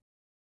way.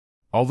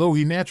 Although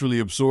he naturally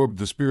absorbed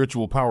the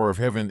spiritual power of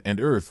heaven and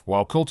earth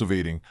while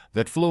cultivating,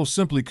 that flow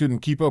simply couldn't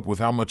keep up with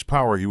how much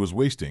power he was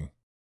wasting.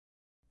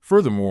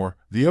 Furthermore,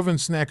 the oven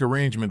snack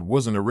arrangement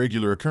wasn't a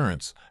regular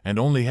occurrence and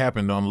only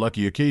happened on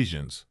lucky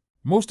occasions.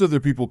 Most other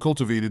people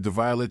cultivated the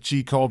violet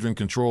chi cauldron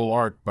control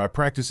art by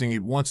practicing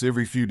it once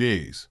every few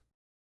days.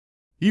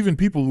 Even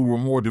people who were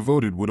more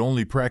devoted would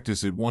only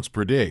practice it once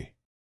per day.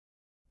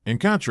 In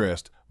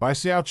contrast, Bai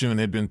Xiaochun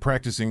had been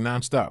practicing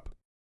non-stop.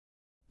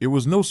 It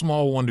was no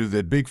small wonder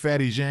that Big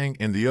Fatty Zhang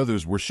and the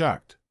others were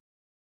shocked.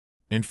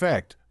 In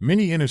fact,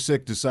 many inner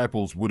sect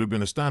disciples would have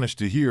been astonished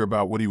to hear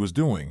about what he was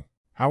doing.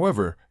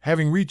 However,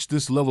 having reached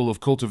this level of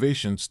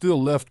cultivation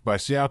still left Bai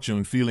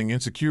Xiaochun feeling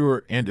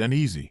insecure and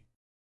uneasy.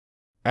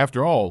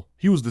 After all,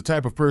 he was the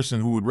type of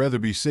person who would rather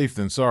be safe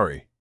than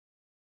sorry.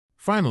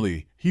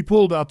 Finally, he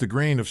pulled out the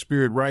grain of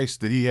spirit rice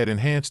that he had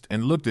enhanced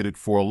and looked at it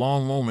for a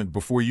long moment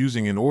before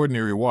using an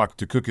ordinary wok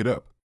to cook it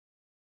up.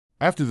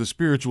 After the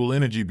spiritual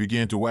energy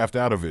began to waft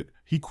out of it,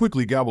 he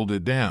quickly gobbled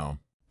it down.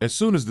 As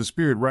soon as the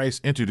spirit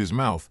rice entered his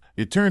mouth,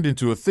 it turned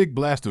into a thick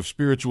blast of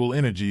spiritual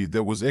energy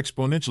that was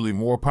exponentially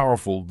more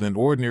powerful than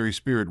ordinary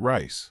spirit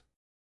rice.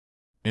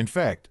 In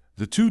fact,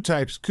 the two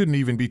types couldn't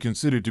even be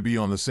considered to be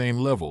on the same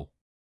level.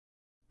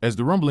 As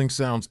the rumbling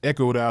sounds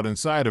echoed out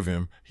inside of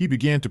him, he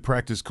began to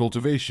practice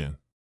cultivation.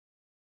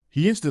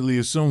 He instantly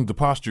assumed the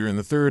posture in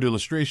the third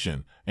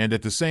illustration, and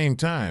at the same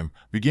time,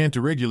 began to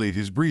regulate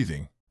his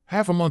breathing.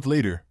 Half a month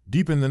later,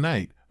 deep in the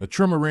night, a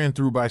tremor ran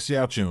through Bai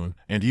Xiaochun,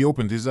 and he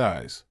opened his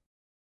eyes.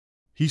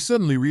 He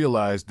suddenly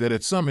realized that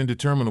at some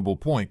indeterminable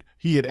point,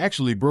 he had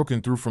actually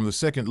broken through from the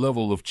second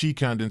level of qi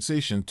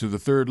condensation to the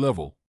third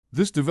level.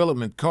 This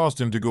development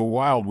caused him to go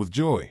wild with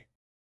joy.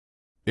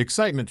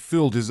 Excitement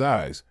filled his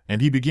eyes, and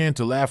he began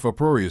to laugh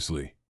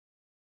uproariously.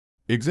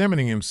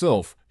 Examining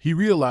himself, he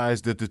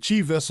realized that the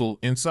qi vessel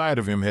inside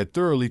of him had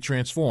thoroughly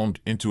transformed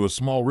into a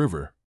small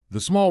river.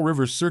 The small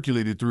river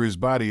circulated through his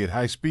body at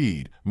high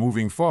speed,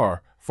 moving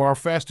far, far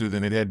faster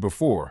than it had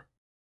before.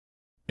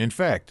 In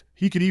fact,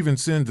 he could even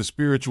send the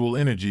spiritual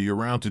energy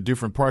around to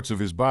different parts of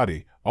his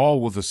body, all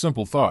with a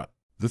simple thought.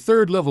 The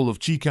third level of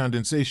qi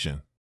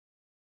condensation.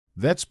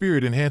 That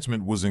spirit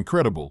enhancement was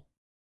incredible.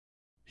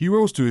 He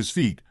rose to his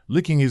feet,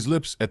 licking his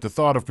lips at the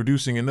thought of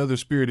producing another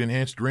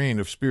spirit-enhanced rain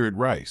of spirit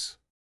rice.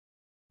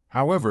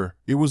 However,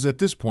 it was at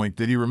this point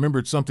that he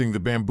remembered something the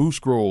bamboo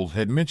scrolls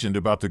had mentioned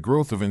about the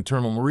growth of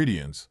internal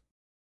meridians.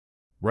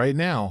 Right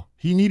now,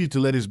 he needed to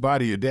let his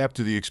body adapt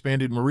to the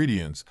expanded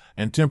meridians,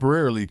 and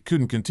temporarily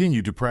couldn't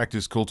continue to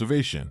practice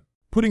cultivation.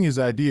 Putting his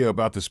idea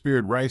about the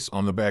spirit rice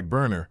on the back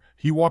burner,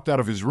 he walked out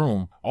of his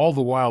room, all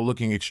the while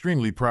looking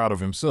extremely proud of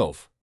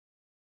himself.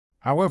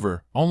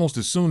 However, almost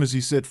as soon as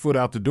he set foot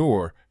out the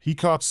door, he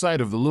caught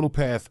sight of the little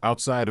path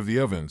outside of the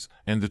ovens,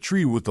 and the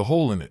tree with the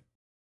hole in it.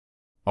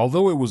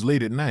 Although it was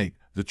late at night,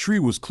 the tree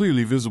was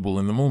clearly visible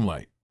in the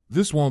moonlight.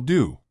 This won't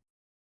do.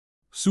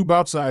 Su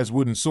Bao's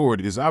wooden sword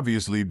is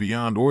obviously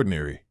beyond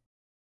ordinary.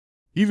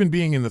 Even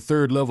being in the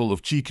third level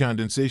of qi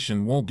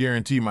condensation won't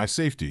guarantee my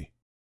safety.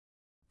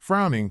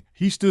 Frowning,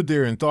 he stood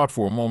there in thought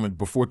for a moment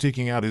before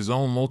taking out his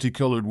own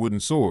multicolored wooden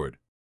sword.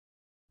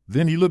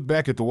 Then he looked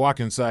back at the wok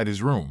inside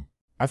his room.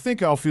 I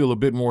think I'll feel a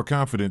bit more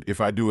confident if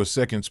I do a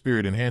second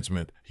spirit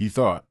enhancement, he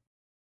thought.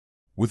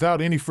 Without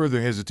any further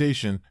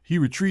hesitation, he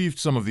retrieved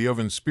some of the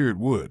oven's spirit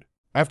wood.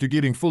 After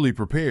getting fully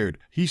prepared,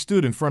 he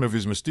stood in front of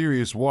his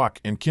mysterious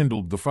wok and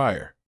kindled the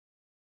fire.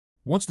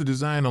 Once the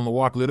design on the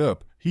wok lit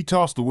up, he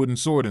tossed the wooden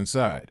sword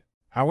inside.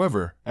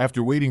 However,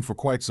 after waiting for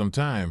quite some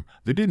time,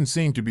 there didn't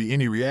seem to be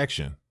any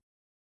reaction.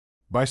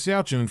 Bai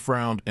Xiaochun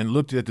frowned and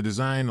looked at the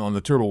design on the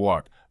turtle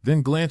wok,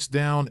 then glanced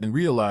down and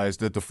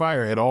realized that the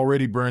fire had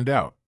already burned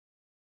out.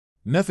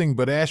 Nothing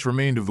but ash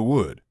remained of the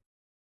wood.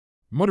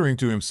 Muttering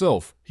to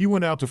himself, he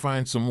went out to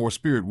find some more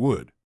spirit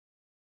wood.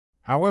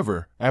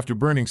 However, after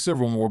burning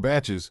several more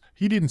batches,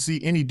 he didn't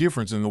see any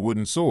difference in the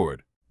wooden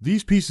sword.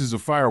 These pieces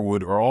of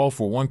firewood are all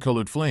for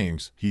one-colored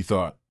flames, he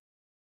thought.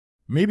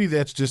 Maybe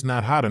that's just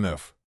not hot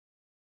enough.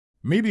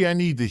 Maybe I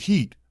need the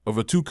heat of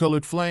a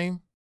two-colored flame?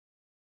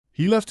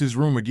 He left his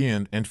room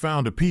again and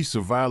found a piece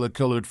of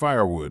violet-colored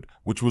firewood,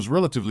 which was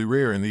relatively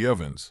rare in the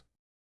ovens.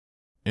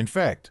 In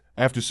fact,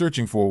 after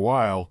searching for a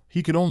while,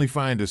 he could only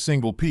find a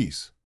single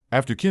piece.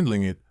 After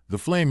kindling it, the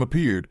flame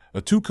appeared,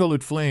 a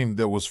two-colored flame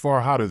that was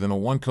far hotter than a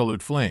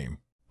one-colored flame.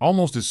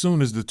 Almost as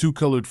soon as the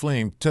two-colored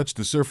flame touched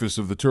the surface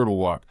of the turtle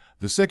walk,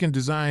 the second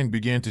design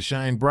began to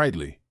shine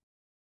brightly.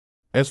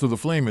 As for the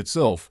flame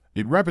itself,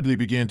 it rapidly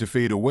began to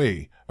fade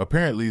away.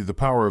 Apparently, the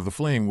power of the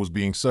flame was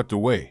being sucked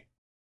away.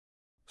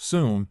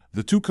 Soon,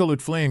 the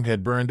two-colored flame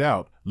had burned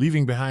out,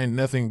 leaving behind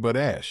nothing but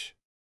ash.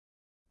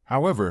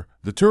 However,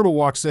 the turtle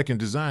walk's second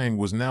design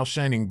was now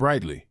shining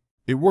brightly.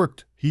 It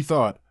worked, he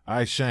thought,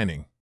 eyes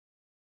shining.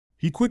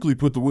 He quickly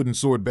put the wooden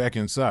sword back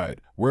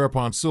inside,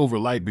 whereupon silver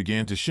light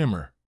began to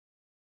shimmer.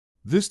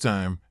 This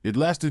time, it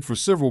lasted for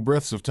several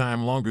breaths of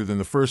time longer than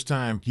the first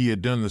time he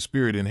had done the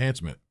spirit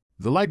enhancement.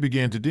 The light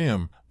began to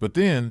dim, but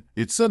then,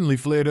 it suddenly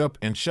flared up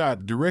and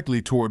shot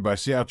directly toward Bai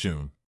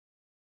Xiaochun.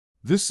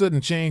 This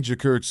sudden change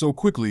occurred so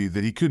quickly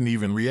that he couldn't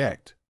even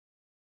react.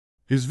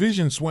 His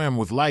vision swam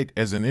with light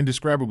as an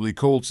indescribably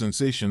cold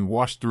sensation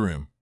washed through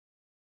him.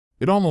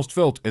 It almost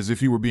felt as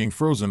if he were being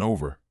frozen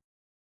over.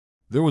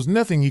 There was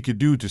nothing he could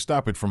do to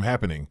stop it from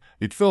happening.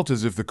 It felt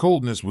as if the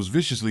coldness was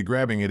viciously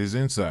grabbing at his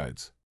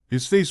insides.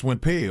 His face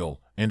went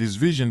pale, and his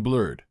vision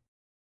blurred.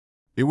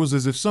 It was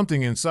as if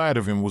something inside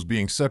of him was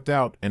being sucked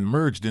out and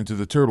merged into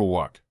the turtle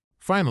walk.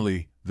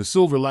 Finally, the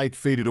silver light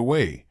faded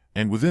away,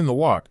 and within the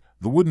walk,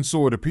 the wooden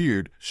sword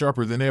appeared,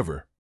 sharper than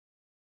ever.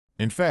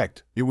 In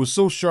fact, it was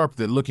so sharp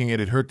that looking at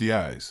it hurt the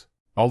eyes.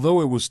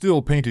 Although it was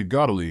still painted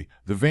gaudily,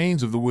 the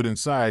veins of the wood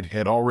inside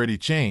had already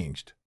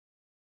changed.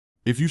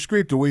 If you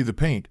scraped away the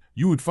paint,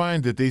 you would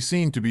find that they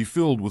seemed to be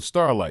filled with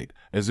starlight,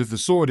 as if the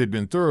sword had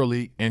been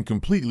thoroughly and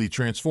completely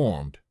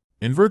transformed.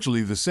 In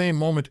virtually the same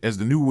moment as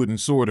the new wooden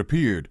sword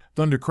appeared,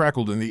 thunder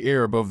crackled in the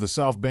air above the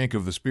south bank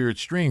of the spirit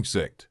stream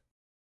sect.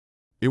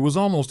 It was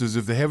almost as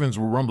if the heavens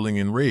were rumbling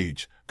in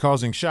rage,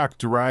 causing shock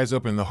to rise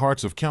up in the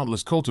hearts of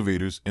countless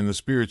cultivators in the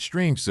spirit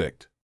stream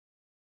sect.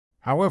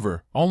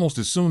 However, almost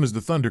as soon as the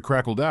thunder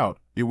crackled out,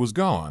 it was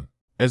gone.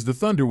 As the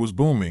thunder was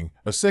booming,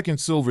 a second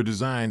silver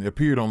design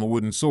appeared on the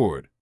wooden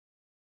sword.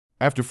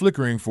 After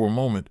flickering for a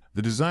moment,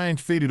 the design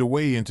faded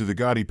away into the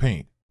gaudy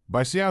paint.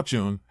 Bai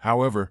Xiaochun,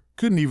 however,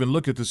 couldn't even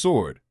look at the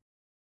sword.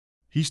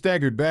 He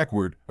staggered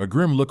backward, a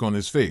grim look on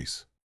his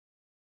face.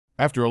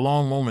 After a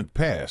long moment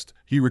passed,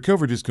 he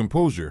recovered his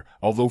composure,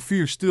 although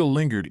fear still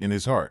lingered in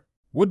his heart.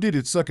 What did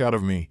it suck out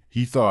of me,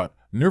 he thought,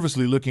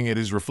 nervously looking at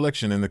his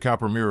reflection in the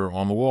copper mirror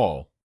on the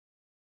wall.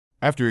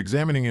 After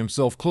examining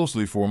himself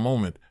closely for a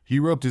moment, he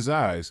rubbed his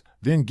eyes,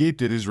 then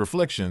gaped at his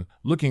reflection,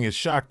 looking as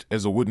shocked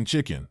as a wooden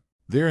chicken.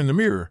 There in the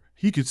mirror,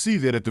 he could see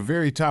that at the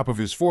very top of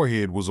his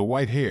forehead was a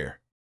white hair.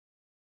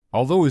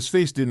 Although his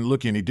face didn't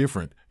look any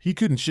different, he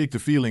couldn't shake the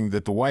feeling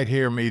that the white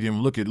hair made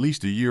him look at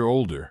least a year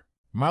older.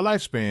 My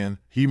lifespan,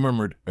 he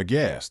murmured,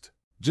 aghast.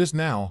 Just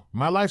now,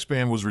 my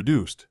lifespan was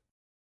reduced.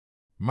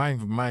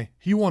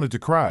 He wanted to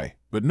cry,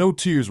 but no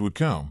tears would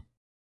come.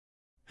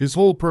 His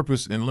whole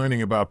purpose in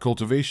learning about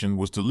cultivation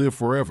was to live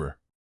forever.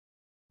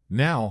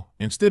 Now,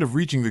 instead of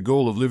reaching the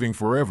goal of living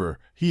forever,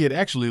 he had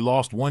actually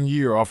lost 1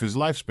 year off his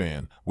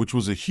lifespan, which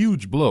was a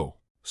huge blow.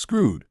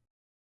 Screwed.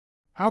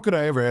 How could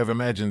I ever have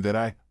imagined that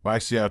I, Bai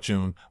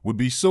Xiaochun, would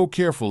be so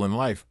careful in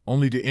life,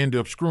 only to end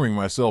up screwing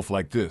myself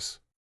like this?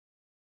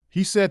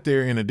 He sat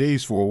there in a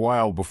daze for a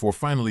while before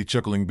finally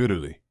chuckling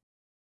bitterly.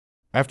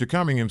 After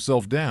calming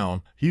himself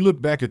down, he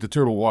looked back at the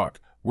turtle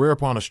walk,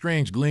 whereupon a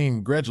strange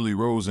gleam gradually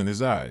rose in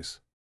his eyes.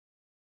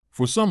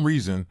 For some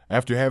reason,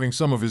 after having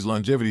some of his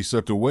longevity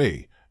sucked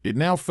away, it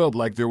now felt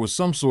like there was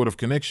some sort of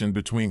connection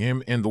between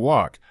him and the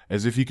walk,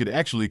 as if he could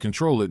actually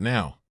control it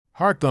now.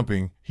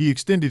 Heart-thumping, he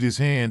extended his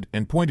hand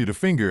and pointed a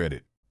finger at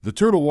it. The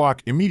turtle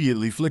walk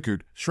immediately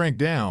flickered, shrank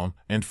down,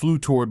 and flew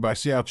toward Bai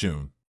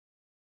Xiaochun.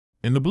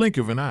 In the blink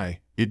of an eye,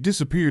 it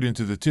disappeared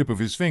into the tip of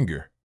his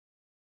finger.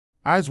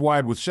 Eyes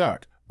wide with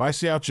shock, Bai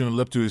Xiaochun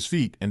leapt to his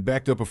feet and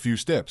backed up a few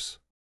steps.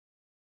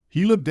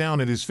 He looked down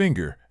at his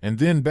finger, and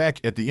then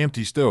back at the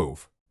empty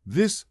stove.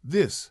 This.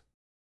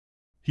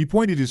 He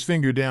pointed his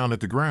finger down at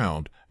the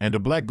ground, and a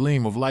black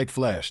gleam of light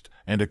flashed,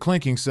 and a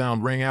clanking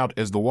sound rang out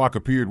as the walk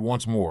appeared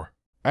once more.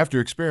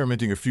 After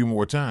experimenting a few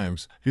more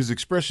times, his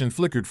expression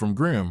flickered from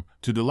grim,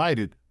 to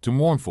delighted, to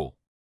mournful.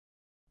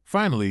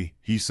 Finally,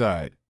 he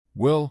sighed.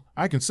 Well,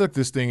 I can suck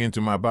this thing into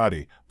my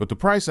body, but the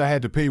price I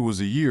had to pay was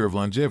a year of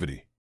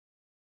longevity.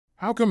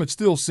 How come it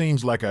still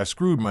seems like I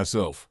screwed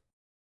myself?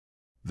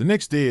 The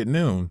next day at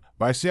noon,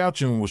 Bai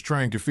Xiaochun was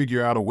trying to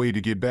figure out a way to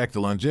get back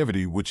the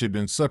longevity which had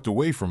been sucked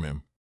away from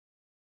him.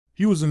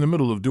 He was in the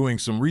middle of doing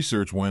some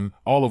research when,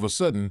 all of a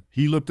sudden,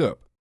 he looked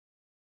up.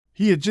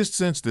 He had just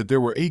sensed that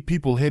there were 8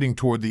 people heading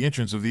toward the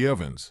entrance of the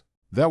ovens.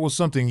 That was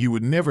something he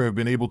would never have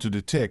been able to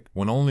detect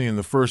when only in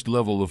the first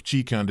level of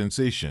qi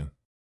condensation.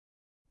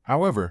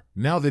 However,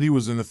 now that he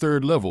was in the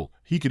 3rd level,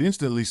 he could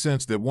instantly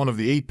sense that one of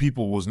the 8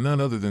 people was none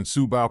other than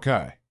Su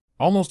Baokai.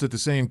 Almost at the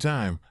same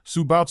time,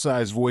 Su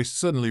Baocai's voice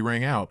suddenly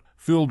rang out,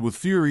 filled with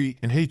fury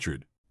and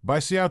hatred. Bai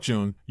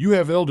Xiaochun, you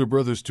have elder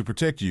brothers to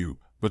protect you,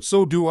 but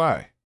so do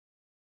I.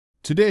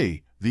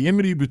 Today, the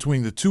enmity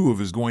between the two of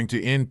us is going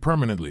to end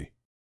permanently.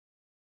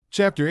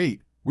 Chapter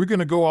 8, we're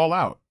gonna go all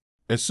out.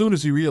 As soon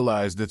as he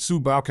realized that Su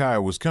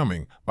Baokai was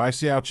coming, Bai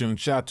Xiaochun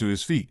shot to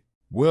his feet.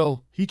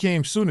 Well, he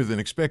came sooner than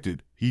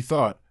expected, he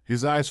thought,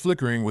 his eyes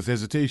flickering with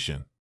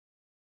hesitation.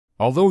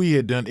 Although he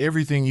had done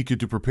everything he could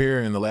to prepare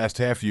in the last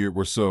half year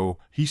or so,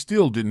 he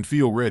still didn't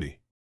feel ready.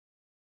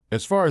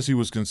 As far as he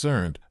was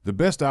concerned, the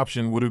best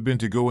option would have been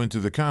to go into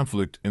the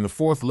conflict in the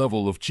 4th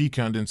level of qi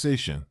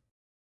condensation.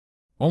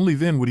 Only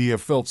then would he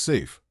have felt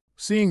safe.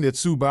 Seeing that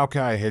Su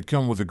Baokai had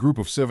come with a group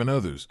of 7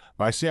 others,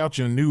 Bai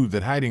Xiaochun knew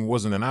that hiding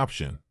wasn't an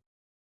option.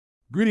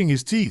 Gritting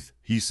his teeth,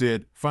 he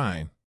said,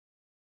 "Fine.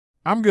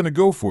 I'm gonna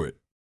go for it."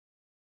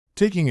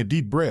 Taking a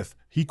deep breath,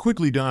 he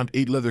quickly donned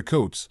 8 leather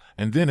coats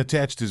and then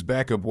attached his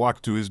backup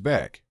walk to his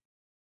back.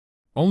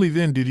 Only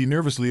then did he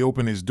nervously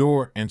open his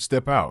door and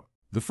step out.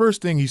 The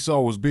first thing he saw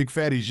was Big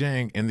Fatty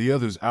Zhang and the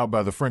others out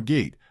by the front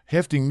gate,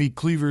 hefting meat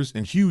cleavers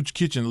and huge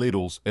kitchen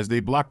ladles as they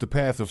blocked the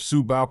path of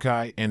Su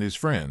Baokai and his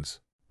friends.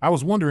 "I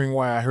was wondering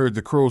why I heard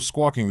the crows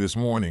squawking this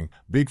morning,"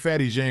 Big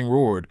Fatty Zhang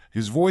roared,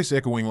 his voice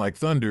echoing like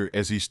thunder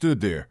as he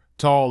stood there,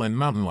 tall and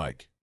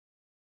mountain-like.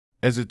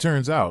 As it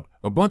turns out,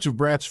 a bunch of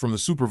brats from the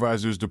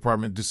supervisor's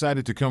department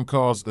decided to come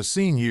cause a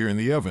scene here in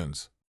the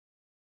ovens.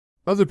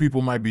 Other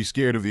people might be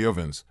scared of the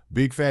ovens,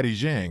 Big Fatty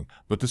Zhang,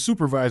 but the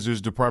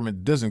supervisor's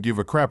department doesn't give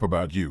a crap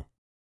about you.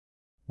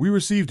 We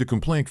received a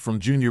complaint from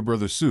Junior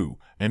Brother Su,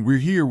 and we're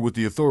here with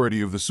the authority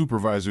of the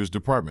supervisor's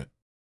department.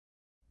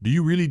 Do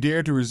you really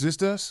dare to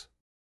resist us?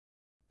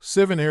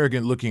 7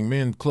 arrogant-looking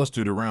men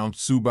clustered around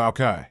Su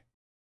Baokai.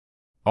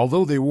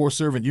 Although they wore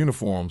servant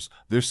uniforms,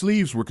 their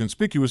sleeves were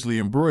conspicuously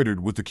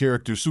embroidered with the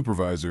character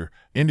supervisor,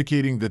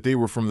 indicating that they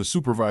were from the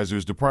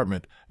supervisor's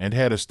department and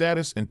had a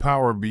status and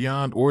power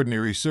beyond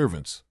ordinary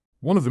servants.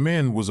 One of the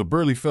men was a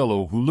burly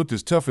fellow who looked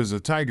as tough as a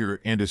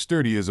tiger and as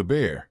sturdy as a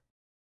bear.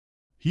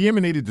 He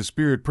emanated the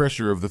spirit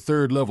pressure of the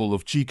 3rd level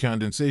of qi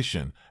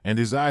condensation, and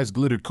his eyes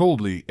glittered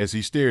coldly as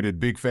he stared at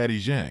Big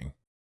Fatty Zhang.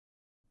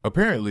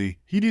 Apparently,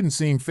 he didn't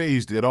seem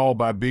fazed at all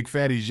by Big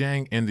Fatty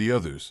Zhang and the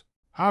others.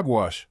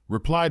 "Hogwash,"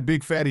 replied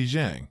Big Fatty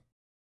Zhang.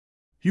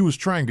 "He was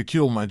trying to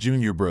kill my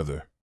junior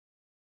brother."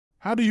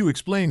 "How do you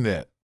explain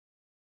that?"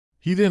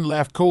 He then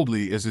laughed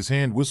coldly as his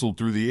hand whistled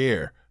through the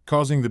air,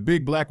 causing the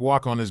big black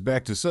walk on his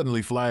back to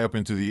suddenly fly up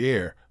into the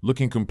air,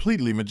 looking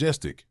completely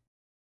majestic.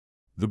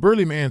 The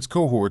burly man's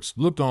cohorts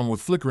looked on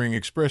with flickering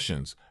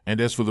expressions,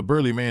 and as for the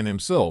burly man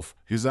himself,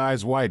 his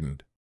eyes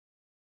widened.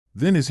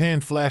 Then his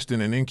hand flashed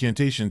in an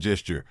incantation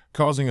gesture,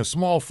 causing a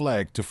small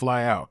flag to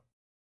fly out.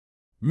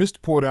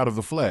 Mist poured out of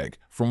the flag,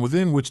 from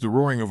within which the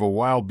roaring of a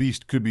wild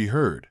beast could be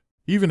heard.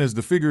 Even as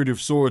the figurative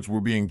swords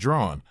were being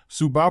drawn,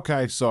 Su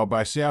Baokai saw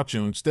Bai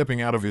Xiaochun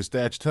stepping out of his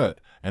thatched hut,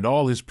 and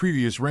all his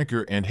previous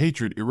rancor and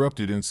hatred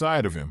erupted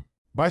inside of him.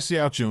 "Bai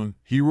Xiaochun,"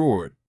 he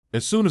roared.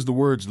 As soon as the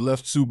words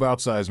left Su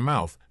Baocai's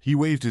mouth, he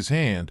waved his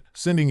hand,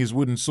 sending his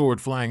wooden sword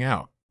flying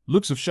out.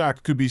 Looks of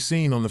shock could be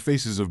seen on the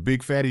faces of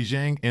Big Fatty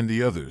Zhang and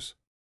the others.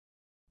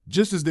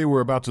 Just as they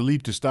were about to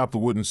leap to stop the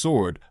wooden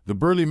sword, the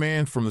burly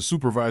man from the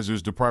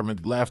supervisor's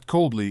department laughed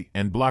coldly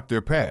and blocked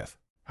their path.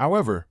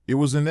 However, it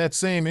was in that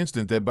same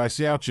instant that Bai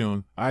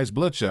Xiaochun, eyes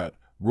bloodshot,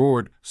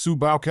 roared, "Su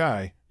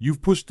Baokai,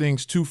 you've pushed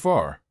things too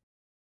far.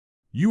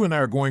 You and I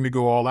are going to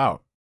go all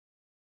out."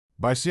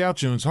 Bai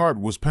Xiaochun's heart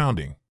was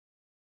pounding.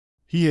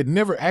 He had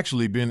never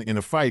actually been in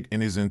a fight in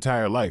his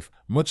entire life,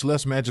 much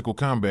less magical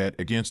combat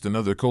against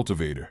another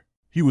cultivator.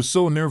 He was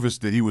so nervous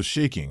that he was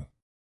shaking.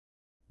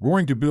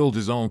 Roaring to build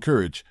his own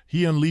courage,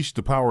 he unleashed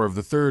the power of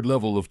the 3rd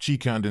level of qi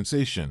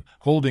condensation,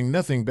 holding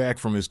nothing back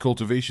from his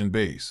cultivation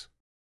base.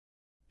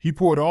 He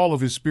poured all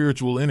of his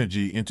spiritual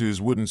energy into his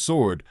wooden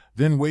sword,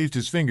 then waved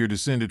his finger to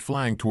send it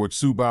flying towards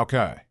Su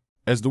Baokai.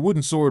 As the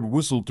wooden sword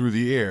whistled through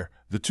the air,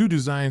 the 2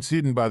 designs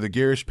hidden by the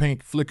garish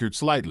paint flickered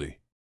slightly.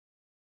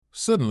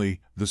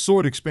 Suddenly, the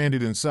sword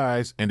expanded in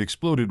size and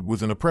exploded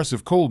with an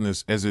oppressive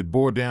coldness as it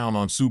bore down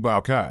on Su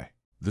Baokai.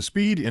 The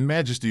speed and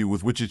majesty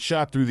with which it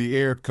shot through the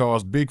air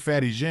caused Big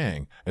Fatty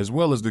Zhang, as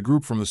well as the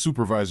group from the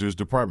supervisor's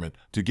department,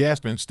 to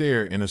gasp and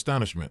stare in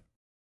astonishment.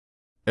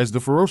 As the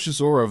ferocious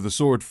aura of the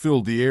sword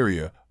filled the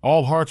area,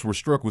 all hearts were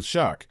struck with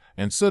shock,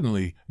 and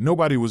suddenly,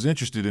 nobody was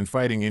interested in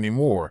fighting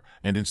anymore,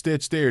 and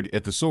instead stared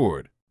at the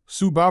sword.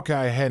 Su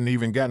Baokai hadn't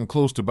even gotten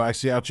close to Bai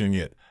Xiaochun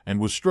yet, and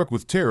was struck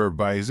with terror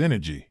by his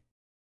energy.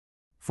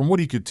 From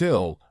what he could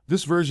tell,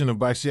 this version of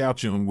Bai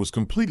Xiaochun was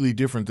completely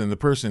different than the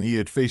person he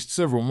had faced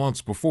several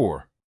months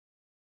before.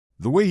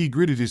 The way he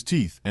gritted his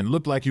teeth and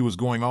looked like he was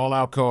going all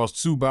out caused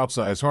Su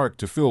Baocai's heart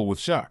to fill with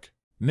shock.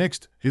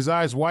 Next, his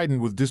eyes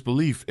widened with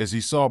disbelief as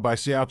he saw Bai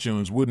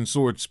Xiaochun's wooden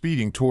sword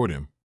speeding toward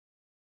him.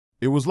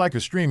 It was like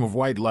a stream of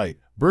white light,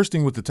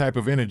 bursting with the type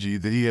of energy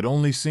that he had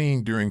only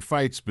seen during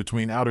fights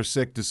between outer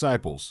sect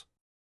disciples.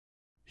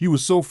 He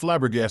was so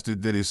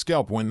flabbergasted that his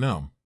scalp went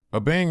numb. A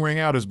bang rang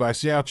out as Bai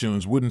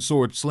Xiaochun's wooden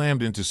sword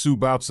slammed into Su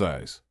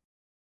Baocai's.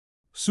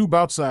 Su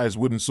Baocai's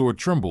wooden sword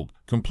trembled,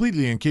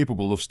 completely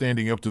incapable of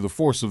standing up to the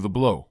force of the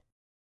blow.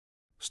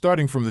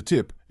 Starting from the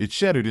tip, it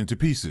shattered into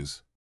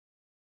pieces.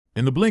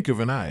 In the blink of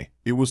an eye,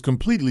 it was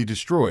completely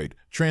destroyed,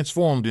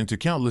 transformed into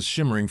countless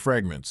shimmering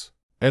fragments.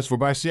 As for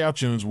Bai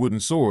Xiaochun's wooden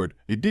sword,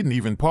 it didn't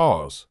even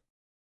pause.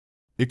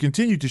 It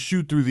continued to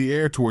shoot through the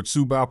air towards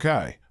Su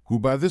Baokai, who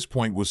by this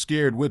point was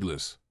scared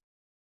witless.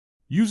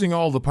 Using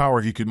all the power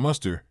he could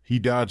muster, he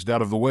dodged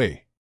out of the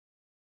way.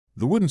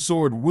 The wooden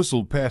sword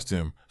whistled past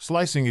him,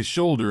 slicing his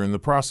shoulder in the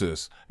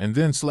process, and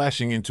then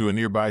slashing into a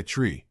nearby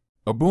tree.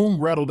 A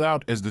boom rattled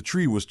out as the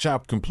tree was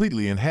chopped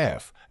completely in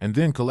half, and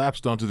then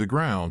collapsed onto the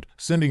ground,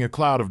 sending a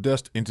cloud of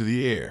dust into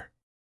the air.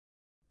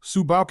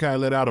 Su Baokai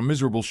let out a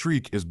miserable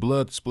shriek as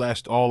blood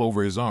splashed all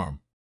over his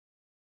arm.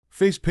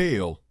 Face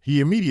pale, he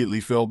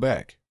immediately fell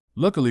back.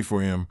 Luckily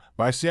for him,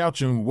 Bai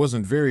Xiaochun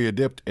wasn't very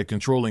adept at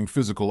controlling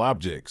physical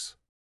objects.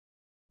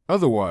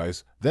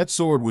 Otherwise, that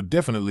sword would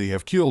definitely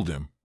have killed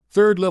him.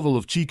 Third level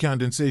of qi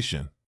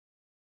condensation.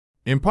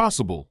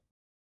 Impossible.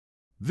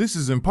 This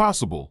is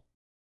impossible.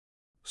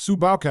 Su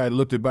Baokai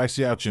looked at Bai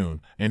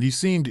Xiaochun, and he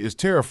seemed as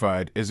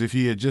terrified as if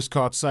he had just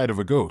caught sight of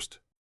a ghost.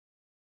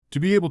 To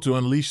be able to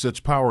unleash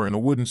such power in a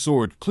wooden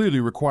sword clearly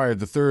required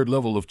the third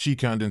level of qi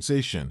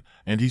condensation,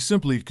 and he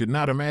simply could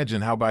not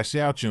imagine how Bai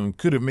Xiaochun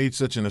could have made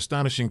such an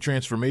astonishing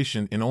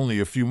transformation in only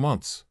a few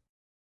months.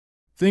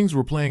 Things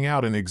were playing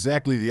out in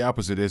exactly the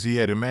opposite as he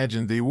had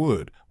imagined they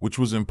would, which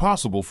was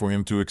impossible for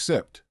him to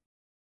accept.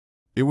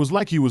 It was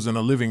like he was in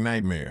a living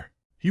nightmare.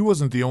 He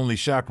wasn't the only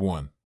shocked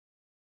one.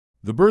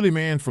 The burly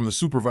man from the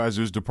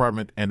supervisor's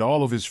department and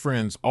all of his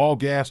friends all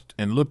gasped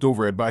and looked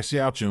over at Bai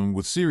Xiaochun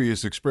with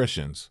serious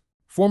expressions,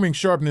 forming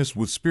sharpness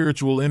with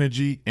spiritual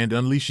energy and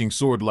unleashing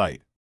sword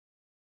light.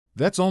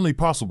 That's only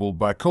possible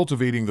by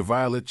cultivating the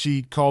violet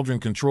qi cauldron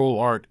control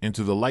art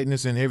into the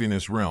lightness and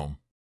heaviness realm.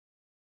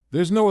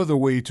 There's no other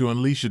way to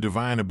unleash a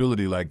divine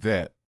ability like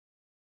that.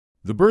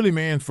 The burly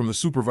man from the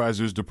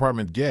supervisor's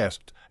department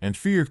gasped, and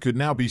fear could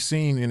now be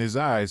seen in his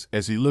eyes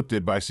as he looked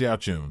at Bai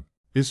Xiaochun.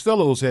 His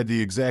fellows had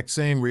the exact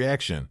same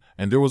reaction,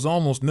 and there was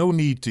almost no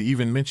need to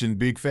even mention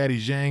Big Fatty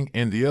Zhang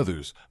and the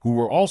others, who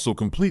were also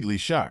completely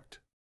shocked.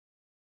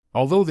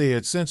 Although they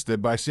had sensed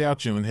that Bai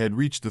Xiaochun had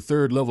reached the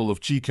third level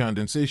of qi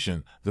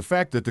condensation, the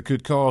fact that they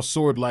could cause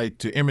sword light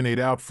to emanate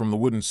out from the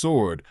wooden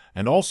sword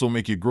and also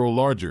make it grow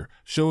larger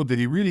showed that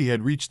he really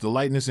had reached the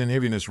lightness and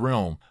heaviness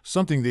realm,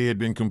 something they had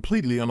been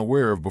completely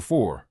unaware of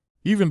before.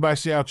 Even Bai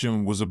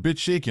Xiaochun was a bit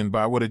shaken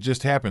by what had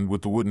just happened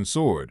with the wooden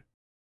sword.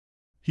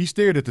 He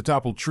stared at the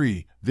toppled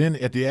tree, then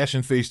at the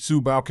ashen-faced Su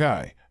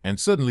Baokai, and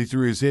suddenly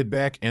threw his head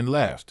back and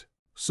laughed.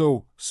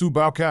 "So, Su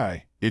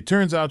Baokai, it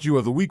turns out you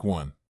are the weak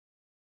one.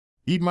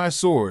 Eat my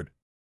sword."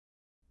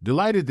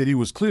 Delighted that he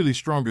was clearly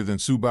stronger than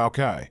Su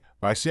Baokai,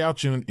 Bai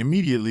Xiaochun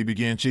immediately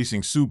began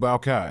chasing Su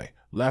Baokai,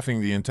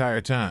 laughing the entire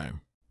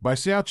time. Bai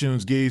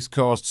Xiaochun's gaze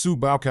caused Su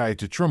Baokai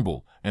to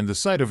tremble, and the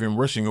sight of him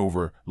rushing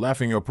over,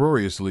 laughing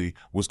uproariously,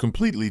 was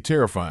completely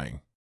terrifying.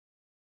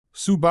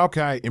 Su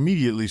Baokai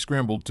immediately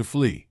scrambled to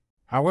flee.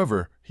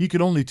 However, he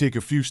could only take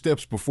a few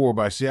steps before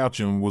Bai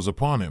Xiaochun was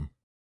upon him.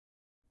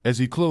 As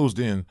he closed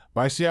in,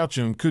 Bai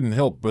Xiaochun couldn't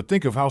help but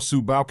think of how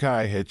Su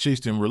Baokai had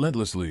chased him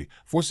relentlessly,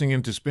 forcing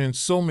him to spend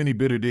so many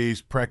bitter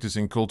days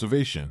practicing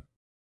cultivation.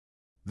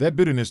 That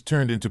bitterness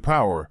turned into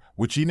power,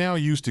 which he now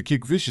used to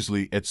kick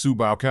viciously at Su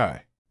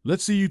Baokai.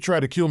 "Let's see you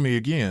try to kill me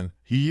again,"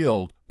 he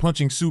yelled,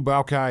 punching Su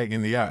Baokai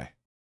in the eye.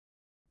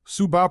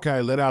 Su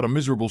Baokai let out a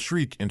miserable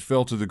shriek and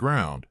fell to the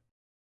ground.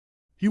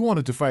 He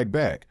wanted to fight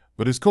back,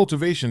 but his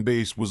cultivation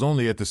base was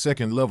only at the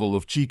second level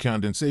of qi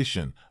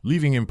condensation,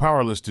 leaving him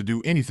powerless to do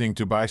anything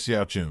to Bai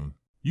Xiaochun.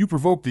 "You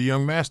provoked the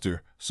young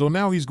master, so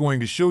now he's going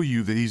to show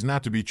you that he's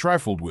not to be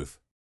trifled with."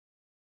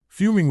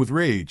 Fuming with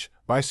rage,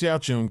 Bai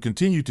Xiaochun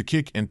continued to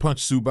kick and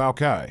punch Su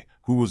Baokai,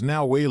 who was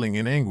now wailing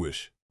in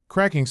anguish.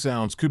 Cracking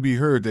sounds could be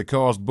heard that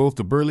caused both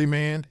the burly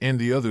man and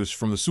the others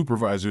from the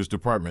supervisor's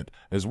department,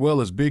 as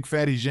well as Big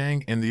Fatty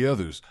Zhang and the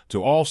others,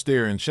 to all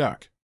stare in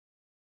shock.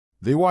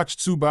 They watched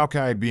Su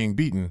Baokai being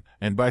beaten,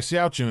 and Bai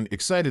Xiaochun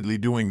excitedly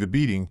doing the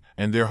beating,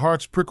 and their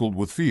hearts prickled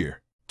with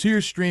fear.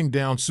 Tears streamed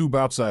down Su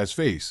Baokai's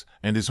face,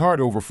 and his heart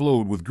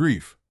overflowed with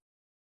grief.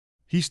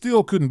 He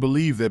still couldn't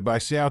believe that Bai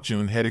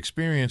Xiaochun had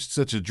experienced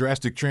such a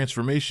drastic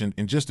transformation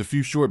in just a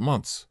few short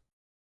months.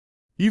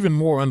 Even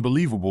more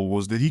unbelievable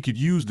was that he could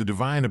use the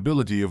divine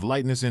ability of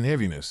lightness and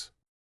heaviness.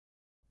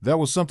 That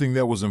was something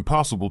that was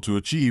impossible to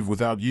achieve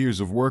without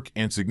years of work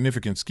and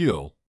significant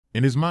skill.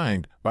 In his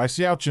mind, Bai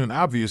Xiaochun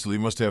obviously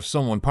must have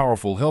someone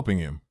powerful helping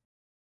him.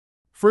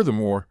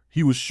 Furthermore,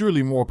 he was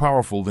surely more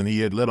powerful than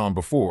he had let on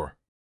before.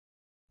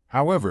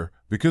 However,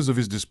 because of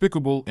his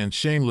despicable and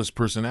shameless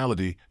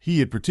personality, he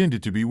had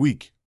pretended to be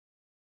weak.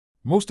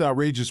 Most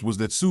outrageous was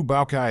that Su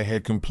Baokai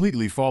had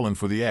completely fallen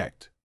for the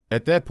act.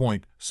 At that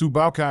point, Su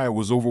Baokai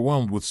was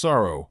overwhelmed with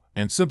sorrow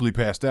and simply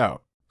passed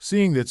out.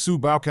 Seeing that Su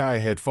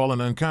Baokai had fallen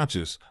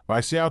unconscious,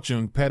 Bai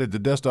Xiaochun patted the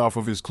dust off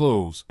of his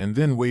clothes and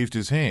then waved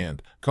his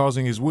hand,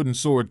 causing his wooden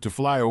sword to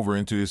fly over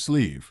into his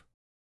sleeve.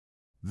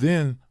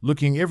 Then,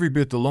 looking every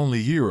bit the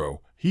lonely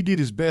hero, he did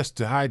his best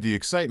to hide the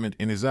excitement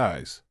in his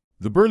eyes.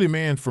 The burly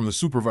man from the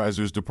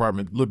supervisor's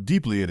department looked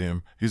deeply at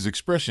him, his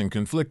expression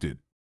conflicted.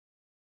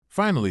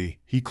 Finally,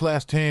 he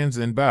clasped hands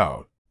and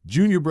bowed.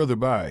 "Junior brother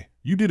Bai,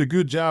 you did a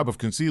good job of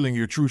concealing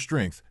your true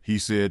strength," he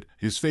said,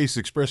 his face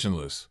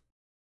expressionless.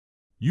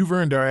 "You've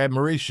earned our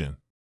admiration."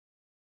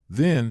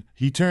 Then,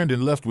 he turned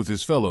and left with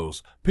his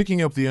fellows,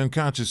 picking up the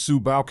unconscious Su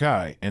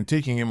Baokai and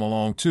taking him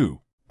along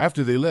too.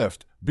 After they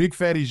left, Big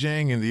Fatty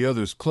Zhang and the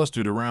others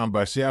clustered around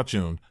Bai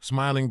Xiaochun,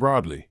 smiling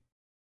broadly.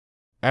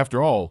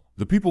 After all,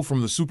 the people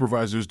from the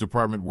supervisor's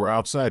department were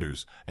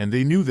outsiders, and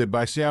they knew that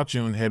Bai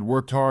Xiaochun had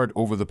worked hard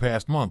over the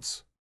past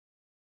months.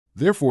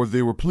 Therefore,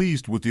 they were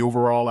pleased with the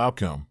overall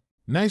outcome.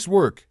 Nice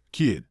work,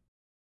 kid.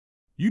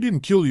 You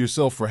didn't kill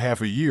yourself for half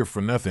a year for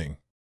nothing.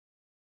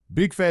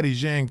 Big Fatty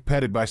Zhang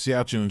patted Bai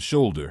Xiaochun's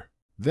shoulder.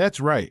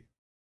 That's right.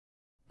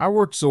 I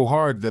worked so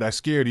hard that I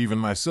scared even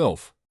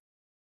myself.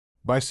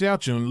 Bai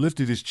Xiaochun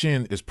lifted his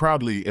chin as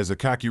proudly as a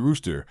cocky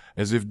rooster,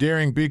 as if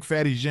daring Big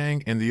Fatty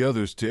Zhang and the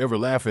others to ever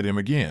laugh at him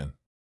again.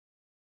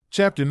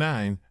 Chapter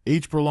 9,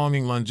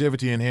 Age-Prolonging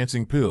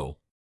Longevity-Enhancing Pill.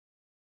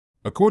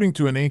 According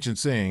to an ancient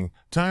saying,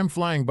 time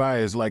flying by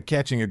is like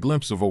catching a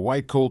glimpse of a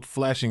white colt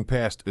flashing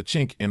past a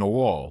chink in a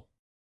wall.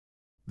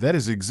 That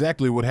is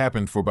exactly what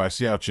happened for Bai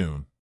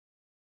Xiaochun.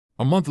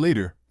 A month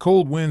later,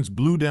 cold winds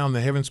blew down the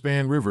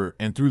Heavenspan River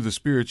and through the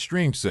Spirit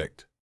Stream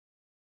sect.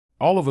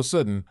 All of a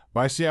sudden,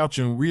 Bai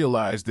Xiaochun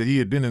realized that he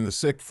had been in the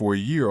sect for a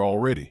year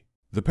already.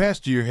 The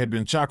past year had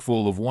been chock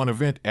full of one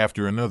event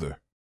after another.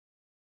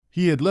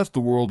 He had left the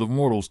world of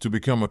mortals to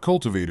become a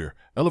cultivator,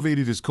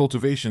 elevated his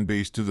cultivation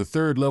base to the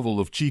 3rd level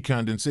of qi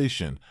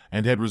condensation,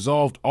 and had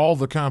resolved all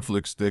the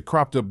conflicts that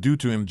cropped up due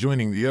to him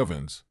joining the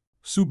ovens.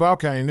 Su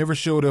Baokai never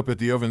showed up at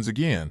the ovens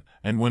again,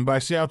 and when Bai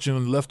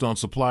Xiaochun left on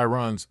supply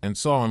runs and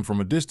saw him from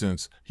a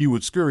distance, he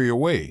would scurry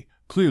away,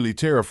 clearly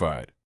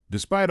terrified.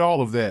 Despite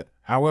all of that,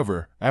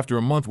 however, after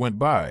a month went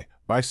by,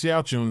 Bai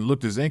Xiaochun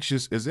looked as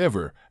anxious as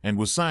ever and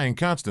was sighing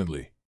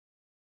constantly.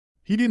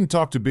 He didn't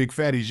talk to Big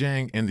Fatty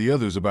Zhang and the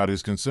others about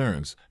his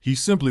concerns. He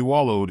simply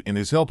wallowed in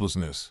his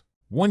helplessness.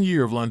 1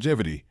 year of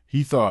longevity,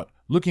 he thought,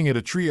 looking at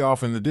a tree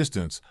off in the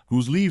distance,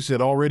 whose leaves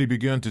had already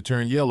begun to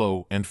turn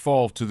yellow and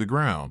fall to the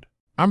ground.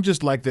 I'm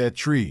just like that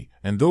tree,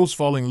 and those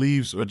falling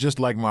leaves are just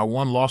like my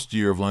 1 lost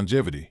year of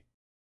longevity.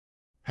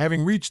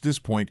 Having reached this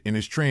point in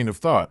his train of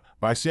thought,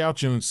 Bai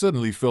Xiaochun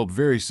suddenly felt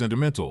very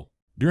sentimental.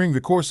 During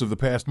the course of the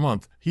past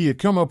month, he had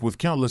come up with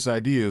countless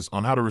ideas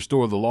on how to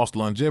restore the lost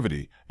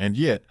longevity, and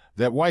yet,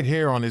 that white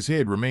hair on his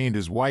head remained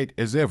as white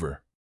as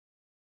ever.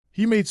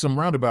 He made some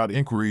roundabout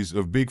inquiries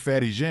of Big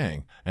Fatty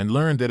Zhang, and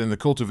learned that in the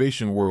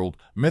cultivation world,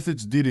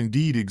 methods did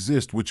indeed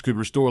exist which could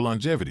restore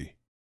longevity.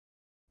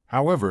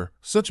 However,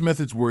 such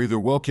methods were either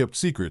well-kept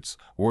secrets,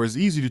 or as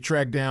easy to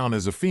track down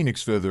as a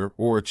phoenix feather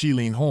or a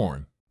qilin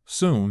horn.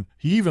 Soon,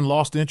 he even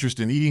lost interest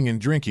in eating and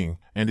drinking,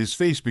 and his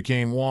face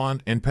became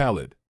wan and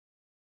pallid.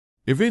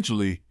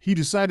 Eventually, he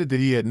decided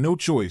that he had no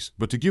choice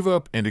but to give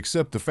up and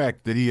accept the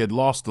fact that he had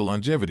lost the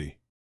longevity.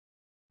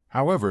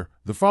 However,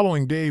 the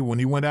following day when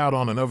he went out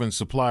on an oven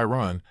supply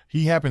run,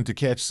 he happened to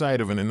catch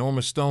sight of an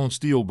enormous stone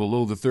stele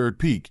below the 3rd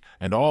peak,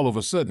 and all of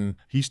a sudden,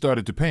 he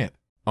started to pant.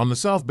 On the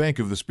south bank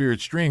of the Spirit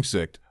Stream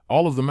sect,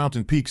 all of the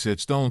mountain peaks had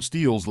stone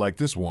steles like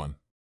this one.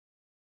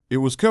 It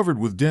was covered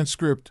with dense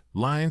script,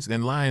 lines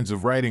and lines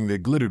of writing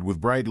that glittered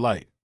with bright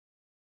light.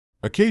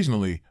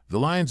 Occasionally, the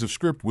lines of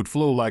script would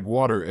flow like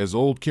water as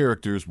old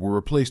characters were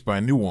replaced by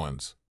new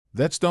ones.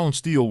 That stone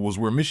stele was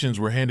where missions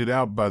were handed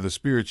out by the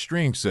Spirit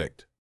Stream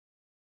sect.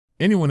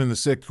 Anyone in the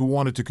sect who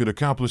wanted to could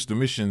accomplish the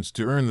missions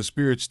to earn the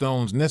spirit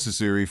stones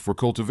necessary for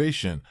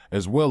cultivation,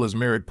 as well as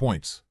merit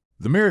points.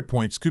 The merit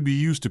points could be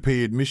used to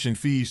pay admission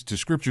fees to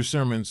scripture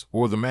sermons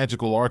or the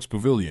magical arts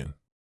pavilion.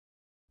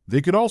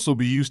 They could also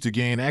be used to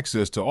gain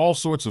access to all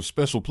sorts of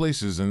special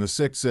places in the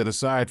sect set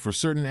aside for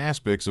certain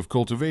aspects of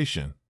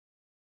cultivation.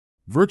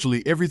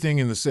 Virtually everything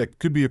in the sect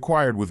could be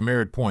acquired with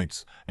merit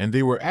points, and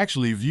they were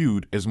actually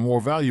viewed as more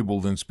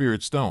valuable than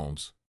spirit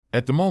stones.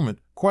 At the moment,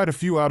 quite a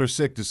few outer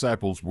sect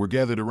disciples were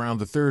gathered around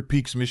the 3rd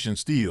peak's mission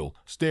stele,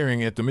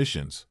 staring at the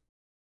missions.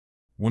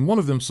 When one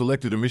of them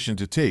selected a mission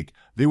to take,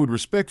 they would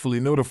respectfully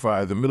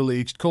notify the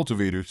middle-aged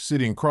cultivator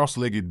sitting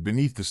cross-legged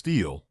beneath the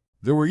stele.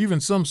 There were even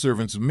some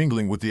servants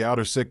mingling with the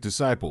outer sect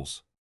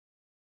disciples.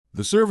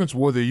 The servants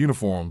wore their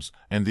uniforms,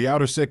 and the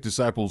outer sect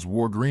disciples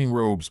wore green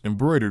robes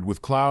embroidered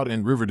with cloud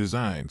and river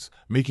designs,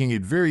 making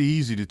it very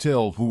easy to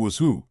tell who was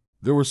who.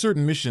 There were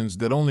certain missions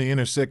that only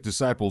inner sect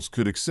disciples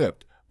could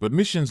accept, but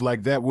missions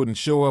like that wouldn't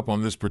show up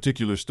on this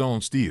particular stone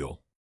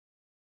stele.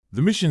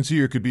 The missions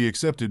here could be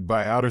accepted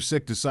by outer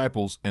sect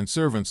disciples and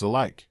servants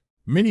alike.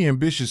 Many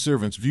ambitious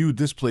servants viewed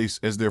this place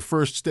as their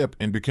first step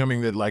in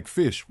becoming that like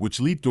fish which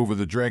leaped over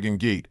the dragon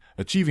gate,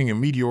 achieving a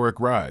meteoric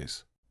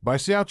rise. Bai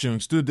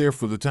Xiaochun stood there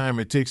for the time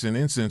it takes an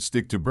incense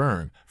stick to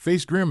burn,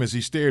 face grim as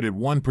he stared at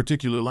one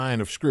particular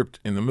line of script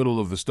in the middle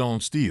of the stone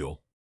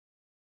stele.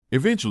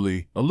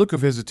 Eventually, a look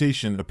of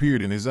hesitation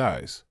appeared in his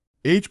eyes.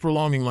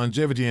 Age-prolonging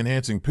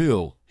longevity-enhancing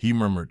pill, he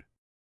murmured.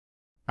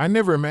 I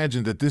never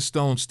imagined that this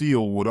stone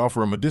stele would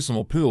offer a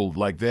medicinal pill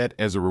like that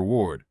as a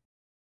reward.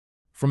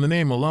 From the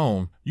name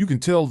alone, you can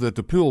tell that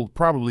the pill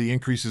probably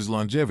increases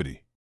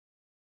longevity.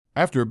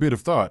 After a bit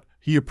of thought,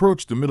 he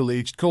approached the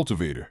middle-aged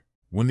cultivator.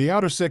 When the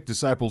outer sect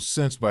disciples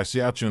sensed Bai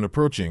Xiaochun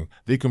approaching,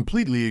 they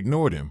completely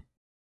ignored him.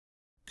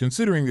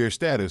 Considering their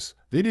status,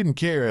 they didn't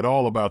care at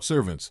all about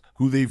servants,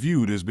 who they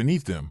viewed as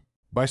beneath them.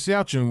 Bai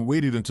Xiaochun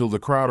waited until the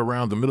crowd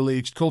around the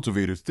middle-aged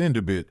cultivator thinned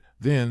a bit,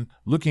 then,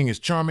 looking as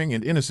charming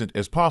and innocent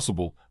as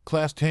possible,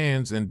 clasped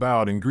hands and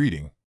bowed in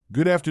greeting.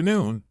 "Good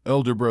afternoon,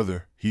 elder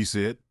brother," he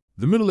said.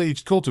 The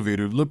middle-aged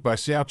cultivator looked Bai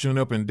Xiaochun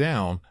up and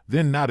down,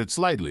 then nodded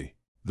slightly.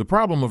 The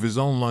problem of his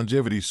own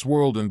longevity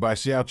swirled in Bai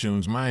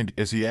Xiaochun's mind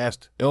as he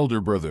asked,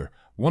 "Elder brother,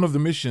 one of the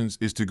missions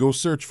is to go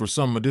search for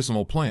some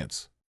medicinal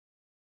plants.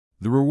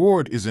 The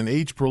reward is an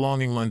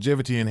age-prolonging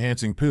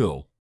longevity-enhancing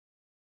pill.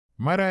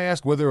 Might I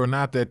ask whether or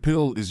not that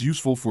pill is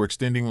useful for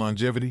extending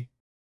longevity?"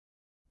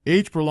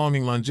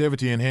 Age-prolonging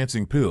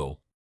longevity-enhancing pill.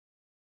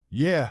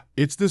 Yeah,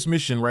 it's this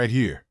mission right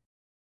here.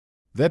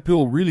 That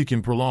pill really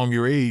can prolong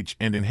your age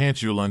and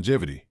enhance your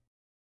longevity.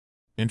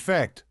 In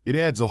fact, it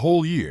adds a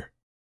whole year.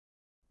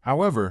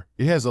 However,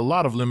 it has a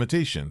lot of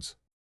limitations.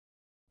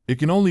 It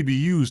can only be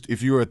used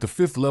if you're at the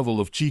 5th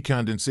level of qi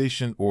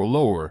condensation or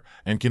lower,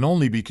 and can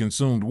only be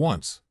consumed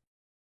once.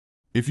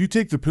 If you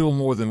take the pill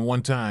more than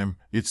one time,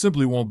 it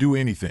simply won't do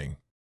anything.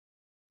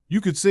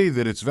 You could say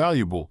that it's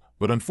valuable,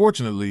 but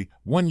unfortunately,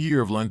 1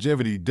 year of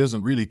longevity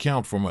doesn't really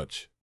count for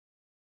much.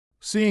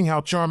 Seeing how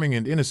charming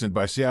and innocent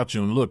Bai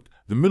Xiaochun looked,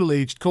 the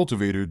middle-aged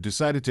cultivator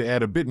decided to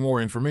add a bit more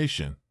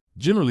information.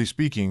 Generally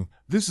speaking,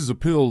 this is a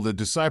pill that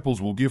disciples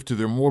will give to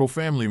their mortal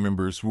family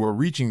members who are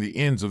reaching the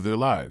ends of their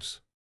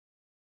lives.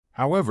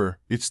 However,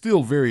 it's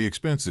still very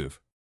expensive.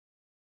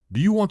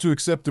 Do you want to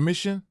accept the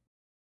mission?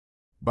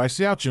 Bai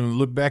Xiaochun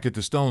looked back at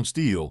the stone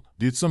steel,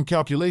 did some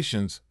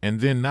calculations, and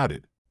then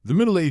nodded. The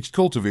middle-aged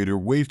cultivator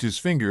waved his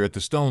finger at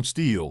the stone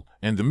steel,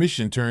 and the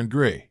mission turned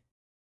gray.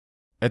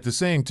 At the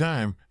same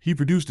time, he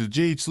produced a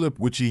jade slip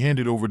which he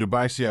handed over to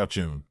Bai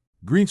Xiaochun.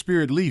 "Green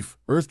spirit leaf,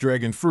 earth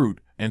dragon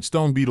fruit, and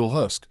stone beetle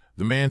husk,"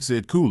 the man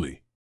said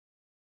coolly.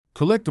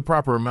 "Collect the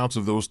proper amounts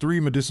of those 3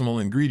 medicinal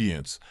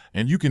ingredients,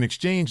 and you can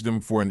exchange them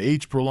for an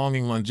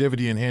age-prolonging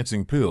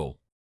longevity-enhancing pill."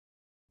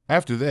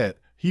 After that,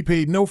 he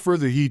paid no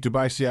further heed to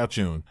Bai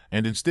Xiaochun,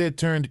 and instead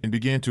turned and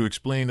began to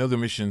explain other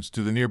missions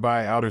to the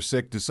nearby outer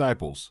sect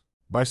disciples.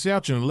 Bai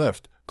Xiaochun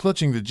left,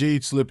 clutching the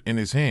jade slip in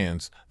his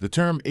hands, the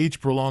term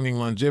age-prolonging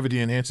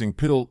longevity-enhancing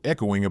pill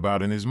echoing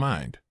about in his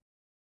mind.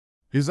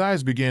 His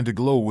eyes began to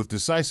glow with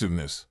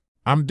decisiveness.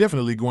 "I'm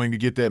definitely going to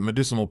get that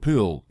medicinal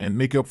pill and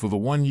make up for the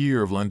 1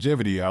 year of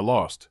longevity I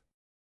lost."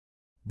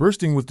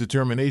 Bursting with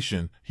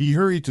determination, he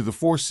hurried to the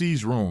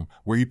 4C's room,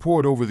 where he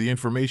pored over the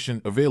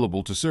information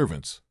available to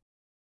servants.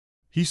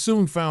 He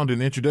soon found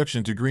an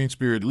introduction to green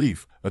spirit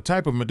leaf, a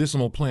type of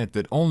medicinal plant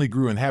that only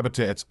grew in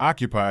habitats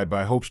occupied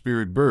by hope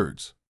spirit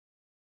birds.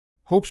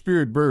 Hope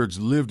spirit birds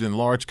lived in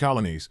large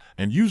colonies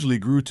and usually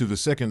grew to the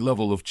 2nd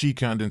level of qi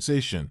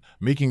condensation,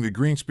 making the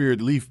green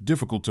spirit leaf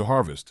difficult to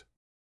harvest.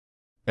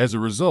 As a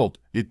result,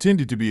 it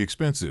tended to be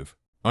expensive.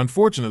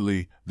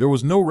 Unfortunately, there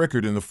was no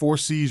record in the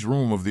 4C's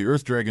room of the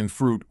earth dragon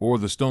fruit or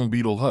the stone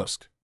beetle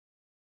husk.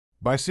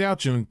 Bai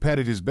Xiaochun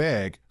patted his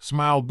bag,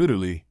 smiled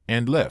bitterly,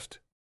 and left.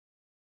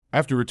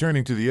 After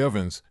returning to the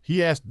ovens,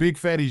 he asked Big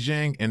Fatty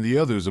Zhang and the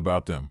others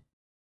about them.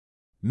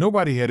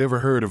 Nobody had ever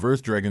heard of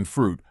earth dragon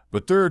fruit,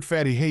 but Third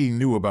Fatty Hay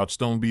knew about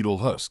stone beetle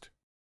husk.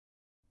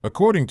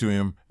 According to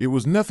him, it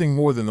was nothing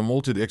more than the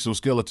molted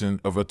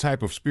exoskeleton of a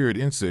type of spirit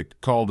insect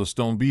called a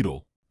stone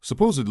beetle.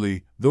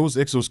 Supposedly, those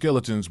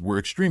exoskeletons were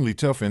extremely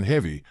tough and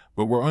heavy,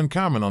 but were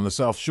uncommon on the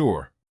South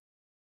Shore.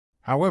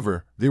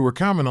 However, they were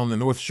common on the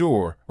North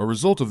Shore, a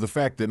result of the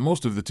fact that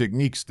most of the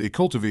techniques they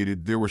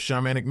cultivated there were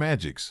shamanic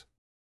magics.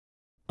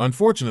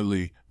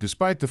 Unfortunately,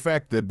 despite the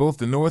fact that both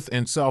the North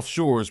and South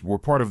Shores were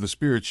part of the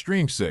Spirit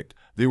Stream sect,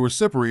 they were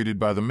separated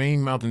by the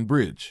main mountain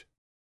bridge.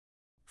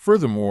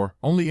 Furthermore,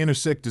 only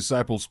intersect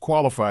disciples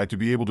qualified to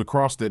be able to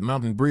cross that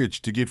mountain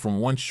bridge to get from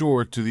one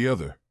shore to the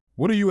other.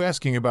 "What are you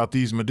asking about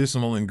these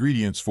medicinal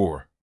ingredients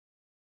for?"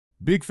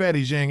 Big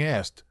Fatty Zhang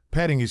asked,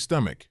 patting his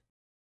stomach.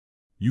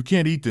 "You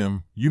can't eat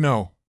them, you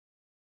know.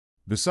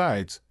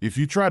 Besides, if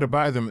you try to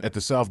buy them at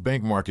the South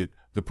Bank Market,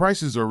 the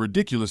prices are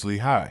ridiculously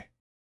high."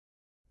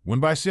 When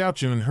Bai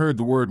Xiaochun heard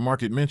the word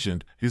market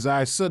mentioned, his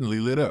eyes suddenly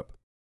lit up.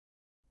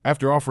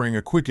 After offering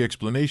a quick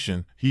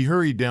explanation, he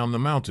hurried down the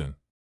mountain.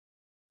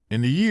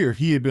 In the year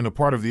he had been a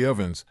part of the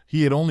ovens,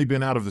 he had only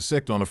been out of the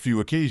sect on a few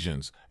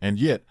occasions, and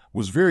yet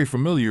was very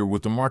familiar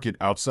with the market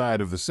outside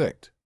of the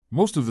sect.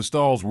 Most of the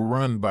stalls were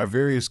run by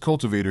various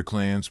cultivator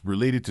clans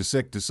related to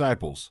sect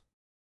disciples.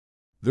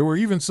 There were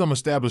even some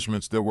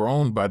establishments that were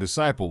owned by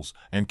disciples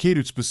and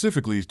catered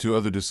specifically to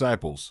other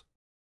disciples.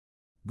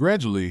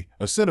 Gradually,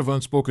 a set of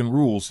unspoken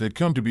rules had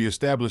come to be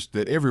established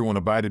that everyone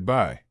abided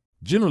by.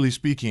 Generally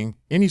speaking,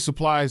 any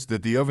supplies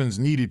that the ovens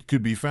needed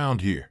could be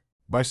found here.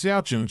 Bai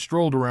Xiaochun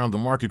strolled around the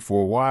market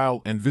for a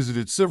while and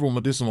visited several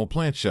medicinal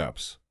plant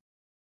shops.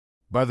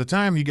 By the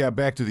time he got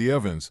back to the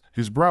ovens,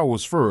 his brow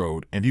was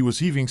furrowed and he was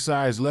heaving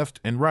sighs left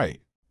and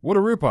right. What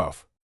a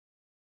ripoff!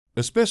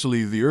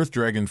 Especially the earth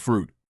dragon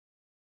fruit.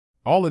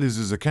 All it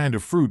is a kind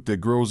of fruit that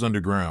grows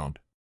underground.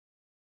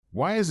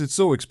 Why is it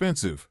so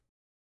expensive?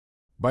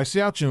 Bai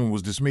Xiaochun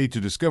was dismayed to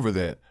discover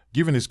that,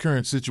 given his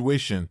current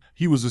situation,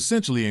 he was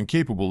essentially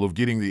incapable of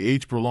getting the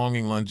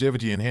age-prolonging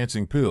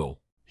longevity-enhancing pill.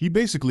 He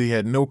basically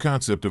had no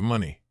concept of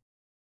money.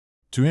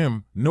 To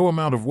him, no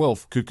amount of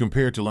wealth could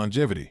compare to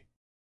longevity.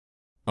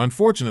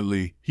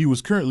 Unfortunately, he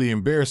was currently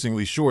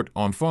embarrassingly short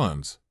on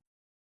funds.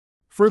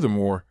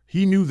 Furthermore,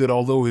 he knew that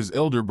although his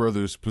elder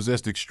brothers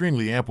possessed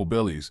extremely ample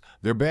bellies,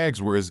 their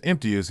bags were as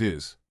empty as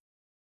his.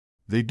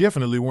 They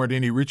definitely weren't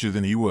any richer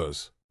than he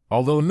was.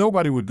 Although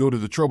nobody would go to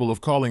the trouble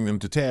of calling them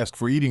to task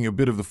for eating a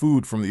bit of the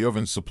food from the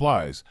oven's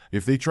supplies,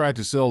 if they tried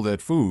to sell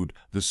that food,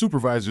 the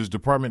supervisor's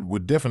department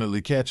would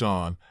definitely catch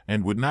on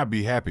and would not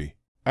be happy.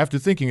 After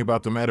thinking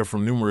about the matter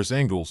from numerous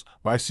angles,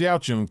 Bai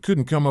Xiaochun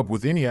couldn't come up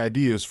with any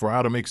ideas for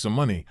how to make some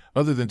money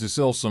other than to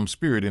sell some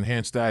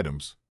spirit-enhanced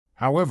items.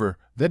 However,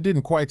 that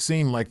didn't quite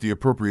seem like the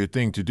appropriate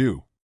thing to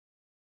do.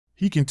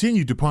 He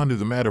continued to ponder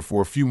the matter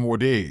for a few more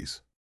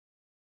days.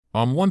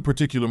 On one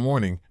particular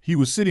morning, he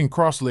was sitting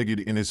cross-legged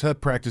in his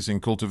hut practicing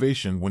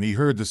cultivation when he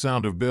heard the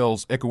sound of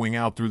bells echoing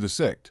out through the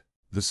sect.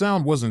 The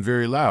sound wasn't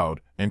very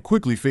loud and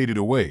quickly faded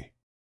away.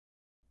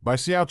 Bai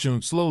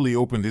Xiaochun slowly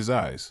opened his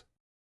eyes.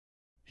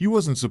 He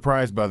wasn't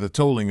surprised by the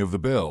tolling of the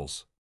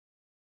bells.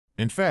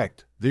 In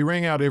fact, they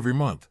rang out every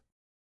month.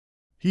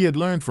 He had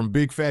learned from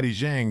Big Fatty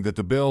Zhang that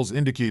the bells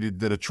indicated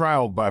that a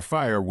trial by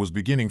fire was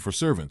beginning for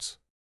servants.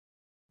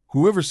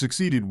 Whoever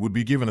succeeded would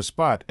be given a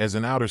spot as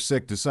an outer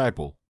sect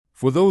disciple.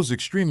 For those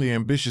extremely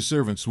ambitious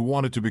servants who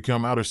wanted to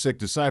become outer sect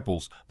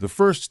disciples, the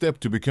first step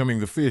to becoming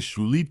the fish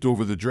who leaped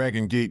over the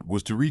dragon gate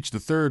was to reach the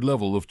third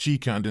level of qi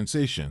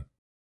condensation.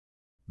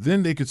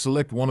 Then they could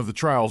select one of the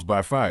trials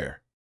by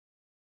fire.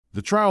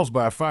 The trials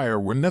by fire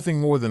were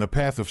nothing more than a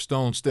path of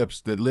stone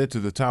steps that led to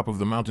the top of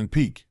the mountain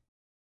peak.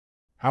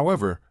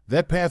 However,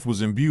 that path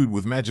was imbued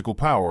with magical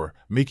power,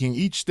 making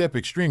each step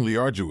extremely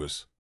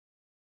arduous.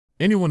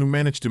 Anyone who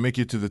managed to make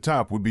it to the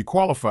top would be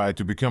qualified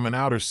to become an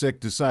outer sect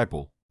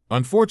disciple.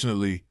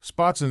 Unfortunately,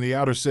 spots in the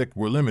outer sect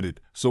were limited,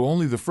 so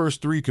only the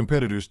first 3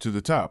 competitors to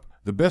the top,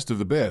 the best of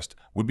the best,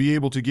 would be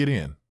able to get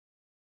in.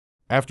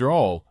 After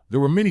all,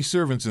 there were many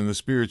servants in the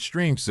spirit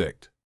stream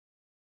sect.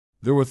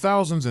 There were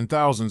thousands and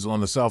thousands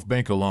on the South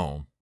Bank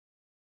alone.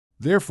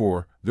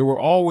 Therefore, there were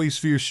always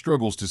fierce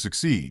struggles to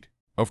succeed.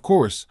 Of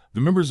course,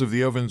 the members of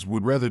the ovens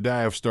would rather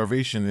die of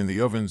starvation in the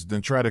ovens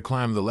than try to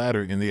climb the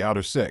ladder in the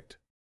outer sect.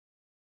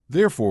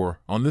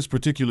 Therefore, on this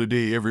particular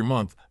day every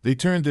month, they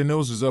turned their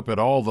noses up at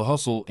all the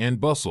hustle and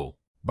bustle.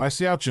 Bai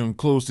Xiaochun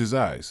closed his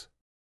eyes.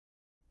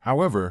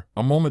 However,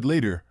 a moment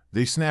later,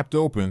 they snapped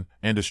open,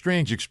 and a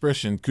strange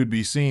expression could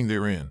be seen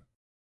therein.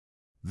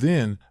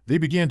 Then, they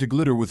began to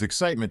glitter with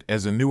excitement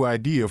as a new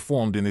idea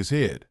formed in his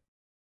head.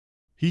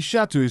 He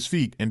shot to his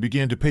feet and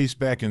began to pace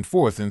back and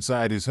forth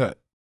inside his hut.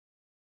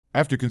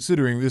 After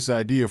considering this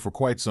idea for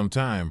quite some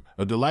time,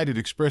 a delighted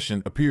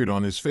expression appeared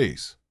on his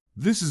face.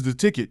 "This is the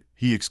ticket,"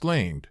 he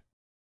exclaimed.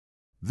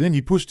 Then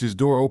he pushed his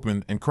door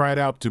open and cried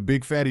out to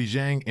Big Fatty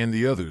Zhang and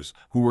the others,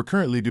 who were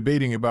currently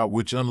debating about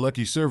which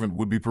unlucky servant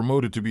would be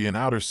promoted to be an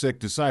outer sect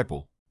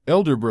disciple.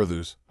 "Elder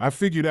brothers, I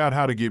figured out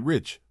how to get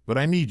rich, but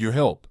I need your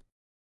help.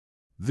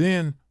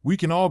 Then, we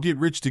can all get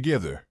rich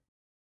together."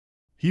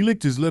 He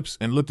licked his lips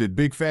and looked at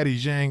Big Fatty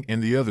Zhang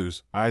and the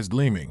others, eyes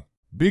gleaming.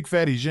 Big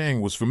Fatty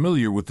Zhang was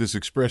familiar with this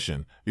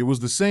expression. It was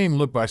the same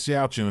look Bai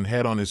Xiaochun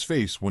had on his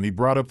face when he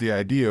brought up the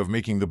idea of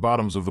making the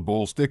bottoms of the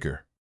bowls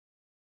thicker.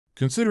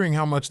 Considering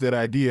how much that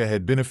idea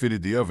had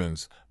benefited the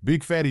ovens,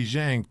 Big Fatty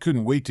Zhang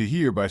couldn't wait to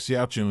hear Bai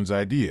Xiaochun's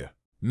idea.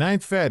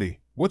 "Ninth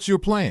Fatty, what's your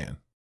plan?"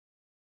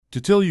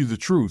 "To tell you the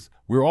truth,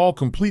 we're all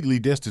completely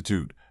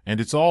destitute, and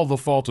it's all the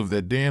fault of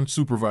that damned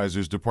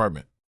supervisor's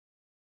department.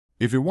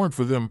 If it weren't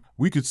for them,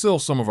 we could sell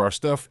some of our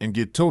stuff and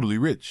get totally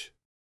rich."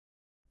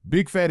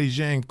 Big Fatty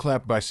Zhang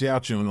clapped Bai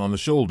Xiaochun on the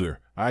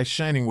shoulder, eyes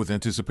shining with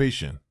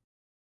anticipation.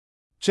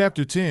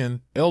 Chapter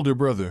 10, Elder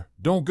Brother,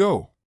 Don't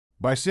Go.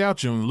 Bai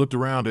Xiaochun looked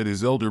around at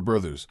his elder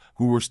brothers,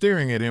 who were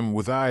staring at him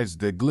with eyes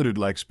that glittered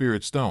like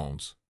spirit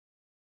stones.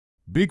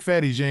 Big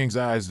Fatty Zhang's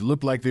eyes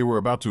looked like they were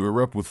about to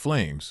erupt with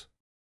flames.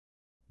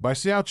 Bai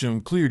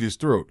Xiaochun cleared his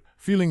throat,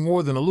 feeling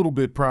more than a little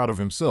bit proud of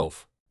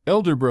himself.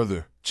 "Elder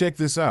brother, check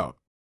this out.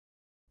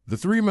 The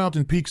 3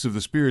 mountain peaks of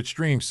the Spirit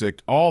Stream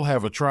sect all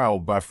have a trial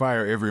by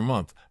fire every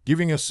month,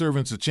 giving us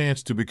servants a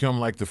chance to become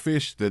like the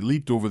fish that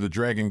leaped over the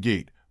dragon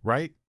gate,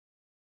 right?"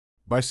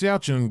 Bai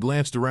Xiaochun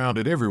glanced around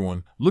at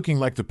everyone, looking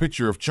like the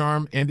picture of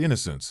charm and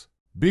innocence.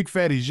 Big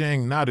Fatty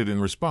Zhang nodded in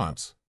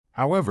response.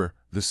 However,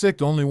 the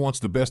sect only wants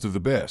the best of the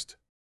best.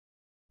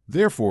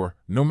 Therefore,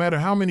 no matter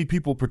how many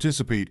people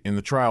participate in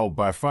the trial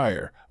by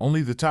fire,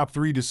 only the top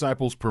 3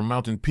 disciples per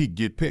mountain peak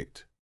get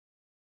picked.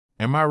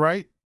 Am I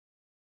right?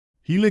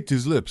 He licked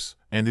his lips,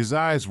 and his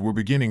eyes were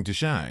beginning to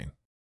shine.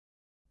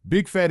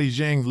 Big Fatty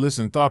Zhang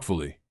listened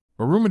thoughtfully.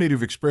 A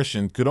ruminative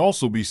expression could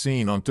also be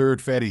seen on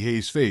Third Fatty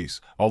Hei's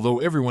face, although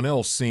everyone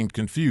else seemed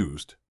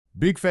confused.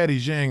 Big Fatty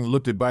Zhang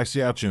looked at Bai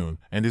Xiaochun,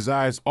 and his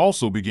eyes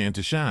also began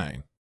to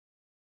shine.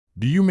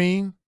 "Do you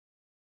mean?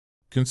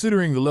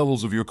 Considering the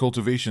levels of your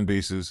cultivation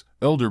bases,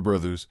 elder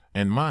brothers,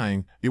 and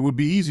mine, it would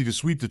be easy to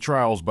sweep the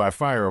trials by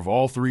fire of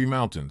all 3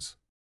 mountains."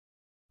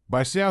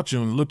 Bai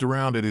Xiaochun looked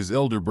around at his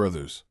elder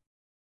brothers.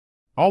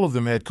 All of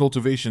them had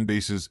cultivation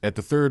bases at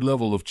the third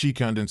level of qi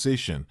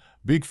condensation.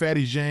 Big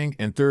Fatty Zhang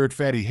and Third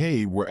Fatty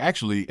He were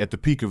actually at the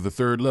peak of the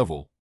third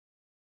level.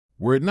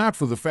 Were it not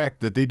for the fact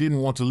that they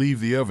didn't want to leave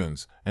the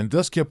ovens, and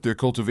thus kept their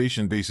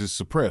cultivation bases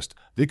suppressed,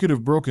 they could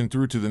have broken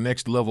through to the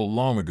next level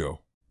long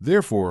ago.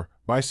 Therefore,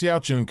 Bai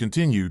Xiaochun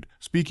continued,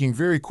 speaking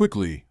very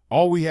quickly,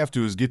 all we have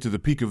to is get to the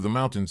peak of the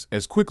mountains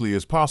as quickly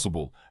as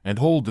possible, and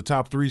hold the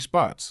top 3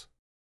 spots.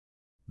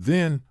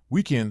 Then,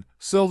 we can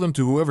sell them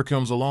to whoever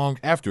comes along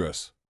after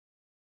us.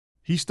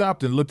 He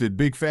stopped and looked at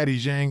Big Fatty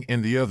Zhang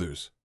and the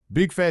others.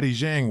 Big Fatty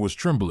Zhang was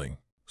trembling.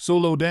 So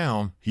low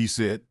down, he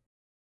said.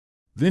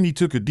 Then he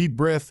took a deep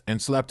breath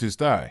and slapped his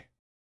thigh.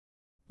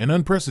 An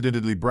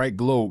unprecedentedly bright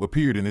glow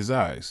appeared in his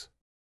eyes.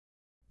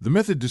 The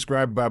method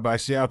described by Bai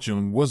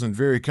Xiaochun wasn't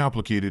very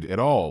complicated at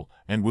all,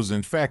 and was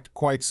in fact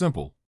quite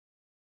simple.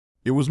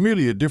 It was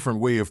merely a different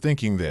way of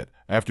thinking that,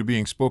 after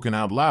being spoken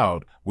out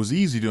loud, was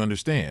easy to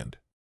understand.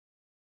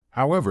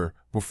 However,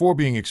 before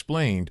being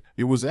explained,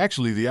 it was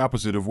actually the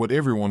opposite of what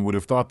everyone would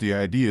have thought the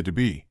idea to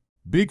be.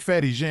 Big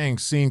Fatty Zhang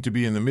seemed to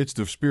be in the midst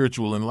of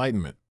spiritual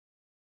enlightenment.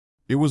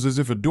 It was as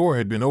if a door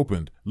had been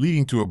opened,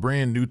 leading to a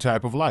brand new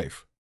type of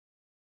life.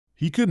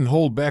 He couldn't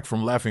hold back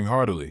from laughing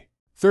heartily.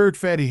 Third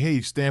Fatty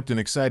He stamped an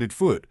excited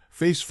foot,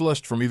 face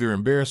flushed from either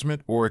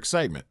embarrassment or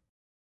excitement.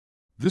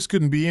 This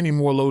couldn't be any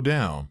more low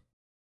down.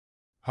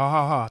 Ha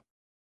ha ha.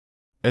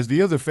 As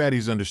the other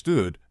fatties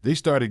understood, they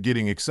started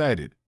getting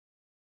excited.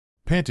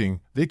 Panting,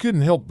 they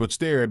couldn't help but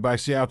stare at Bai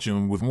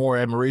Xiaochun with more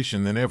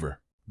admiration than ever.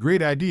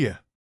 Great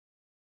idea.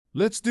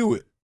 Let's do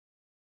it.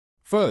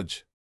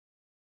 Fudge.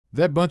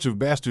 That bunch of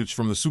bastards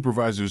from the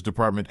supervisor's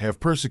department have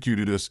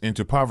persecuted us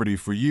into poverty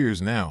for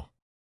years now.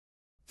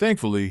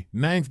 Thankfully,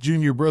 9th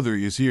junior brother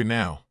is here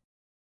now.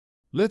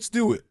 Let's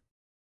do it.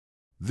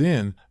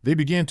 Then, they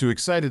began to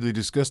excitedly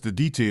discuss the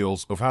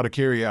details of how to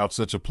carry out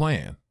such a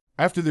plan.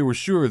 After they were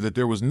sure that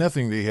there was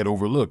nothing they had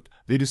overlooked,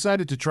 they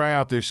decided to try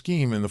out their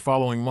scheme in the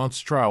following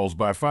month's trials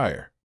by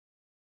fire.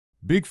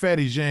 Big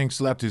Fatty Zhang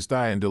slapped his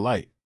thigh in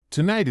delight.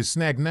 Tonight is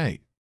snack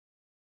night.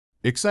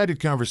 Excited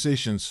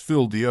conversations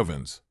filled the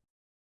ovens.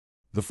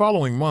 The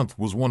following month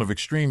was one of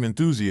extreme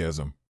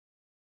enthusiasm.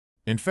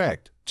 In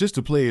fact, just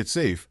to play it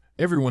safe,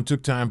 everyone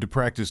took time to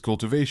practice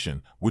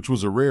cultivation, which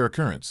was a rare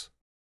occurrence.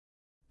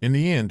 In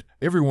the end,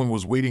 everyone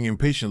was waiting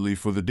impatiently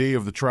for the day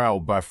of the trial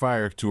by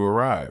fire to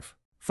arrive.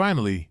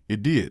 Finally,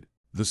 it did.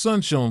 The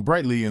sun shone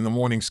brightly in the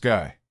morning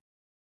sky.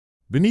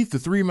 Beneath the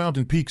 3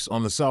 mountain peaks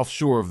on the south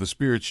shore of the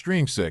Spirit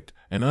Stream sect,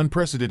 an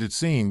unprecedented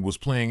scene was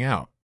playing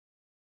out.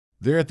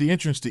 There at the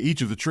entrance to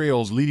each of the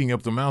trails leading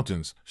up the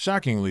mountains,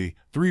 shockingly,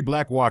 3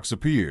 black walks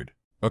appeared.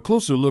 A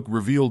closer look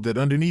revealed that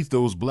underneath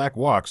those black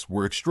walks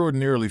were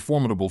extraordinarily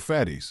formidable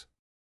fatties.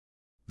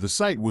 The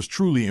sight was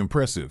truly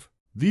impressive.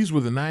 These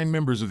were the 9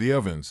 members of the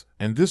ovens,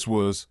 and this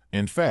was,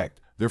 in fact,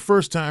 their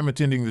first time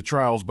attending the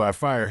trials by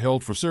fire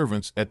held for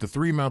servants at the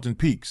 3 mountain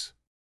peaks.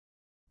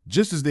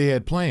 Just as they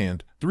had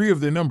planned, 3 of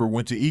their number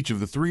went to each of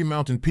the 3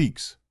 mountain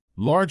peaks.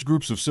 Large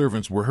groups of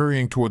servants were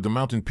hurrying toward the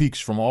mountain peaks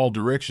from all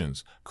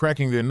directions,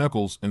 cracking their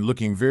knuckles and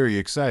looking very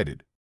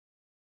excited.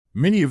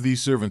 Many of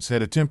these servants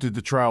had attempted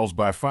the trials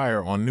by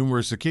fire on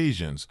numerous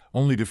occasions,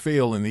 only to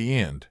fail in the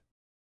end.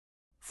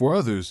 For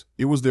others,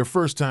 it was their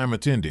first time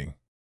attending.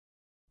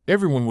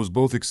 Everyone was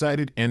both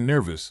excited and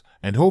nervous,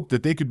 and hoped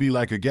that they could be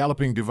like a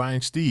galloping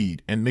divine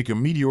steed and make a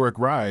meteoric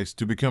rise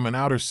to become an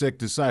outer sect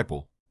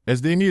disciple.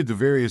 As they neared the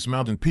various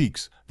mountain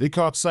peaks, they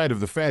caught sight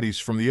of the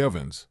fatties from the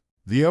ovens.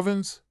 The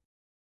ovens?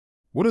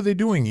 What are they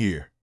doing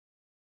here?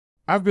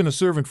 I've been a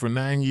servant for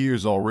 9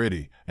 years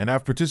already, and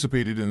I've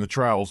participated in the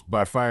trials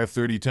by fire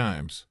 30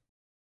 times.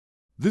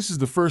 This is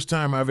the first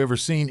time I've ever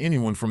seen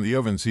anyone from the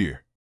ovens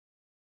here.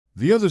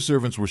 The other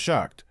servants were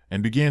shocked,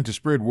 and began to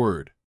spread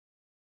word.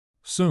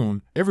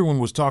 Soon, everyone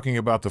was talking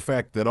about the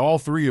fact that all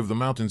 3 of the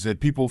mountains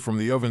had people from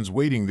the ovens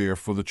waiting there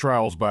for the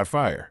trials by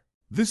fire.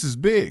 This is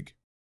big.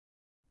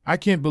 I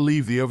can't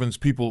believe the ovens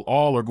people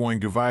all are going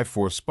to vie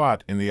for a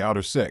spot in the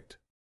outer sect.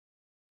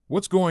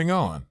 What's going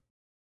on?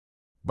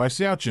 Bai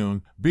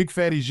Xiaochun, Big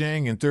Fatty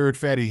Zhang and Third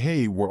Fatty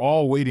He were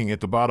all waiting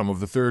at the bottom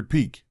of the 3rd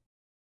peak.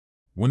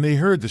 When they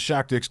heard the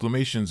shocked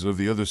exclamations of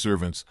the other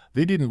servants,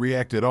 they didn't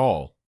react at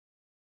all.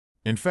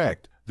 In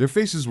fact, their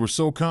faces were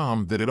so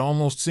calm that it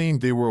almost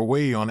seemed they were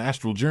away on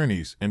astral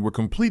journeys and were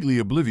completely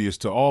oblivious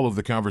to all of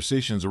the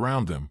conversations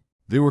around them.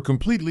 They were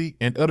completely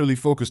and utterly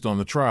focused on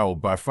the trial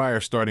by fire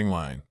starting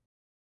line.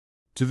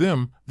 To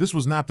them, this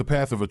was not the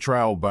path of a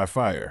trial by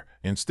fire.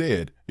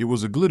 Instead, it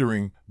was a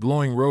glittering,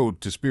 glowing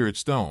road to spirit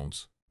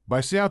stones. Bai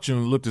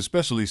Xiaochun looked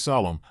especially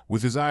solemn,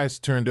 with his eyes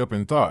turned up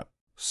in thought.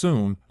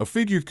 Soon, a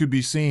figure could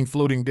be seen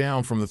floating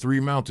down from the 3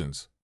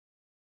 mountains.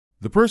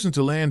 The person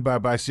to land by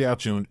Bai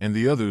Xiaochun and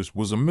the others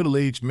was a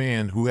middle-aged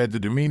man who had the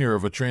demeanor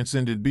of a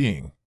transcendent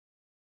being.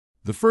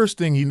 The first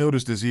thing he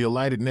noticed as he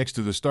alighted next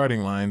to the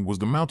starting line was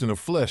the mountain of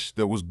flesh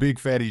that was Big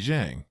Fatty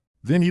Zhang.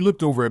 Then he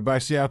looked over at Bai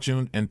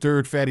Xiaochun and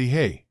Third Fatty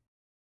He.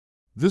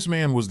 This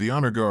man was the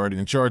honor guard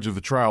in charge of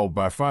the trial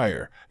by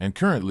fire, and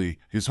currently,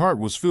 his heart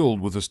was filled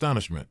with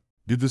astonishment.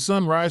 Did the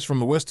sun rise from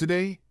the west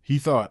today? He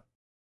thought.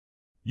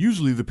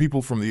 Usually the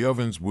people from the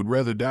ovens would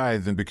rather die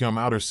than become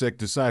outer sect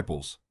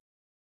disciples.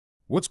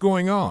 What's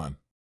going on?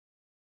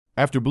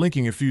 After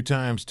blinking a few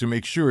times to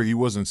make sure he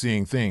wasn't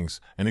seeing things,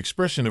 an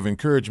expression of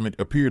encouragement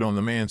appeared on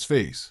the man's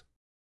face.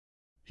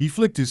 He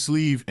flicked his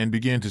sleeve and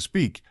began to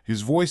speak,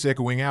 his voice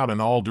echoing out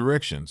in all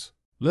directions.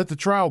 Let the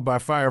trial by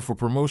fire for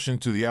promotion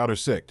to the outer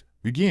sect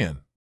begin.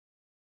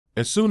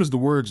 As soon as the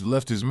words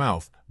left his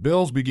mouth,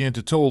 bells began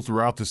to toll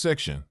throughout the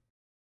section.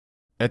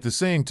 At the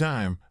same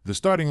time, the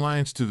starting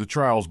lines to the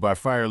trials by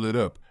fire lit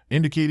up,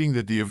 indicating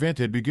that the event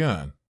had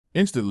begun.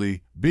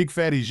 Instantly, Big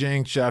Fatty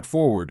Zhang shot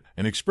forward,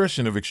 an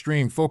expression of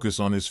extreme focus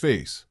on his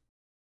face.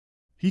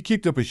 He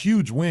kicked up a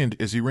huge wind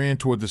as he ran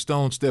toward the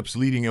stone steps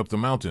leading up the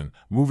mountain,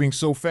 moving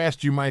so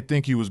fast you might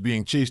think he was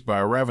being chased by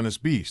a ravenous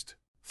beast.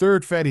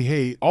 Third Fatty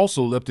He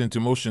also leapt into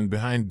motion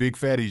behind Big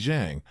Fatty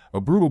Zhang,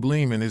 a brutal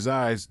gleam in his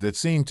eyes that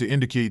seemed to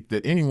indicate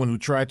that anyone who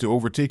tried to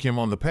overtake him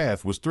on the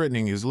path was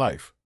threatening his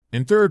life.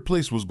 In third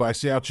place was Bai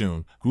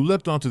Xiaochun, who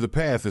leapt onto the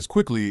path as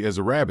quickly as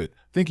a rabbit,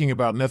 thinking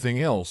about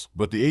nothing else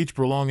but the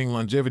age-prolonging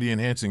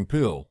longevity-enhancing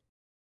pill.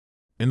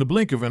 In the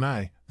blink of an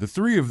eye, the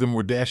three of them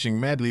were dashing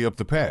madly up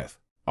the path.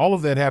 All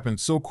of that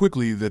happened so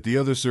quickly that the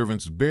other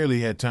servants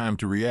barely had time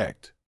to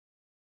react.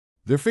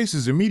 Their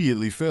faces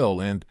immediately fell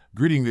and,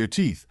 gritting their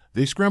teeth,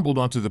 they scrambled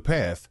onto the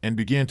path and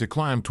began to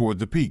climb toward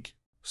the peak.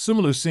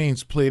 Similar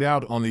scenes played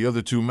out on the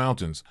other two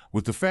mountains,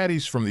 with the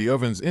fatties from the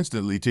ovens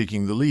instantly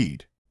taking the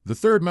lead. The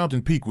third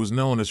mountain peak was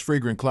known as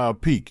Fragrant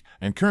Cloud Peak,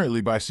 and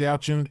currently Bai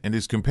Xiaochun and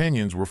his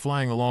companions were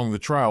flying along the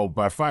trial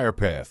by fire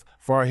path,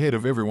 far ahead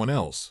of everyone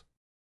else.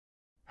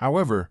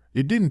 However,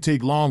 it didn't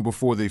take long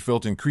before they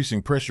felt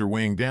increasing pressure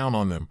weighing down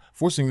on them,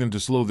 forcing them to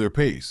slow their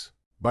pace.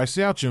 Bai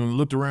Xiaochun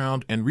looked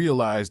around and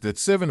realized that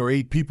 7 or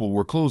 8 people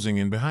were closing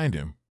in behind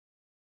him.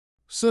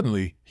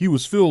 Suddenly, he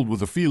was filled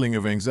with a feeling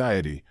of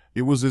anxiety.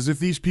 It was as if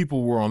these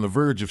people were on the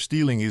verge of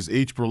stealing his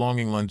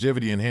age-prolonging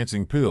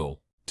longevity-enhancing pill.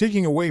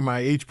 Taking away my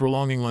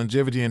age-prolonging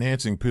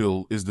longevity-enhancing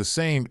pill is the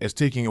same as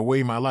taking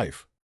away my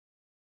life.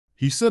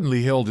 He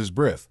suddenly held his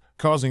breath,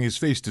 causing his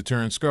face to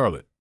turn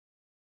scarlet.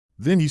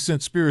 Then he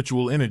sent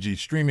spiritual energy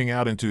streaming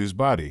out into his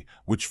body,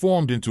 which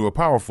formed into a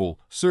powerful,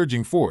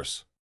 surging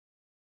force.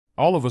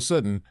 All of a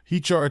sudden, he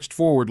charged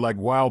forward like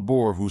a wild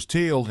boar whose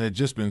tail had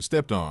just been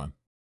stepped on.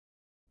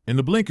 In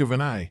the blink of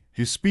an eye,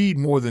 his speed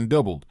more than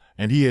doubled,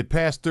 and he had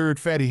passed Third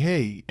Fatty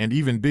He and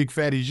even Big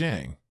Fatty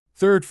Zhang.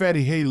 Third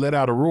Fatty He let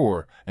out a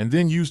roar, and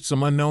then used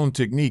some unknown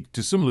technique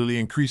to similarly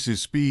increase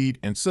his speed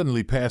and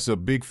suddenly pass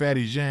up Big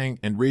Fatty Zhang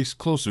and race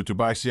closer to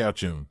Bai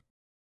Xiaochun.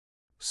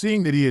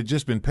 Seeing that he had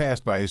just been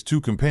passed by his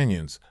two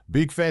companions,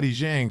 Big Fatty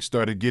Zhang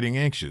started getting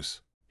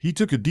anxious. He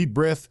took a deep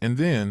breath and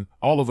then,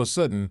 all of a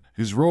sudden,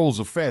 his rolls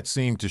of fat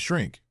seemed to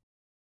shrink.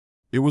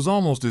 It was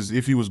almost as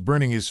if he was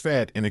burning his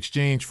fat in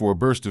exchange for a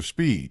burst of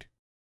speed.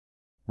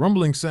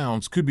 Rumbling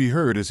sounds could be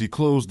heard as he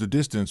closed the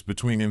distance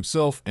between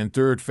himself and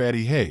Third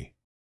Fatty He.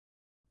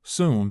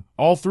 Soon,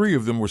 all three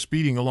of them were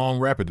speeding along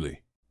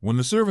rapidly. When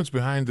the servants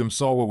behind them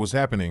saw what was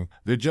happening,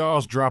 their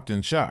jaws dropped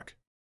in shock.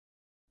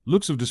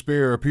 Looks of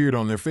despair appeared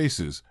on their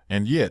faces,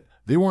 and yet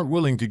they weren't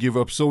willing to give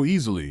up so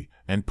easily,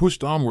 and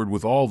pushed onward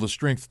with all the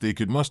strength they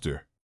could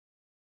muster.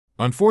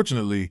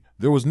 Unfortunately,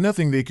 there was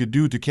nothing they could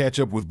do to catch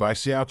up with Bai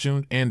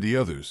Xiaochun and the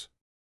others.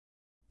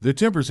 Their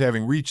tempers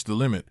having reached the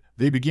limit,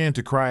 they began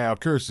to cry out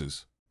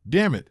curses.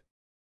 Damn it!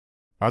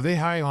 Are they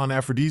high on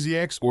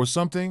aphrodisiacs or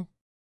something?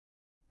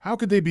 How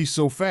could they be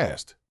so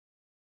fast?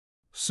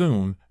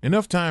 Soon,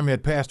 enough time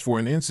had passed for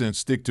an incense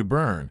stick to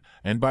burn,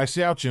 and Bai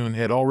Xiaochun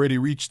had already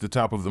reached the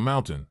top of the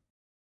mountain.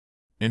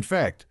 In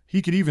fact,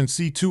 he could even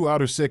see 2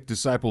 outer sect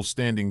disciples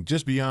standing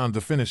just beyond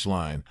the finish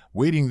line,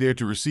 waiting there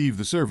to receive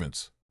the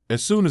servants.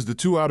 As soon as the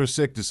 2 outer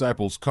sect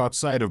disciples caught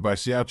sight of Bai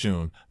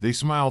Xiaochun, they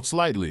smiled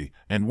slightly,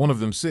 and one of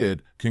them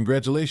said,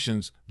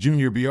 "Congratulations,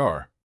 Junior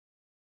BR."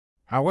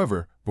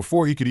 However,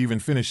 before he could even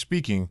finish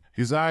speaking,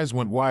 his eyes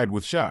went wide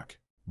with shock.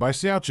 Bai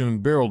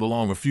Xiaochun barreled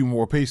along a few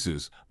more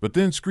paces, but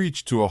then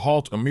screeched to a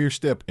halt a mere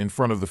step in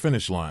front of the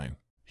finish line.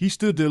 He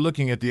stood there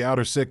looking at the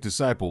outer sect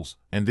disciples,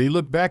 and they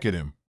looked back at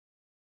him.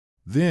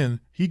 Then,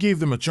 he gave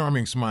them a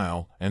charming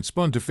smile and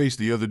spun to face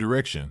the other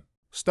direction.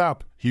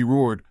 "Stop," he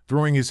roared,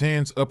 throwing his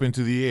hands up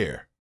into the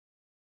air.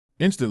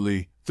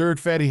 Instantly, Third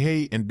Fatty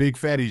He and Big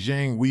Fatty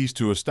Zhang wheezed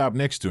to a stop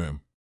next to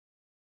him.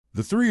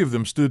 The three of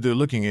them stood there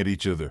looking at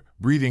each other,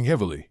 breathing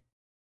heavily.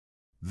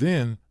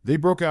 Then, they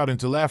broke out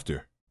into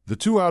laughter. The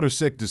 2 outer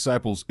sect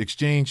disciples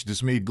exchanged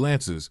dismayed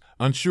glances,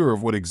 unsure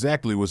of what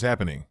exactly was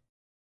happening.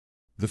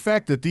 The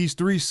fact that these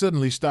 3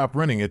 suddenly stopped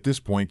running at this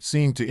point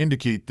seemed to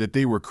indicate that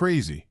they were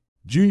crazy.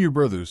 "Junior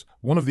brothers,"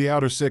 one of the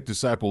outer sect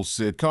disciples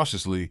said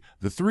cautiously,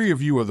 "the 3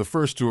 of you are the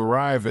first to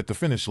arrive at the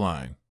finish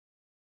line.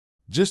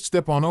 Just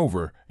step on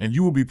over, and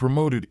you will be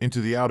promoted into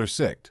the outer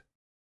sect."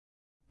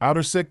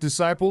 "Outer sect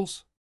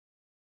disciples?"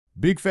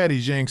 Big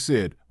Fatty Zhang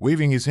said,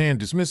 waving his hand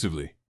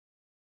dismissively.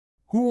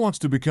 "Who wants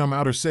to become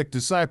outer sect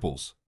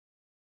disciples?"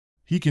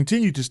 He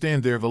continued to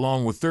stand there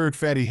along with Third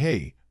Fatty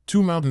He,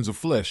 2 mountains of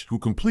flesh who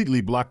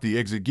completely blocked the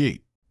exit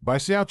gate. Bai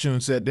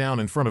Xiaochun sat down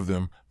in front of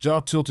them,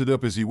 jaw tilted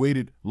up as he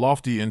waited,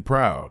 lofty and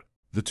proud.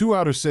 The two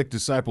outer sect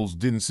disciples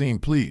didn't seem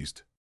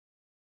pleased.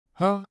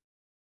 Huh?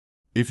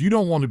 If you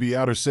don't want to be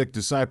outer sect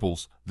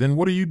disciples, then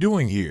what are you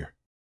doing here?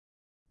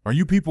 Are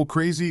you people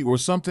crazy or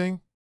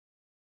something?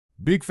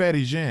 Big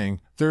Fatty Zhang,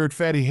 Third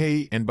Fatty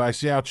He, and Bai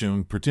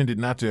Xiaochun pretended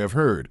not to have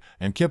heard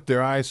and kept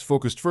their eyes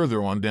focused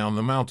further on down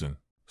the mountain.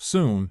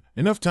 Soon,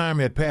 enough time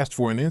had passed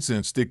for an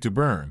incense stick to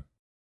burn.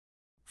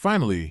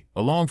 Finally,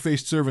 a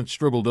long-faced servant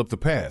struggled up the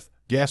path,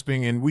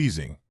 gasping and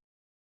wheezing.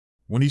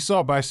 When he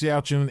saw Bai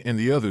Xiaochun and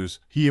the others,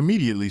 he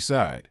immediately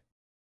sighed.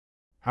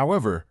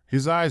 However,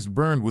 his eyes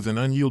burned with an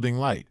unyielding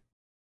light.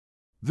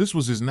 This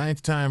was his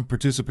 9th time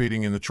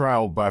participating in the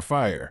trial by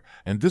fire,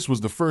 and this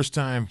was the first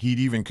time he'd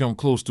even come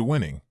close to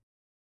winning.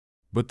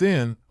 But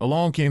then,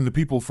 along came the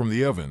people from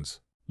the ovens.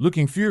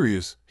 Looking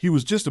furious, he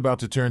was just about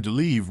to turn to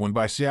leave when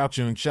Bai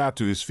Xiaochun shot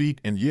to his feet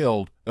and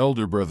yelled,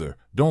 "Elder brother,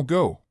 don't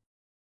go.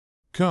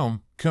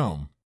 Come,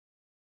 come.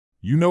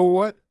 You know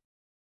what?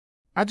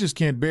 I just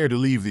can't bear to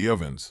leave the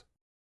ovens.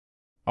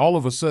 All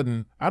of a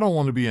sudden, I don't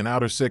want to be an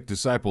outer sect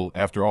disciple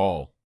after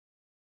all.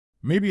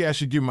 Maybe I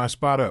should give my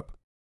spot up."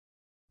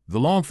 The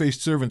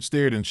long-faced servant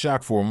stared in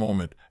shock for a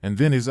moment, and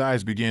then his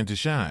eyes began to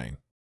shine.